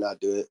 I'd rather not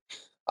do it.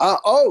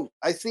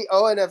 I see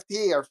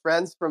ONFT, our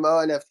friends from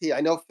ONFT. I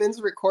know Finn's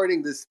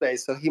recording this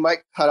space, so he might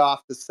cut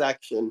off the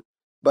section.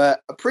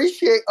 But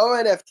appreciate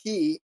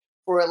ONFT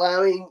for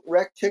allowing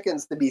Rekt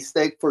chickens to be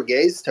staked for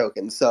gaze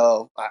tokens.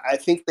 So I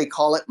think they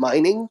call it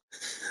mining.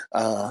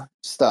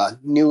 Just a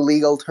new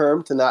legal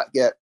term to not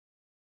get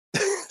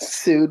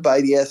sued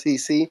by the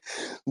SEC.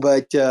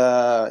 But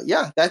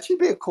yeah, that should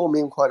be a cool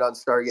meme quote on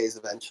Stargaze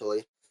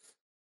eventually.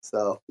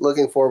 So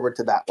looking forward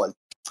to that one.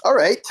 All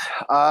right.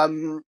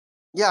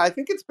 Yeah, I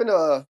think it's been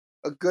a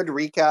good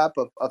recap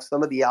of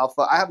some of the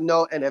alpha. I have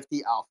no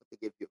NFT alpha to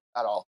give you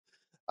at all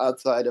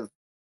outside of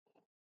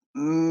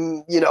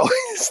maybe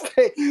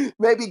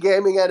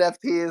gaming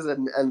NFTs,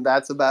 and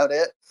that's about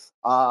it.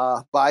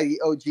 Buy the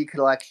OG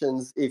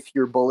collections if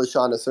you're bullish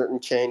on a certain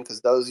chain,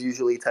 because those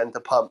usually tend to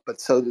pump, but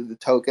so do the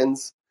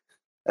tokens.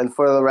 And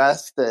for the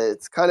rest,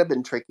 it's kind of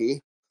been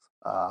tricky.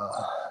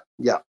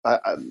 Yeah,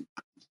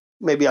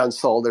 maybe on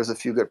Sol, there's a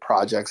few good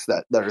projects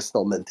that are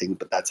still minting,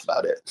 but that's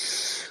about it.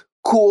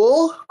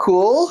 Cool.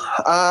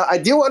 I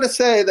do want to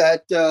say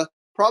that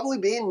probably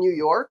be in New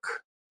York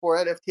for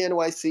NFT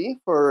NYC.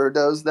 For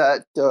those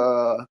that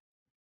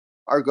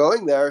are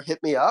going there,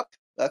 hit me up.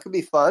 That could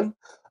be fun.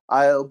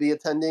 I'll be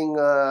attending.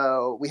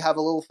 We have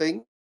a little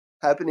thing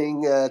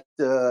happening at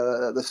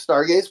the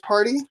Stargaze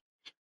party.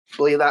 I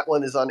believe that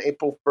one is on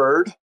April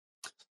 3rd.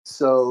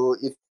 So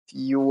if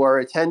you are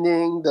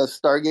attending the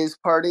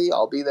Stargaze party,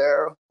 I'll be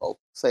there. I'll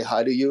say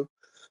hi to you.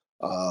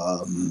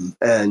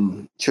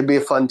 And it should be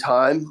a fun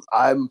time.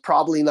 I'm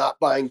probably not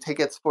buying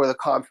tickets for the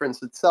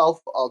conference itself.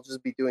 I'll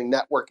just be doing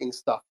networking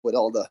stuff with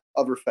all the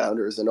other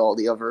founders and all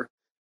the other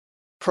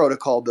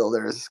protocol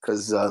builders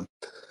because the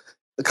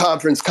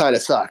conference kind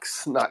of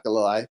sucks, not gonna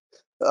lie.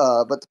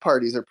 But the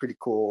parties are pretty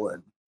cool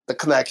and the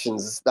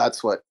connections,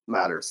 that's what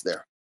matters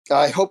there.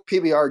 I hope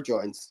PBR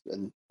joins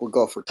and we'll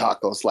go for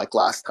tacos like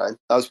last time.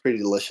 That was pretty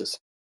delicious.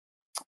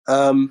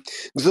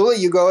 Zula,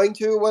 you going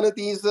to one of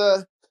these,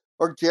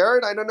 or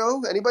Jared? I don't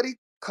know. Anybody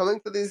coming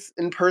to these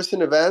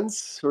in-person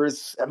events, or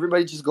is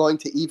everybody just going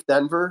to ETH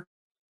Denver?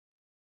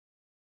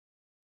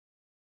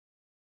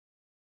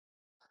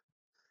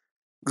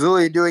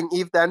 Zula, you doing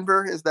ETH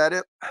Denver? Is that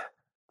it?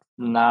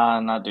 Nah,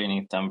 not doing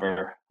any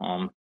Denver.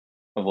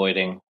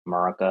 Avoiding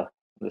Maraca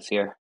this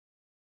year.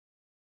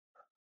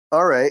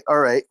 All right, all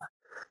right.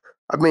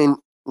 I mean,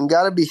 you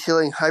got to be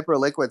shilling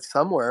hyperliquid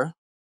somewhere. I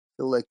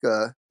feel like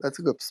that's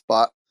a good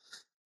spot.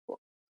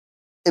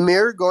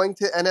 Emir going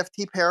to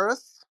NFT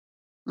Paris?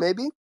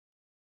 Maybe?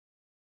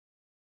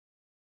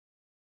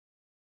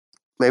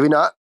 Maybe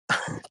not.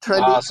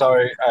 Trendy?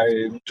 Sorry,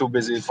 I'm too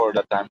busy for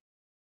that time.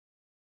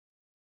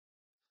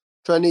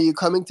 Trendy, you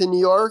coming to New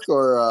York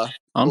or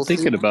I'm we'll see?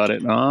 thinking about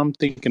it. I'm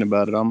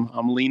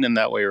leaning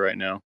that way right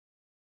now.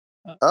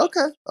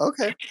 Okay,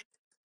 okay.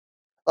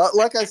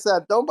 Like I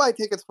said, don't buy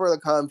tickets for the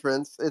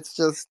conference. It's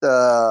just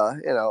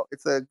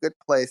it's a good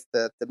place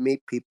to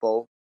meet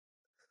people,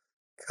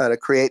 kind of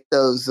create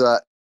those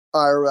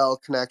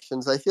IRL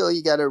connections. I feel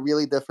you get a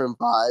really different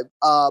vibe.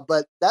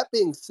 But that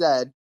being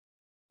said,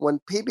 when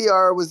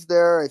PBR was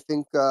there, I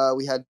think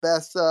we had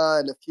Bessa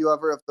and a few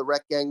other of the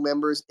Rekt Gang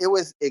members. It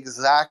was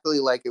exactly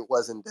like it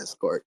was in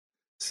Discord.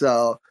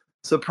 So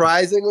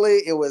surprisingly,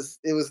 it was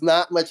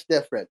not much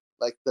different.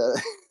 Like the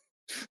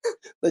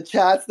the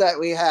chats that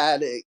we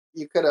had,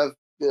 you could have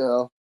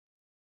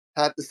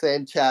had the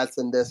same chats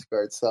in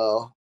Discord.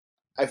 So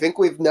I think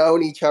we've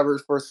known each other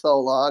for so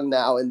long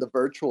now in the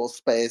virtual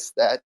space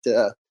that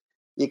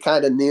you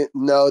kind of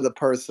know the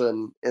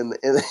person in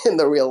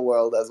the real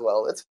world as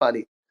well. It's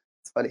funny.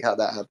 It's funny how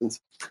that happens.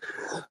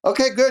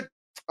 Okay, good.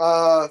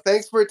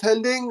 Thanks for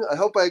attending. I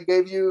hope I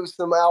gave you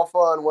some alpha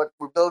on what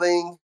we're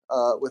building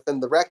within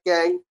the Rekt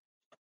Gang.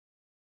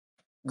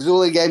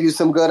 Xuli gave you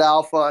some good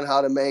alpha on how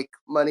to make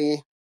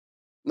money,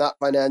 not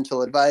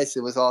financial advice.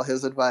 It was all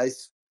his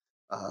advice.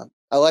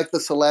 I like the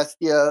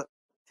Celestia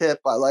tip.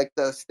 I like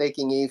the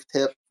Staking Eve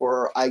tip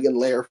for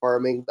eigenlayer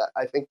farming.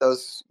 I think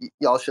those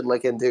y'all should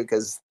look into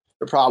because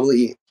they're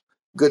probably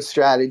good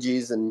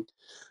strategies. And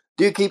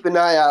do keep an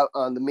eye out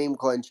on the meme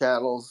coin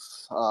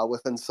channels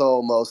within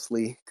Seoul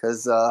mostly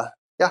because,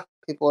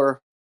 people are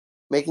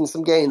making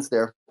some gains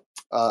there.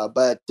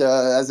 But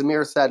as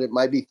Amir said, it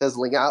might be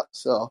fizzling out.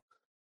 So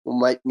we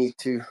might need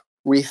to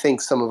rethink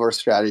some of our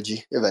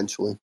strategy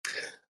eventually.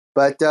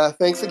 But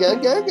thanks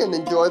again, gang, and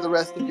enjoy the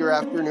rest of your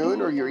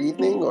afternoon or your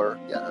evening.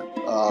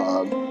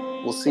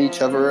 We'll see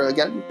each other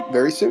again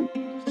very soon.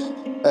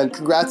 And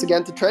congrats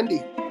again to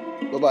Trendy.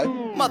 Bye-bye.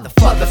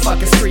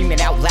 Motherfuckers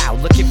screaming out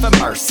loud, looking for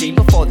mercy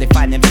before they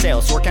find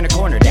themselves working a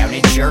corner down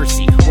in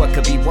Jersey. What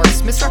could be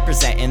worse?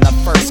 Misrepresenting the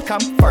first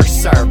come,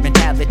 first serve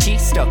mentality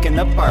stuck in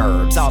the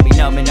burbs. I'll be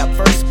numbing up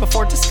first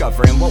before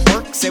discovering what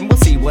works, and we'll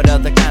see what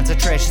other kinds of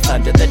treasures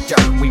under the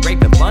dirt. We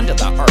rape and plunder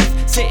the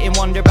earth, sit and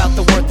wonder about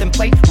the worth and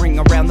play, ring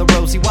around the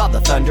rosy while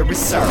the thunder is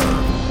served.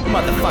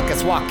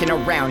 Motherfuckers walking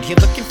around here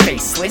looking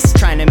faceless,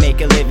 trying to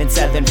make a living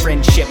selling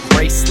friendship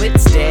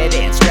bracelets. Dead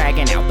ends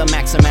dragging out the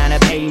max amount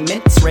of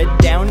payments. Red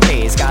down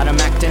days got 'em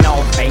acting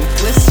all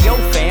bankless. Yo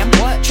fam,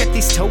 what? Check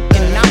these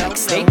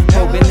tokenomics. They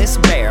probing this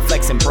bear,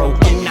 flexing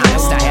broken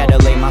honest. I had to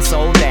lay my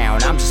soul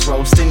down, I'm just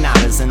roasting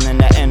otters. And then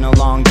to end a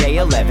long day,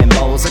 11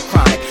 bowls of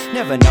chronic.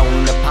 Never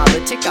known to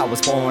politic, I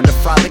was born to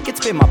frolic. It's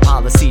been my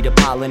policy to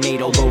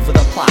pollinate all over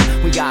the plot.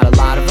 We got a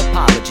lot of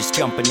apologists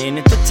jumping in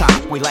at the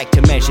top. We like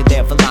to measure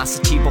their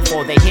velocity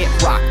before they hit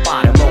rock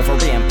bottom. Over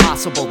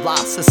impossible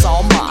loss, it's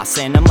all moss.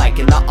 And I'm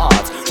liking the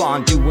odds,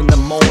 fondue in the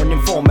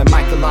morning, forming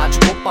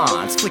mycological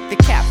bonds. Flick the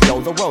cap, yo,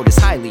 the road is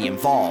highly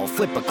involved.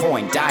 Flip a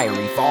coin,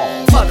 diary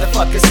evolve.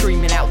 Motherfuckers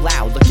screaming out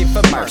loud, looking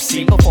for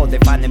mercy before they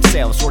find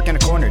themselves working a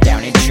corner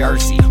down in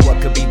Jersey. What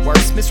could be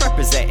worse?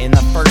 Misrepresenting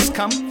the first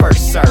come,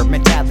 first serve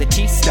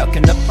mentality stuck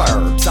in the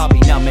burbs. I'll be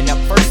numbing up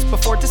first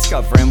before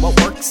discovering what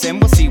works, and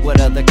we'll see what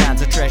other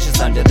kinds of treasures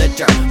under the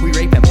dirt. We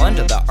rape and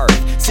plunder the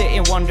earth, sit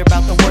and wonder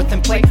about the worth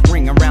and play,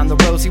 ring around the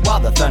rosy while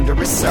the thunder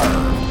is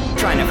served.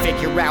 Trying to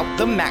figure out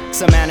the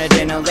max amount of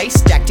dinner lace,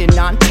 stacked in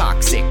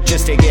non-toxic,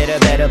 just to get a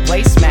better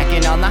place.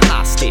 Smacking on the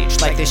hostage,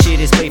 like the shit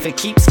is play for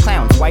keeps.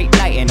 Clowns, white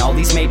knight, and all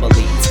these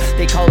Maybellines.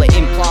 They call it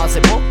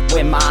implausible,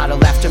 when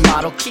model after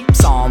model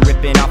keeps on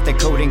ripping off the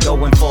coat and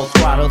going full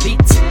throttle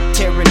beats.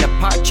 Tearing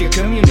apart your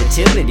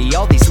community,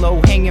 all these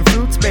low-hanging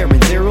fruits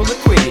bearing zero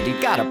liquidity.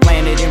 Got a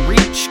planet in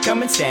reach,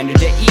 coming standard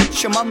to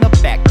each. I'm on the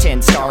back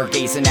 10,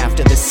 stargazing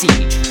after the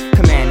siege.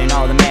 Commanding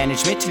all the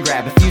management to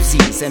grab a few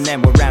Z's, and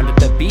then we'll round up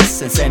the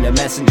beasts and send a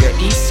messenger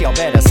east. Y'all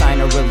better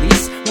sign a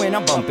release when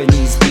I'm bumping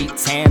these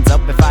beats. Hands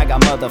up if I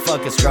got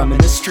motherfuckers drumming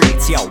the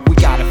streets. Yo, we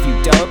got a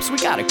few dubs, we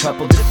got a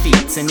couple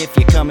defeats, and if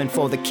you're coming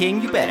for the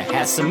king, you better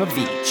have some of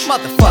each.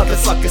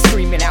 Motherfuckers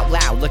screaming out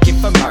loud, looking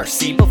for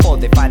mercy before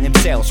they find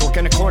themselves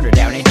working a corner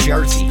down in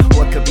Jersey.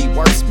 What could be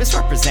worse?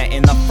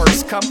 Misrepresenting the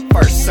first come,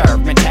 first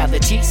serve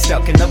mentality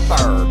stuck in the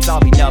burbs. I'll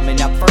be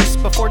numbing up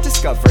first before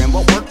discovering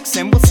what works,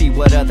 and we'll see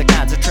what other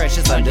kinds of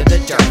treasures under the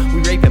dirt.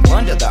 We rape and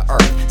plunder the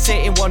earth,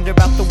 sit and wonder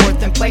about the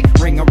worth and play,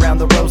 ring around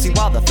the rosy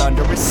while the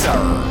thunder is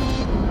served.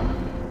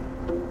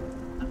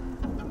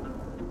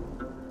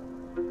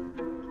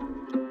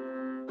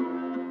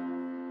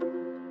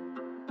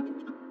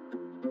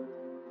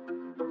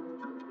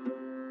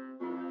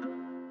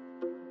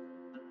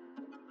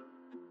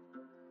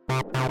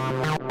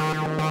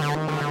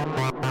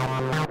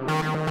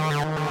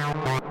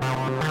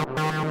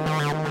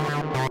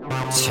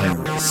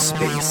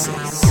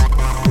 Spaces.